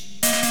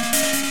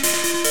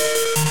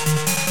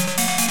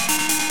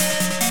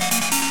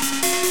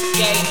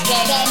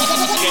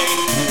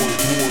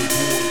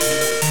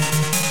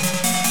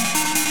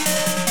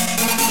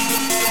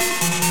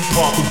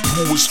 Poppin'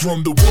 boys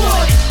from the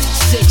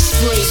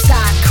 163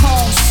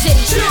 Stockholm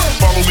City.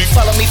 Follow me,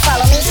 follow me,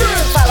 follow me,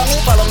 follow me,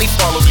 follow me,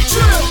 follow me.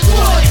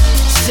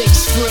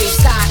 163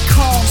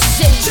 Stockholm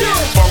City.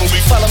 Follow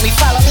me, follow me,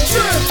 follow me,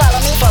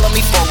 follow me, follow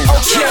me, follow me.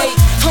 Okay,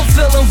 I'm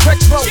feeling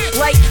retro,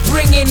 like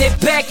bringing it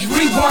back.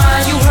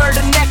 Rewind, you heard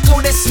an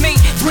echo, that's me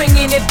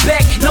bringing it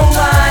back. No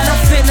line, I'm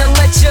finna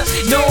let you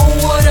know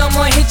what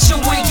I'ma hit you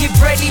with. Get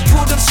ready,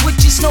 pull them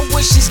switches, no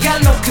wishes,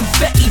 got no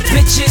confetti,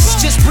 bitches.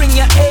 Just bring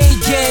your A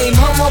game,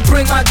 I'ma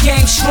bring my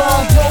game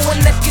strong.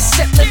 Blowing that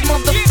cassette, let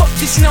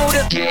motherfuckers know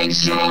the gang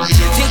strong.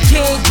 They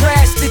can't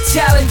grasp the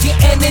talent, the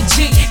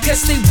energy,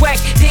 cause they whack,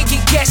 they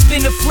get gasped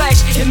in a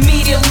flash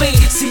immediately.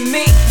 See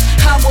me,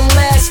 I will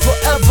last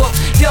forever,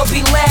 they'll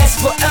be last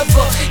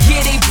forever.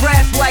 Yeah, they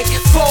rap like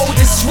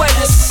folded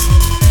sweaters.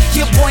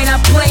 Your boy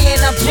not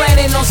playing, I'm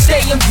planning on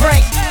staying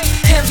ranked.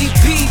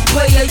 MVP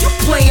player, you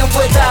playing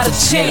without a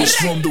chance.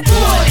 From the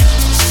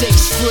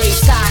 163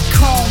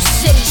 Stockholm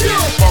City.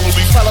 Follow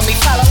me, follow me,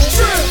 follow me,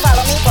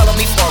 follow me, follow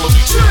me, follow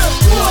me.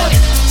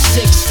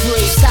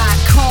 163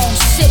 Stockholm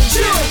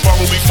City.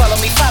 Follow me, follow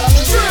me, follow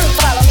me,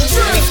 follow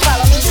me,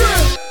 follow me.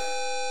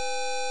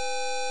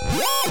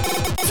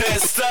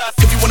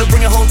 If you wanna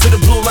bring it home to the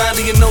blue line,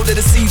 then you know that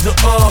it's either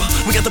or.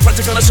 We got the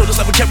project on our shoulders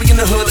like we're carrying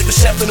the hood, like the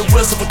shaft in the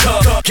wheels of a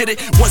car. Get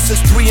it?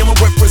 163, I'm a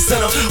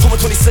representer. Home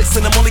of 26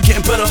 and I'm only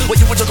getting better. While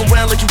you were joking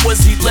around like you was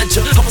Heath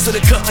Ledger, I was in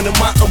the cut under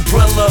my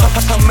umbrella.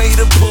 I made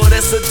a pull,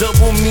 that's a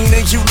double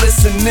meaning. You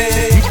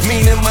listening?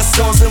 Meaning my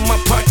songs in my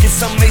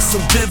pockets, I made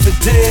some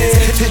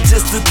dividends. And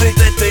just to think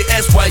that they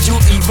ask why you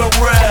even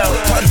rap.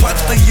 Pop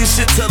you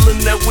should tell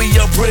them that we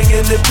are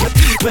bringing it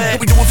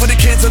back. We do it for the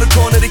kids on the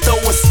corner, they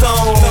throwing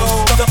stones.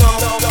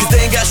 Cause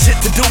they ain't got shit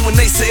to do when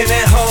they sitting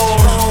at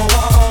home.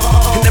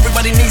 And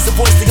everybody needs a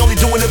voice, they only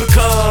doing it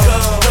because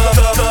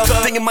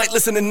they might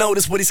listen and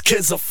notice where these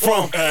kids are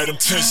from. Adam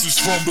Tenson's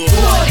from the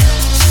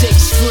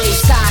 163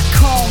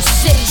 Stockholm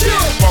City.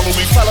 Follow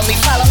me, follow me,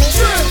 follow me,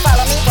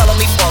 follow me, follow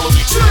me, follow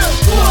me.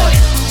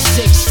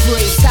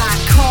 163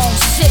 Stockholm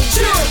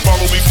City.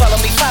 Follow me, follow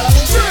me, follow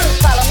me,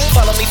 follow me,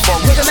 follow me.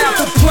 Look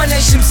out for 20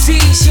 Spanish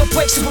MCs, you'll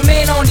break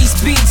Superman on these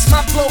beats.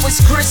 My flow is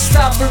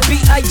Christopher,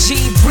 B.I.G.,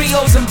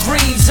 Brios and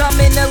Breves. I'm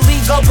in the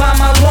league all by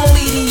my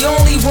lonely, the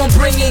only one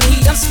bringing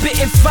heat. I'm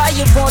spitting fire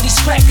on these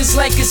crackers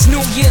like it's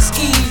New Year's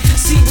Eve.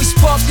 See, we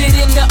sparked it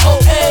in the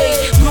OA,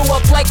 blew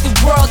up like the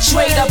World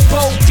Trade. I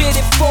both did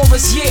it for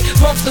us, yeah,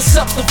 bumped us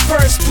up the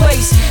first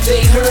place.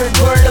 They heard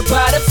word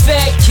about a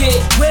fat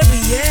kid. Where we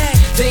at?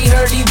 They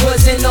heard he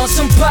wasn't on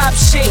some pop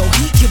shit. Yo,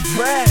 he can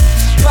rap.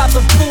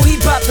 Papa Pooh,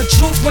 he bout the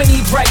truth when he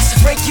writes.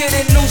 Breaking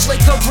the news like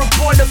a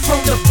reporter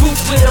from the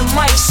booth with a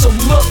mic. So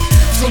look,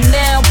 from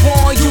now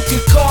on you can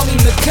call me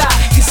Makai,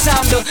 cause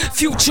I'm the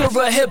future of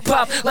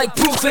hip-hop, like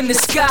proof in the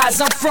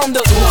skies. I'm from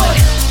the hood.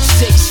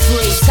 6th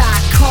grade,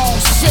 Icon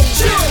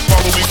City.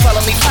 Follow me,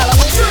 follow me, follow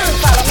me.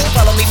 Follow me,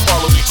 follow me,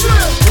 follow me.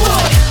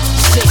 Hood.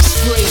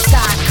 6th grade,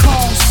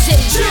 Icon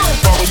City.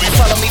 Follow me,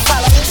 follow me,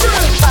 follow me.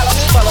 Follow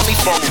me, follow me,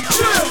 follow me.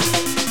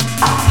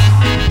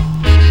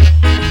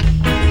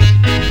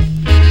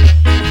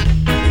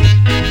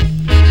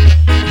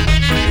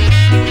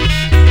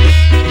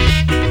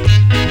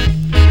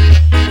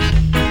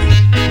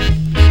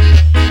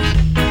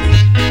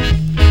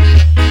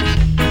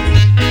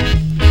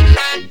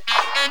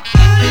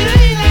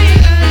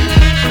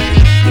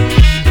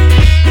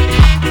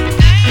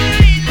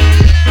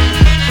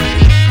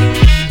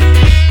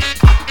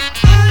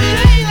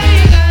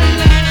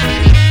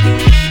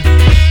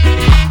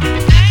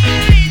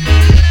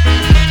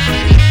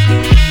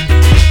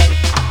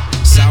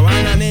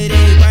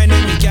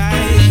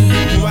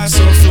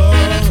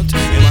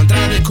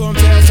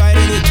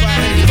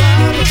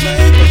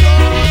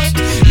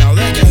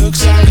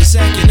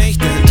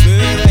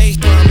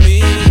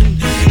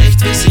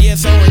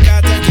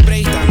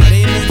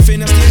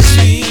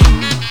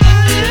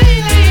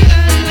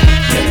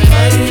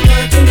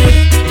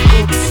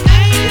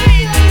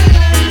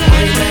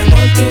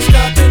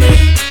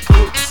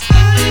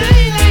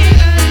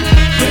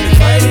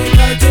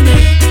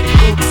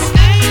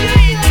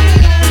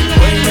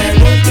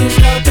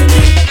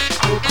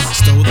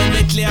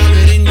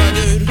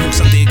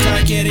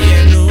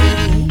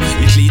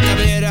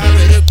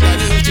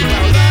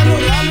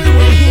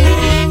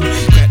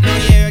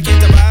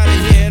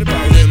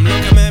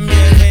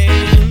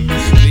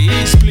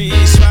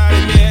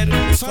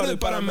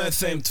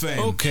 Þeim tveim.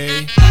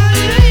 Okay.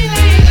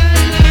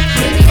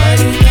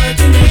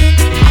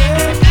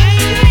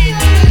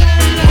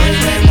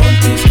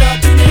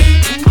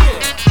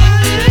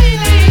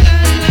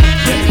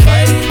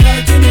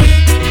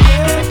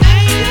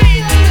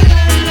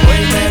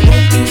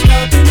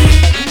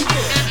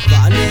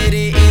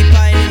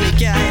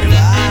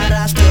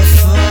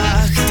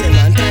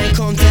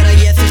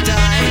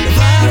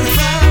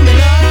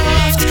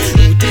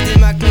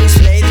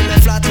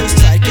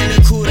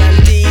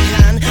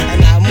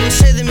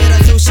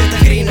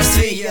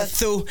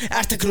 Þú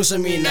ert að knúsa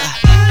mína.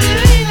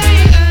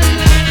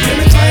 Ég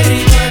með tvær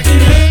í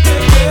takinu.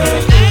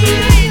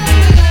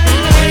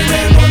 Og ég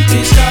með vond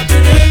í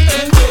skapinu.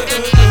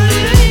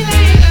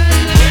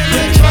 Ég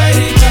með tvær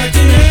í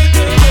takinu.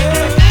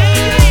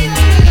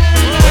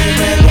 Og ég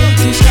með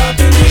vond í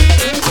skapinu.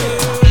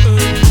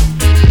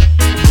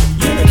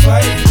 Ég með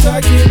tvær í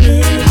takinu.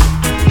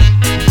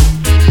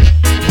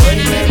 Og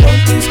ég með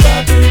vond í skapinu. Ég með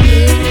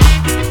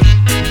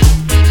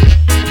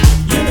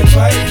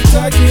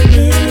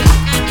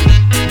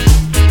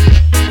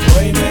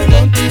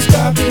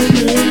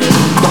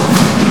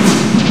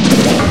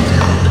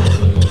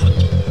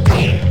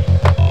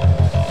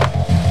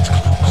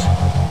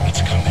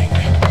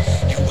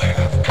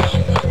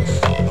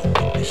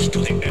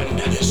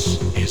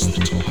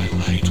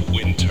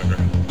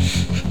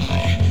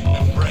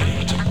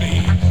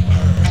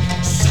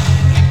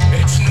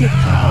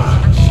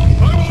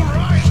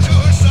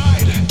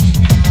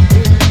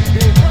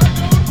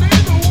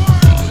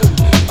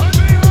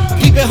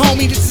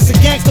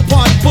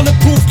í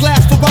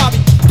takinu.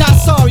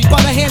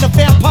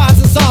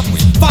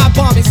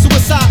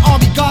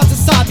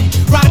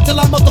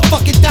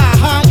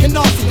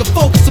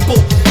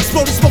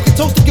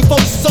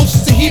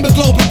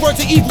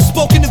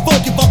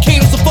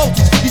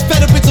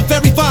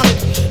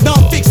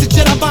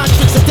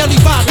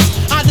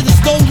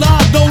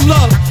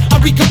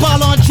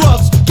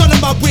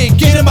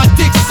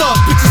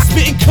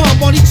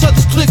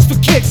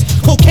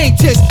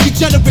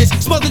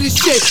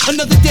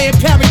 Another day in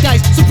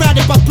paradise,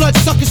 surrounded by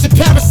bloodsuckers and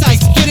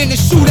parasites. Get in the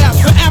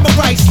shootouts for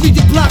Amorites. Leave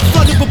the block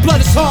flooded with blood,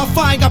 it's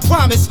horrifying, I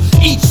promise.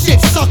 Eat shit,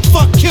 suck,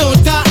 fuck, kill,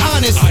 and die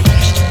honest.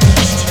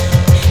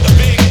 The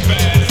big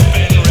bad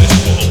Fenris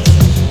wolf.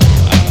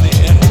 I'm the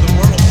end of the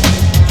world,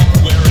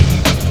 wearing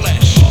the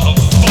flesh of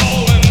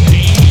fallen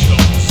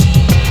angels.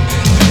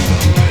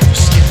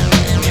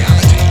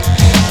 Reality,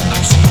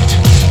 I've seen it.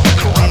 The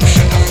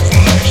corruption of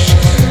flesh.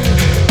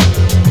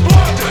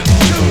 Blood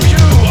to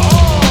you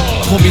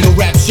all. Call me the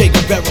rap shaker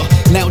bearer,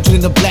 lounge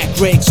in the black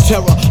rage,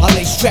 terror. I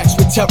lace tracks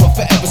with terror,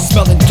 forever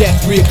smelling death.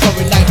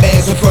 Reoccurring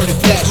nightmares and burning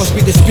flesh. Must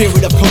be the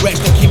spirit of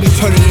correction that keep me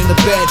turning in the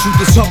bed.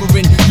 Truth is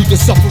hovering, youth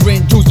is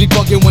suffering. Dudes be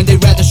bugging when they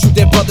rather shoot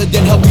their brother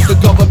than help use the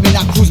government.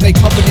 I cruise, make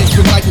covenants,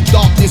 bring light to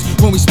darkness.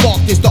 When we spark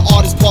this, the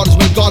artist part is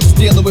when God is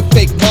dealing with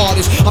fake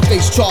martyrs. I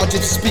face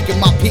charges, speaking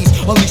my peace.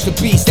 Unleash the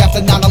beast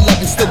after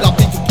 9/11, still got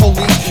beef with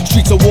police.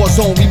 Streets a war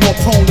zone, we more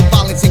prone to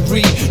violence and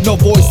greed. No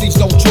voice leaves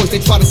no choice, they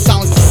try to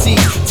silence the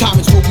seed.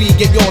 Tyrants will we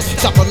get yours,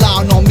 stop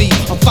relying on me.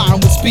 I'm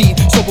firing with speed,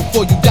 so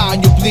before you die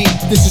and you bleed.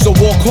 This is a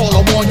war call,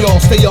 I warn y'all.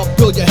 Stay up,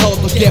 build your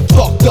health, or get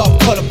fucked up.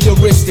 Cut up your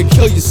wrist and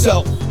kill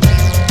yourself.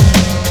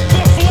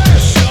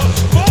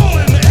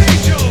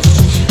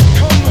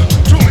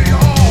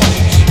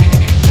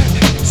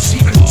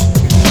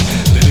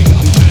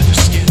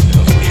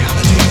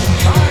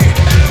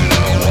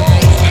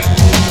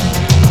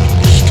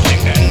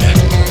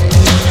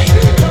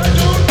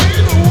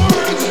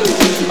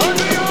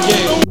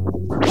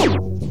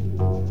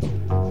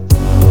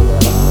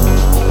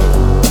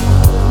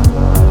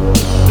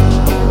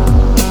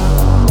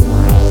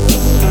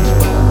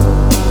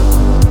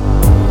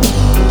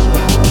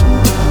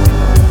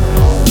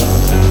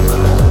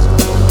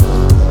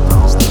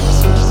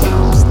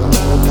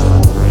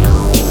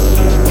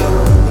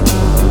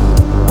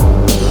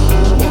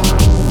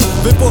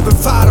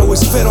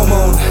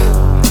 Pheromón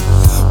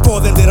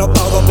Boðendir á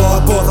báða bóða,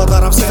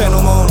 boðallar af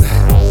fenómón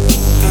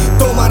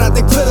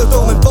Dómarandi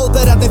kveðudómin,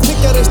 bóðverjandi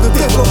þykjareisnu,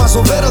 diplomans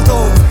og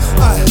veraldóm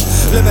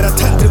Leið mér að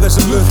tendri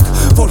þessum lurk,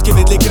 fólki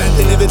vill í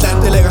grendinni vill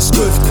endilega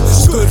skurk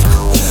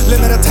Leið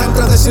mér að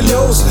tendra þessi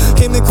ljós,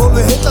 himni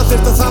kólfi heilla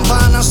þyrt og þann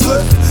vanan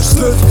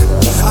slurk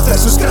Af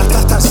þessu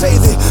skrattata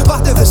seiði,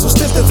 vatnið þessu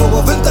stilti þó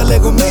á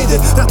vundarlegum meiði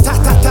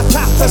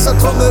Ratatatatata, þessar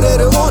trommur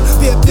eru von,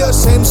 við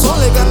björs heim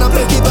sónleikarna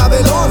breytt í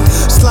Babylon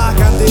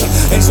Slakandi,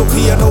 eins og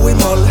píanó í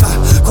moll,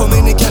 kom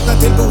inn í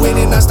kjarnan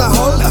tilbúinn í næsta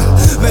hól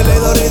Með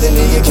leið á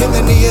reiðinni, ég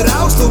kemur nýjir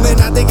ás, þú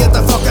minnandi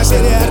geta fokka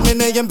sér ég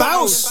minn eigin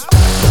bás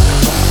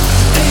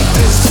Ain't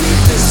this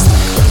sweetest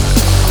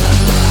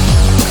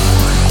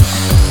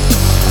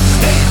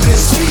Ain't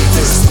this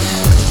sweetest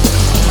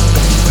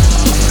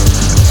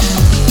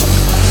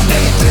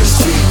Ain't this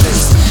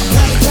sweetest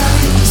Kali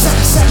kali, sex,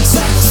 sex,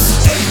 sex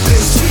Ain't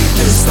this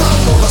sweetest Stál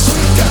og að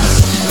svíka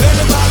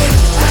Verðumalinn,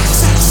 sex,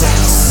 sex,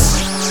 sex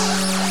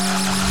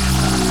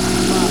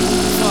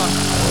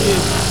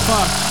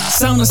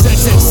Sána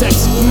 666,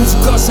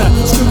 músikossa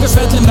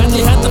Skuggasvellin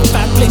velli, hætta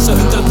backleisa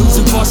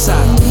 100.000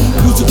 fossar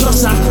Lútu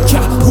krossa, kja,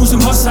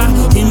 húsum hossa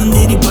Himnan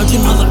niður í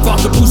böllin,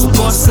 motherfucker, búsum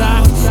bossa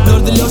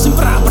Norðurljósin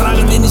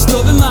bragað inn í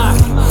stofumar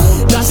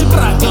Dansi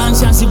glans,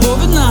 sjans í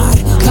vofunar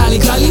Kali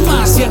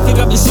mar, séttir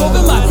af við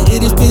sofumar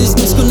Yrir spyðist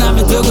miskuna,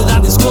 við döguð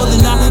aðeins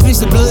skoðuna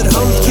Hrista blöður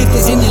hól,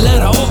 kyrkis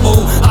innilegra,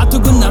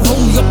 Aðtökunnar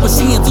hóli, jobba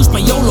síðan þú smá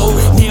jóló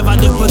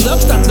Nefað upp að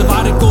lögst, allir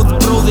varir góði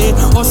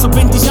bróðir Og svo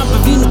beint í sjampa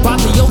vín og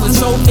pata jóðin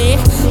sóti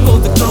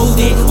Góði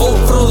gróði,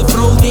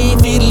 fróði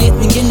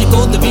Fyrirlitningin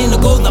góði vin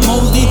og góða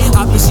móði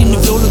Appelsínu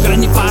fjólu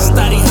græni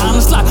fastar í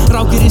hanslag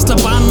Rákir ísla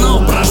banna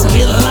og brasa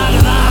við að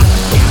laga það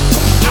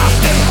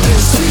Ain't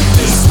this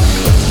sweetest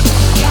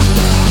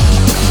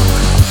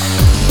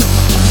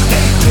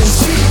Ain't this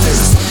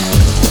sweetest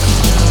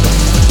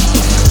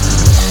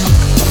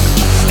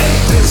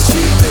Ain't this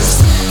sweetest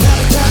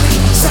Kali kali,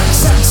 sex,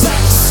 sex,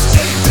 sex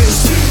Ain't this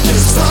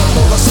sweetest Stál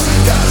og að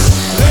svíka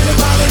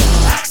Verðumalinn,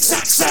 sex,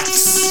 sex,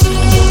 sex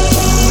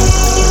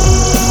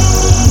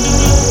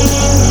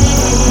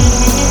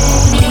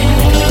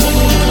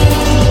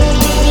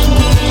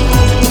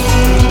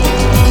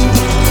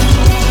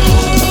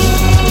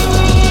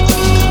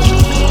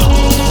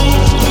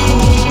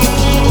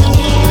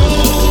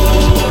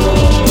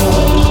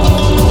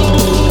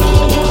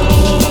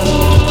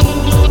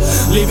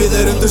Lífið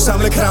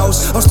undursamleg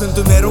krás Á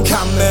stundum hún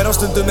kammer, á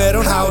stundum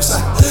hún hás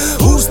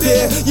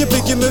Húsdýr, ég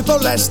byggjum upp á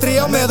lestri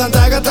Á meðan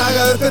daga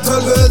uppi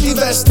 12 í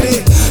vestri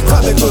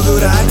Hvað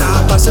góðura en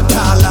apar sem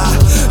tala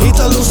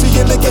Ítla lúsi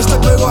ég með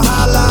geislabaug og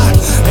hala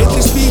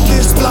Eitri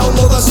spýtist,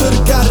 blámóða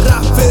surga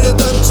Rapp fyrir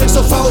dömseks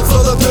og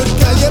fáfróða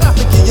durga Ég rapp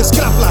ekki, ég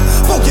skrafla,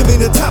 bókin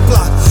mín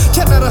tabla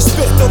Kennar að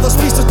spytt og það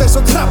spýstust eins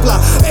og krabla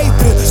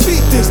Eitri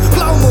spýtist,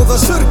 blámóða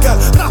surga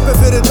Rappi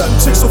fyrir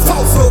dömseks og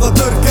fáfróða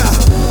durga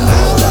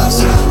Enda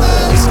sem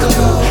elska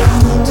jó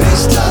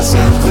Tvísla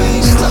sem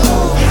hvísla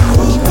og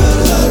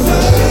útburðar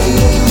vei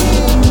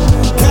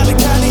Kali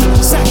kali,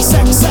 sex,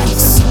 sex, sex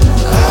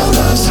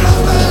Enda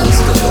sem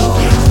elska jó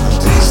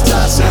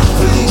Tvísla sem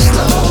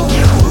hvísla og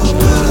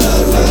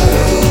útburðar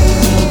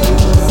vei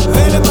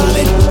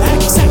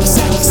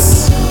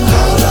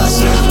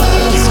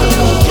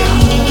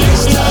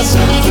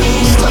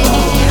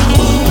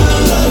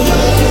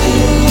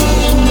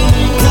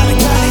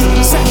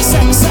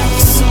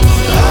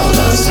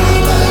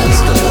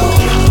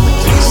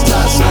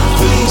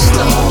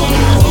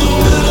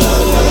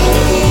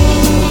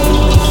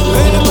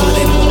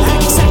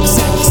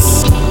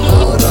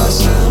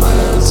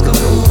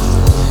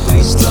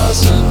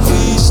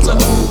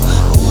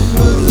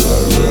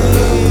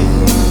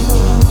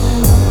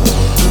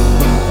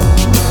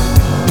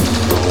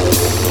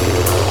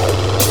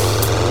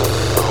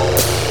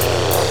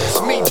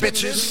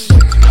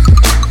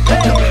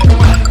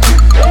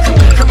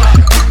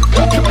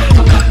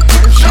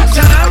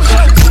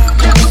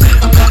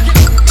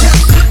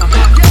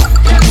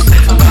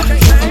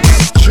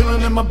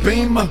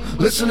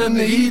listening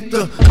to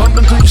ether,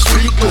 bumping through your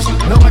speakers.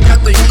 Know I got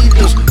the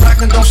heaters,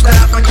 rockin' don't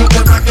stop. I keep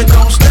that rockin'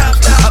 don't stop.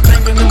 I'm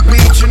banging them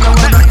beats, you know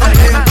I rock that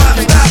hip hop.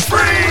 Stop,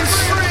 freeze.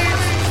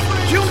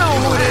 You know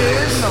who it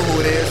is. You know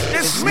who it is.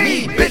 It's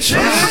me,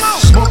 bitches.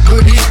 Smoke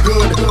good, eat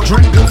good,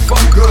 drink good,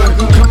 fuck good.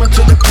 Coming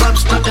to the club,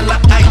 stunting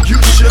like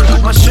you should.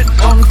 My shit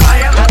on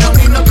fire, I don't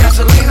need no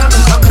gasolina.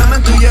 I'm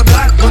coming through your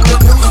block with the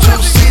new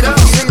two-seater.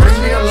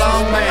 Bring me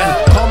along, man.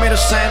 Call me the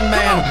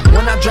Sandman.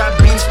 When I drop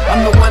beats,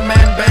 I'm the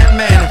one-man band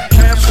man.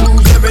 Cash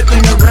rules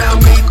everything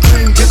around me.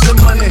 Clean, get the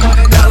money.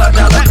 Dollar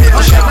bill,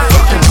 shit,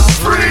 fucking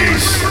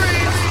freeze.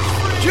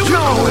 You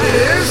know who it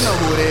is.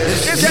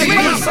 It's me,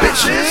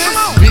 bitches.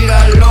 Vida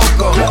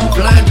loco,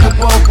 blanco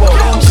popo.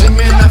 See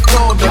me en la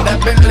foto, that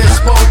Bentley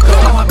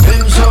Spoco.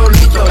 Bim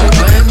solito,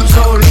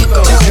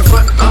 If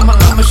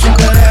I'ma shoot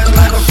that ass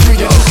like a free,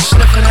 yo.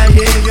 Sniffing that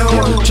yeah, yo.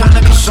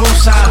 Tryna be so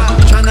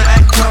silent, tryna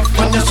act tough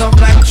when you're so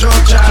black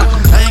Georgia.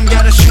 I ain't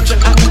gotta shoot ya,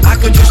 I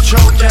could just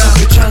choke ya.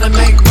 You tryna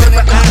make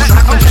river ass,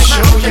 I can just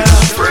show ya.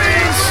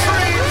 Freeze!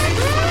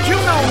 You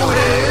know who it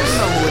is.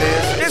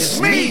 It's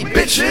me,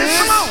 bitches.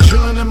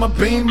 Chillin' in my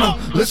Beamer,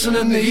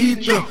 listening to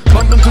ether,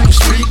 bumping through your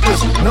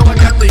speakers. Know I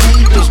got the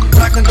heaters,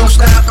 rockin' don't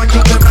stop. I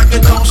keep that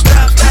rockin' don't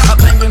stop. I'm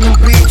banging them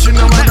beats, you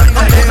know I like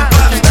that hip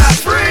hop. Stop,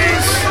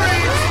 freeze!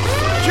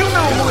 You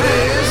know who it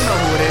is.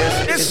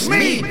 It's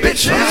me,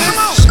 bitches.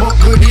 Smoke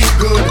good, eat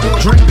good,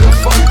 drink good,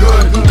 fuck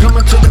good.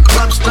 Coming to the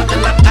club,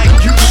 stunting like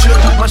you should.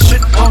 My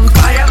shit on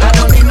fire, I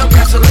don't need no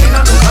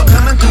gasolina. I'm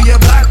coming through your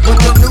block with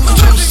the new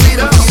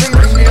two-seater.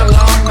 Bring me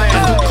along,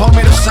 man. Call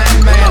me the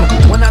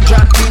Sandman. When I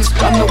drop beats,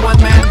 I'm the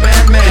one-man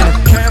band man.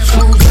 Cash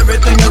rules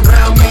everything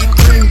around me.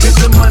 Clean, get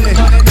the money.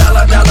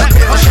 Dollar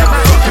bill, shit,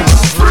 fucking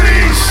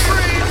freeze.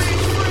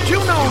 You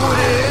know who it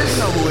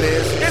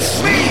is.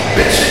 It's me,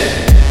 bitch.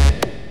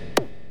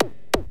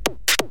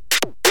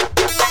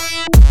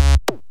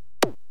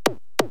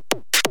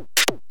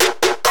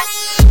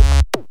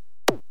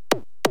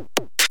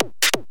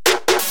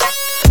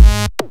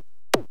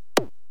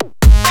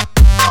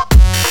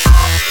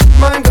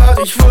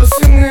 Ich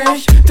wusste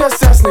nicht, dass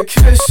das ne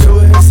Quizshow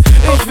ist.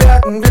 Ich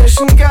werd ein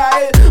bisschen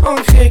geil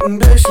und krieg ein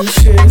bisschen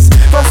Schiss.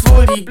 Was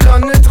wohl die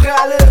blonde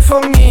Tralle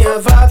von mir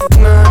erwartet,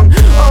 man?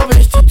 Ob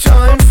ich die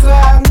tollen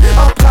Fragen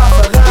auch brav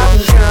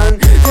verraten kann?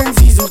 Denn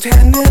sie sucht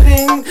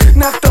händeringend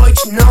nach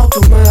deutschen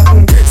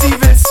Automarken. Sie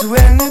will's zu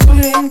Ende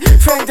bringen,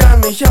 fängt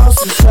an mich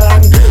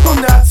auszuschlagen.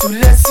 Und dazu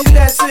lässt sie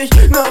lässig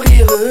noch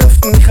ihre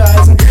Hüften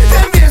kreisen.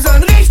 Denn wir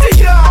sollen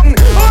richtig rocken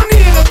und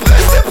ihre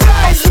Brüste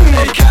preisen.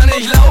 Ich kann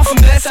nicht laufen,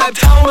 deshalb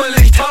taumel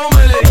ich.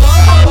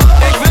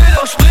 Ich will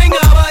doch springen,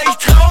 aber ich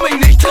trau mich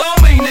nicht.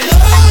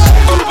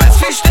 Du bist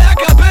viel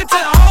stärker, bitte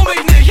hau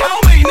mich nicht.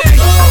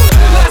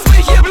 Lass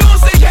mich hier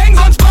bloß nicht hängen,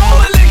 sonst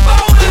baumel ich.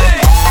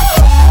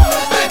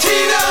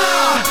 Bettina,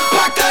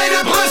 pack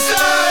deine Brüste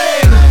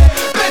ein.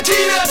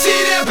 Bettina,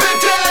 zieh dir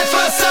bitte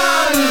etwas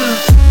an.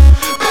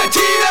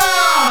 Bettina,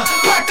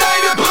 pack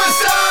deine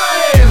Brüste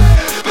ein.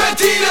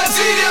 Bettina,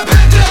 zieh dir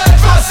bitte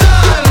etwas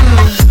an.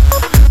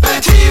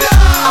 Bettina,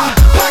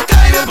 pack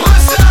deine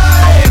Brüste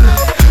ein.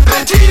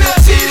 Bettina,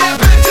 zieh dir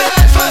bitte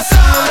etwas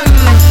an.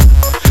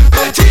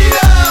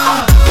 Bettina,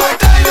 pack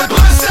deine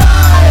Brüste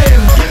ein.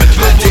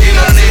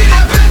 Bettina, zieh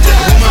dir bitte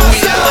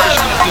etwas an.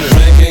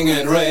 Ranking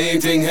and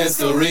rating,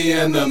 history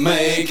in the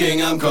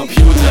making am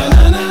Computer.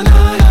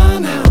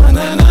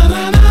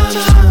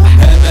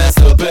 And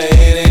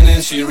masturbating,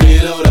 is she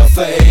real oder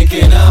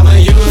faking? I'm a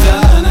user.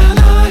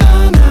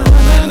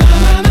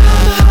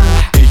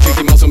 Ich krieg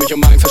die Maus um mich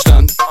meinen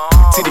Verstand.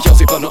 Zieh dich aus,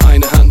 ich brauch nur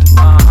eine Hand.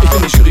 Ich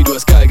bin die Jury, du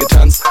hast geil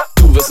getanzt.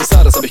 Du wirst es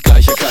da, das hab ich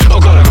gleich erkannt. Oh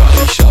Gott,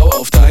 ich schau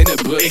auf deine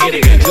Brüste.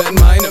 Wenn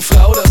meine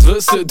Frau das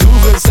wüsste, du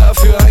willst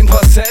dafür ein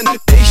paar Cent.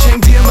 Ich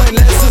schenk dir mein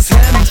letztes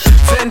Hemd.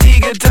 Wenn die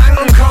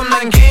Gedanken kommen,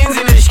 dann gehen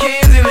sie nicht. Sie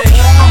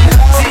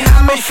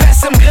haben mich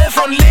fest im Griff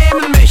und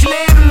leben mich.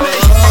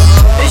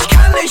 Ich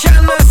kann nicht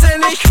anders,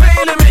 denn ich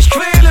quäle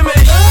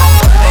mich.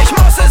 Ich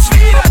muss es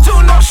wieder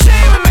tun, doch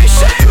schäme mich.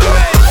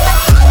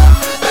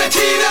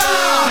 Bettina,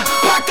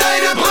 pack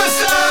deine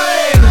Brüste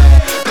ein.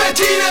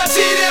 Bettina,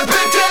 zieh dir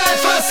bitte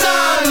etwas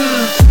an.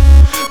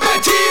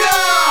 Bettina,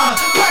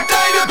 pack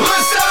deine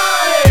Brüste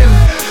ein.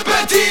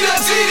 Bettina,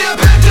 zieh dir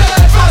bitte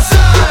etwas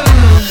an.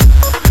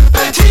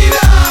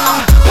 Bettina,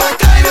 pack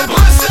deine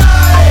Brüste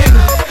ein.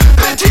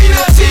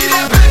 Bettina, zieh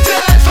dir bitte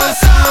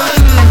etwas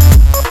an.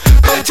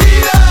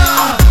 Bettina,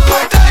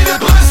 pack deine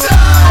Brüste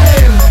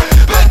ein.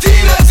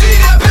 Bettina, zieh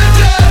dir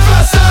bitte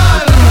etwas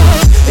an.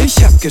 Ich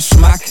hab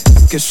Geschmack.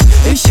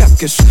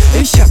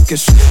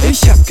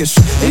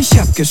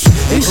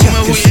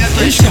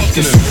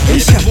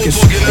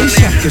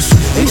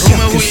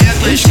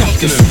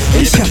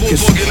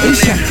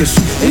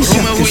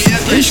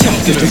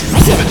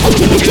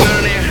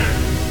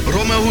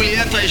 Romeo og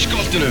Julieta í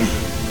skoltunum.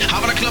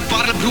 Hafraklöpp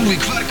barnabrú í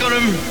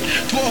kverkunum.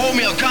 Tvo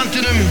homi á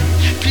kantinum.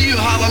 10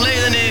 hala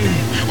leiðinni.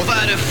 Og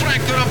það eru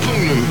fræktur á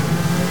pungnum.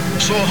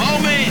 Svo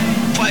homie,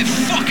 hvað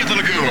fuck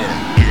þetta gera?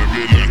 Ég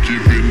vil ekki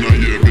vinna,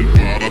 ég vil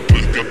bara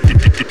drekka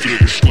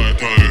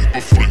slæta upp á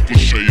frænk og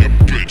segja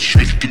bitch,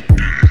 viltu?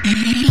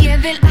 Ég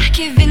vil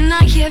ekki vinna,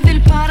 ég vil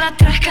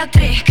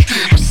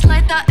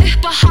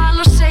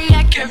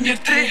mér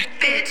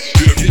drykk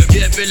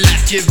Ég vil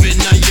ekki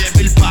vinna, ég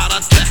vil bara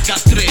drekka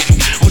drykk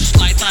Og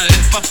slæta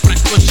upp að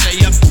frekk og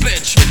segja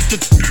bitch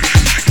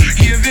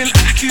Ég vil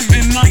ekki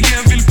vinna,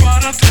 ég vil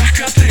bara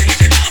drekka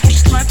drykk Og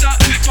slæta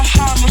upp að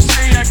hal og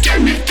segja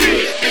gef mér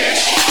drykk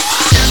bitch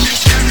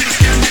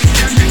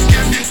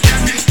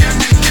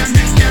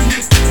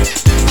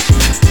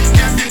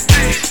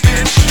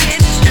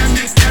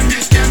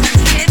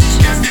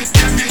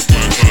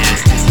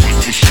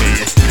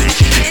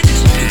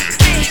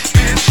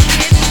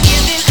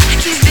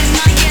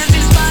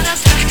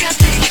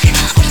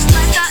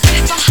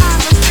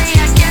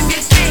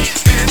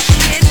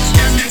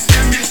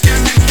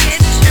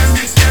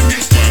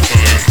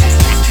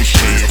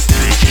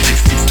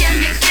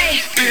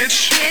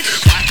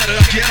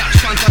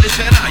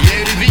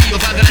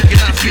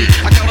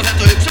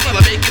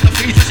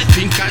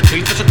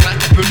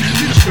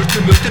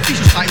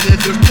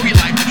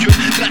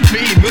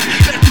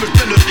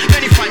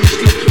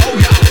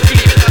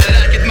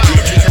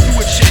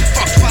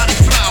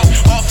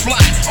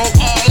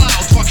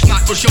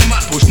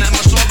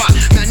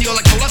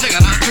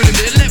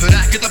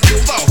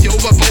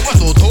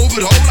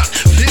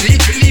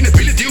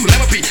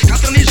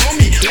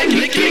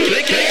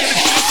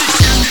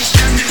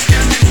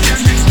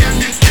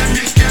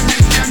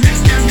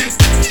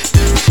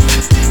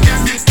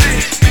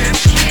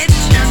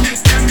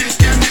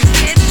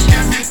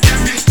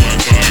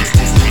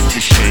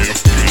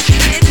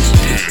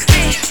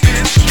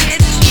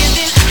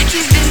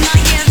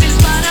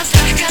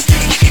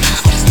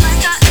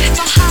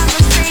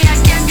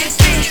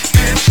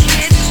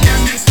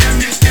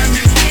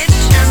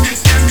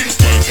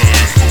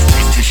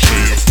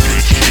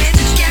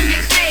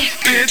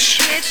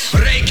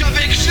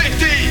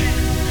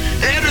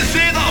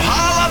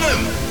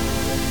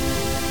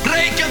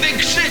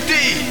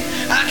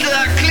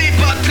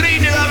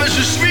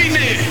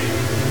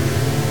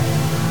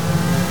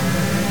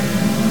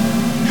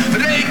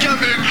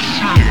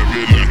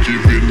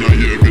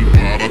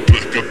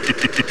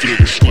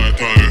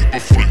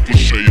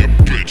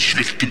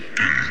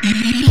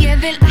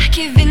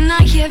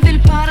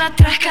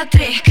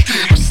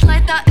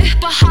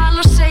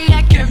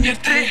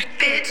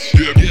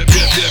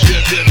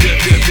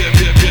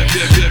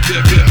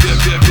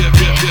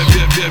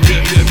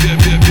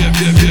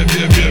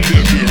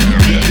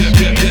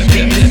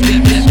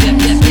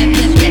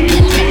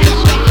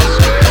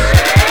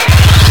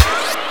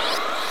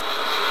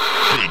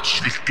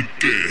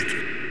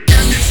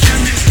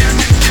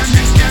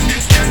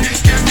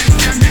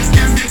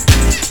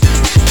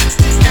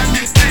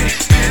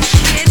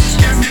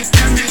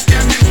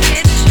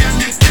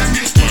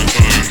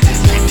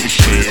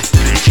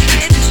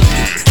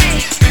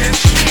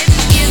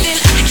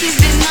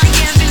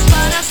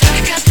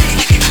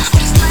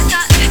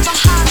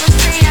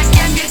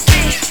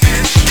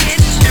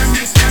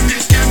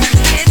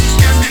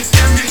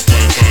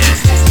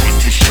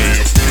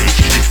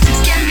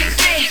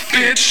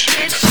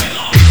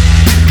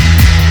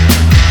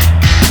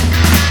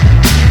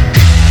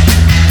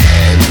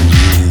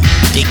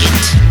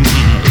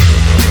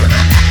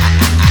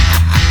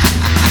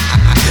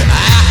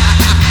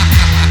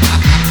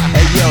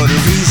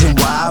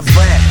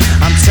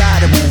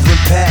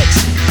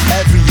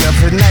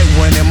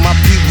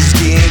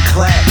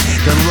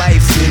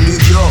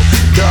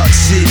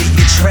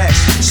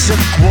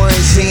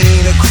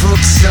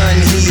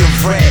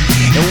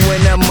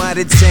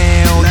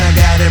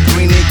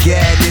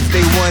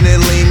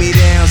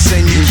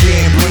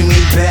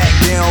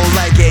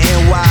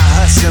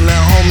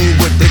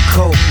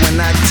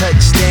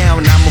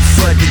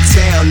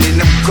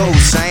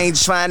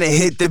Trying to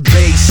hit the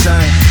bass,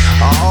 son.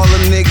 All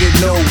them niggas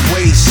no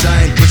way,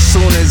 son. But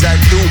soon as I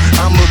do,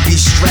 I'ma be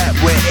strapped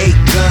with 8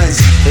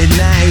 guns. And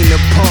I ain't a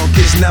punk,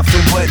 it's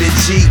nothing but a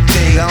G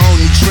thing. I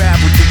only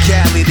travel to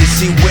Cali to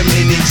see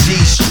women in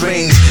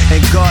G-strings. And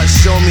God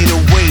showed me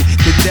the way.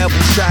 The devil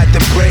tried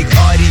to break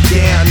Artie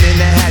down, and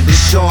I had to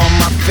show him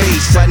my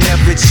face. I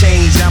never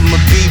change, I'ma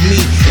be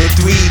me in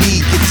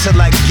 3D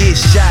until I get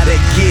shot or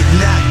get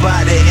knocked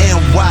by the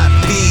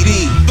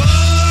NYPD.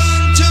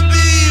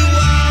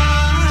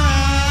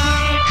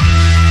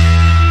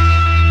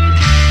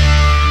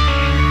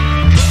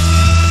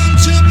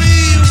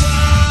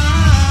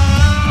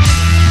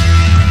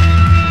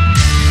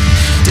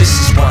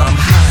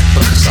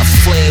 Because I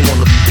flame on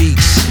the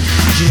beats.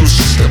 You's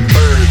just a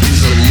bird,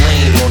 you's a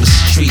lame on the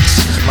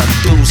streets. My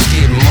dudes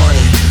get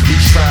money, we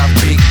drive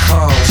big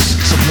cars.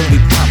 So when we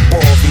pop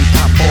off,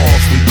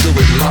 we do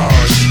it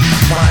large.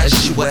 Why is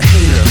you a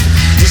hater?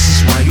 This is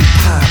why you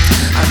pop.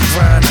 I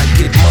grind, I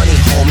get money,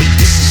 homie,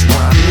 this is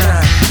why I'm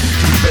not.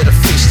 You better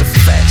face the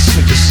facts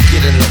and just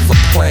get another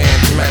plan.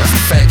 Matter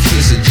of fact,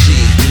 here's a G,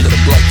 you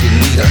look like you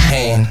need a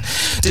hand.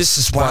 This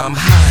is why I'm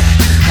high,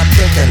 I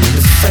think I need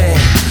a fan.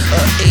 A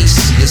AC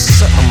or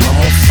something,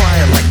 I'm on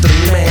fire like the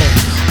man.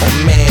 Or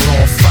man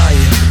on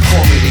fire,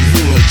 call me the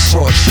human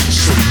torch.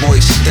 So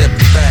boy, step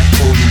back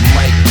or you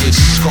might get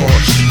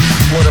scorched.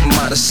 What am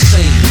I to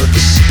say? Look,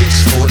 it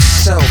speaks for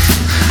itself.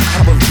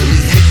 I would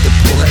really hate to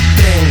pull that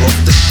thing off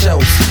the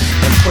shelf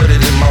and put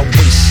it in my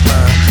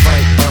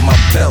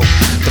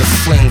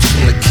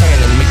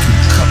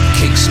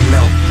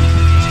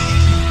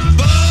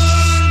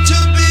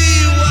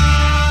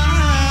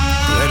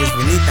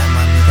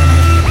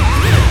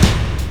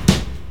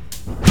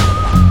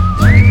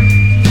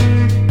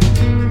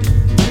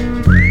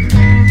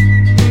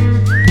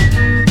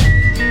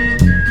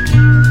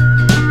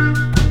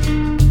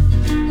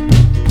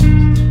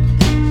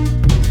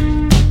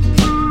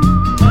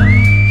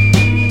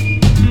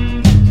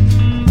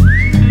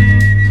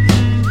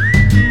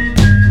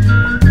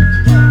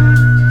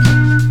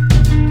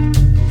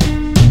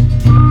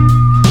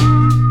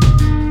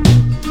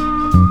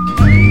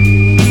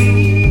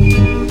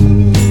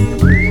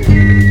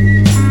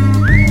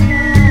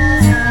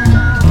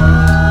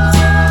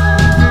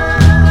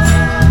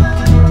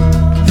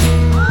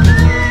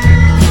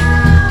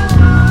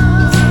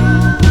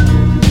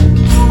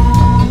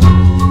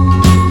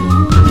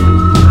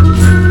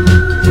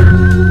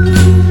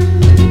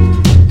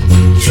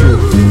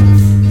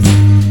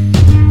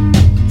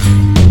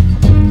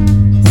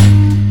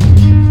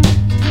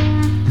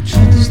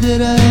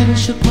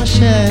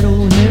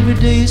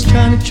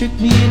trick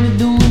me into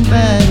doing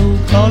battle.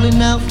 Calling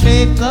out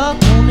take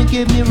up, wanna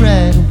get me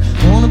rattled.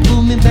 Wanna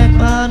pull me back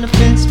behind the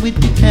fence with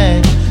the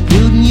cattle.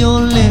 Building your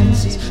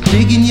lenses,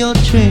 digging your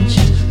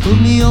trenches.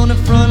 Put me on the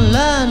front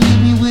line,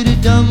 leave me with a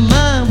dumb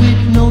mind with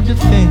no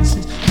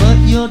defenses. But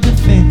your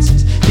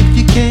defenses, if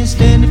you can't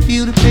stand to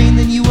feel the pain,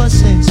 then you are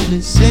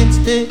senseless. Since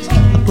this,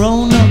 I've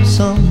grown up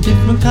some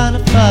different kind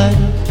of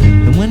fighter.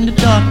 And when the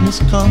darkness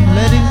comes,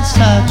 let it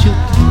inside you.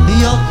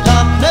 Your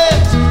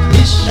darkness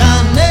is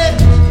shining,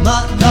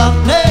 my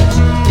darkness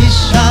is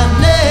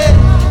shining.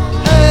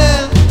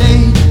 Have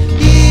faith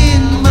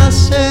in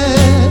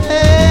myself.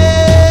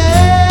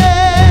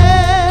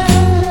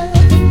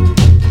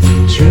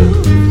 True.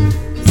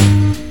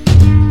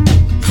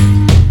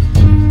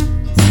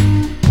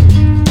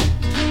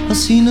 I've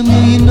seen a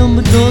million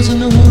number doors on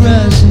the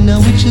horizon. Now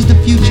which is the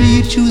future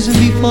you're choosing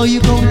before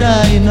you gon'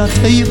 die? And I'll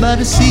tell you about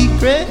a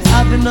secret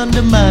I've been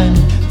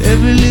undermining.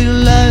 Every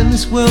little lie in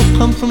this world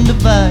come from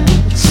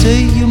dividing.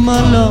 Say you're my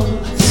love,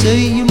 say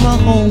you're my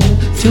home.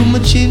 Till my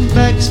chin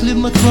back, slit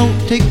my throat.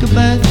 Take a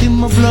bath in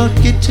my blood,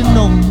 get to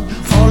know me.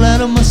 All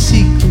out of my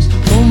secrets.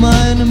 All my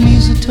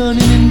enemies are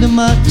turning into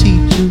my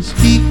teachers.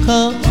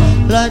 Because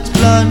light's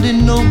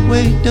blinding, no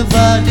way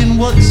dividing.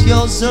 What's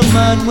yours or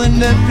mine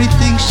when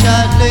everything's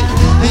shining?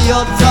 And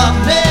your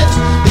darkness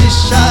is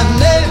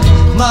shining.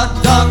 My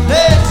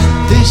darkness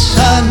is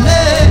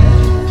shining.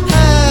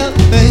 Have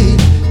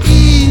faith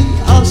in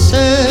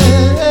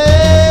ourselves.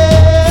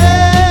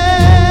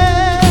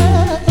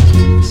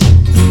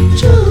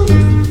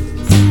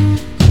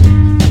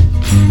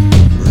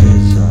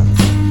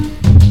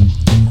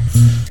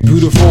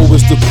 Beautiful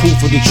is the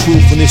proof of the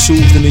truth when it's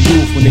used in the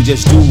youth, when they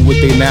just do what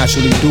they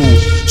naturally do.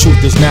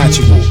 Truth is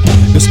natural,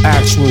 it's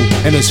actual,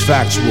 and it's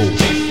factual.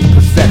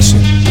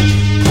 Perfection,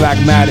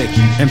 pragmatic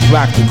and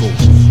practical,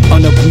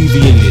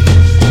 unabbreviated.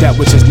 That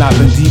which has not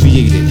been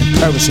deviated,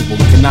 imperishable,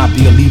 it cannot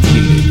be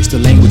alleviated. It's the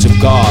language of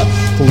God,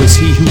 for it's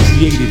He who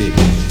created it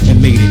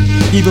and made it.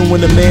 Even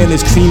when a man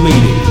is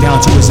cremated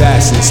down to his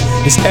ashes,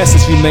 his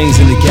essence remains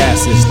in the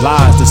gases.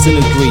 Lies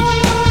disintegrate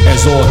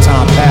as all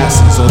time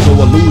passes.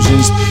 Although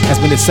illusions has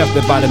been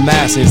accepted by the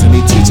masses, and they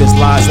teach us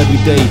lies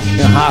every day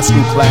in high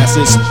school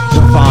classes.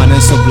 Divine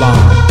and sublime,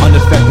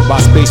 unaffected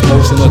by space,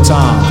 motion, or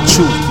time.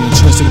 Truth, the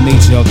intrinsic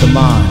nature of the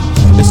mind.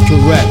 It's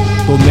correct,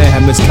 though man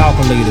have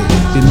miscalculated,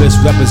 they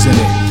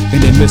misrepresented,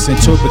 and they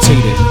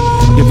misinterpreted.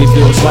 If it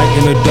feels like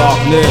in the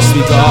darkness,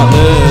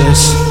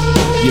 regardless,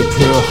 your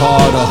pure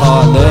heart or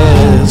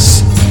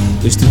heartless.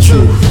 It's the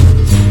truth.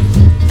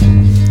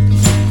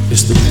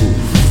 It's the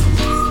truth.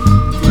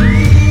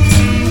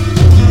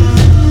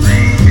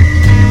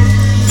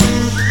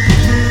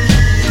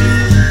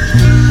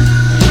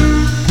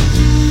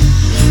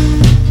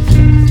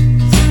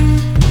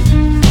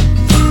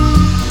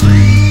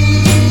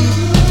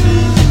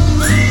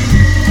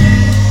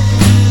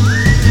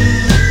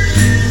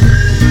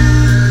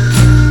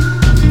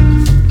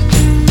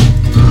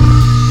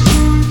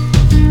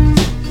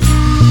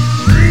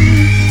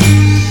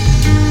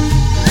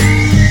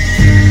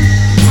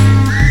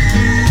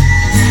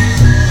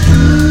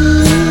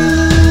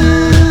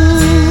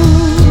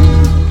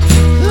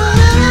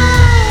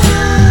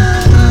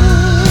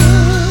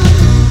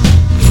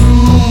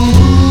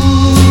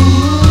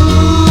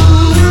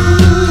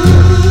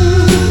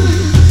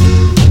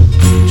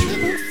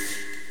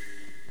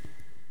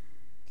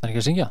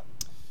 Syngja?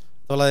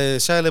 Það var lagið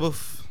Shia LaBeouf.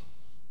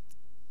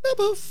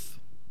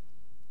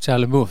 Shia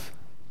LaBeouf?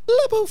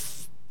 LaBeouf.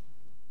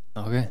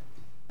 Ok.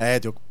 Nei,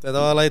 djók.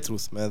 Þetta var lagið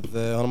Truth með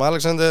honum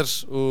Alexander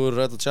úr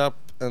Red Hot Chap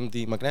and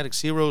the Magnetic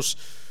Zeros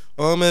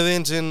og með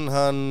vinn sinn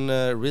hann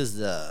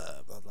RZA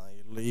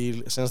í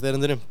senast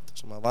erindinu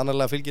sem að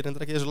vanalega fylgir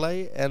hendur ekki þessu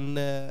lagi en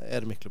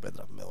er miklu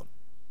betra með honum.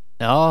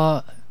 Já,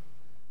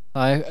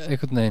 það er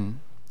einhvern veginn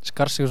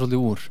skar sig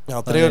svolítið úr. Já,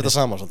 dregur þetta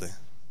saman svolítið.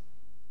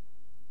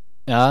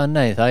 Já,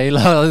 nei, það er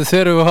eiginlega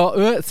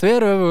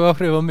þveröfugu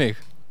áhrif á mig.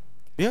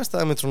 Ég veist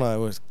það mitt svona,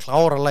 veist,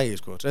 klára lagi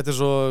sko. Þetta er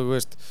svo,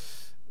 veist,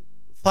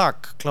 þak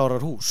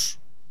klárar hús.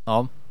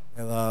 Já.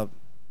 Eða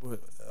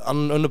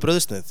önnur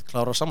brauðsneið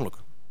klárar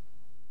samloku.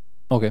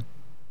 Ok,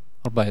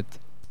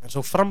 albætt. En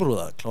svo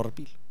framrúða klárar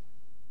bíl.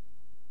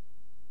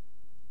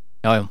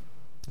 Já,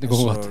 þetta er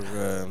komið gott.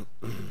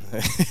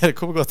 Er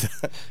komið gott?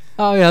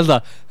 Já, ég held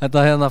að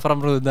þetta hérna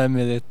framrúðu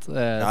dæmið þitt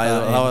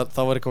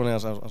þá var ég komin í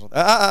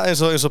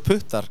eins og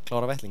puttar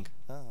klára velling.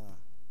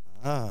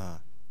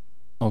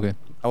 Ok.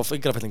 Á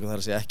fingrafellingu þar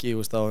að segja, ekki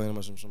veist, á einum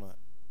þessum svona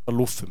á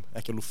lúffum,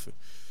 ekki á lúffu.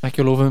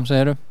 Ekki á lúffum,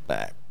 segiru?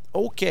 Nei.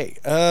 Ok,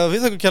 við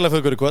þökkum kærlega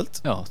fyrir ykkur í kvöld.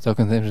 Já,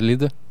 þökkum þeim sem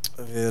lítu.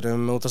 Við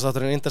erum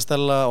útastátturinn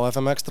Interstella á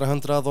FM Extra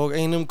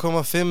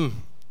 101,5.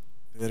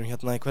 Við erum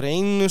hérna í hverja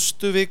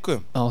einustu viku.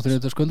 Á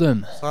 30 skuldum.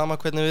 Sama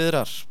hvernig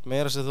viðrar,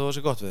 meira sér þó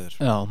þessi gott viður.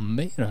 Já,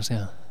 meira að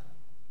segja.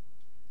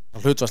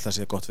 Hlutvarslega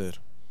sér gott viður.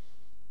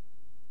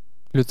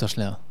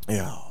 Hlutvarslega?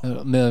 Já.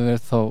 Meðan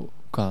við þá,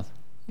 hvað?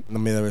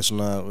 Meðan við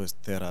svona, veist,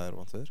 þegar það er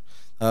vont viður.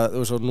 Þú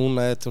veist, og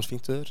núna er tjóms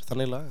fínt viður,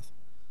 þannig lagað.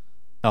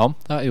 Já,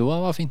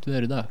 það var fínt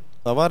viður í dag.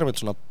 Það var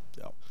einmitt svona,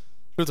 já,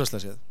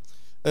 hlutvarslega séð.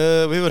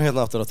 Við vorum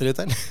hérna aftur á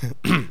þriðjudaginn.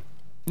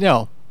 Já,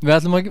 við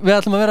ætlum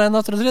að vera hérna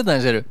aftur á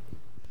þriðdaginn, segirðu?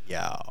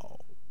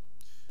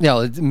 Já,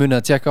 þið munið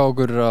að tjekka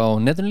okkur á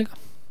netinu líka.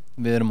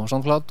 Við erum á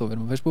SoundCloud og við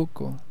erum á Facebook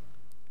og...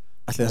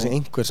 Ætli það sé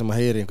einhver sem að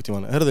heyri einhvern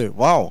tímann Hörðu,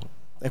 vá,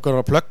 einhver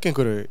var að plugga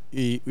einhverju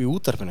í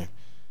útvarpinu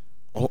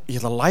og ég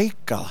ætla að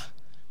læka það.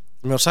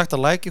 Mér var sagt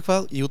að læka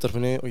eitthvað í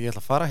útvarpinu og ég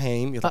ætla að fara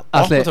heim, ég ætla að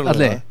opna tölvuna.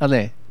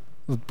 Alli,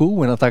 þú ert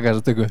búinn að taka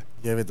þessa tökku.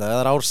 Ég veit það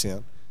er ár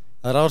síðan.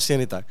 Það er ár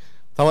síðan í dag.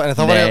 Þá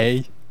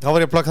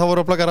var ég að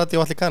plugga radio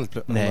allir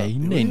kanal. Nei.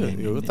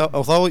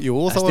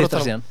 Það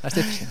styrtar síðan.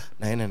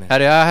 Nei.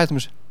 Herri, hættum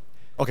þessu.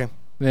 Ok.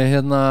 Við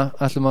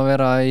ætlum að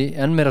vera í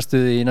enn meira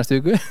stuði í næstu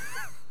viku.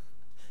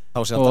 Þá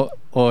sé alltaf.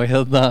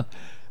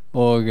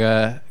 Og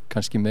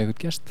kannski með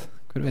eitthvað gest,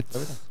 hver veit.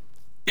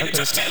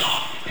 Interstella.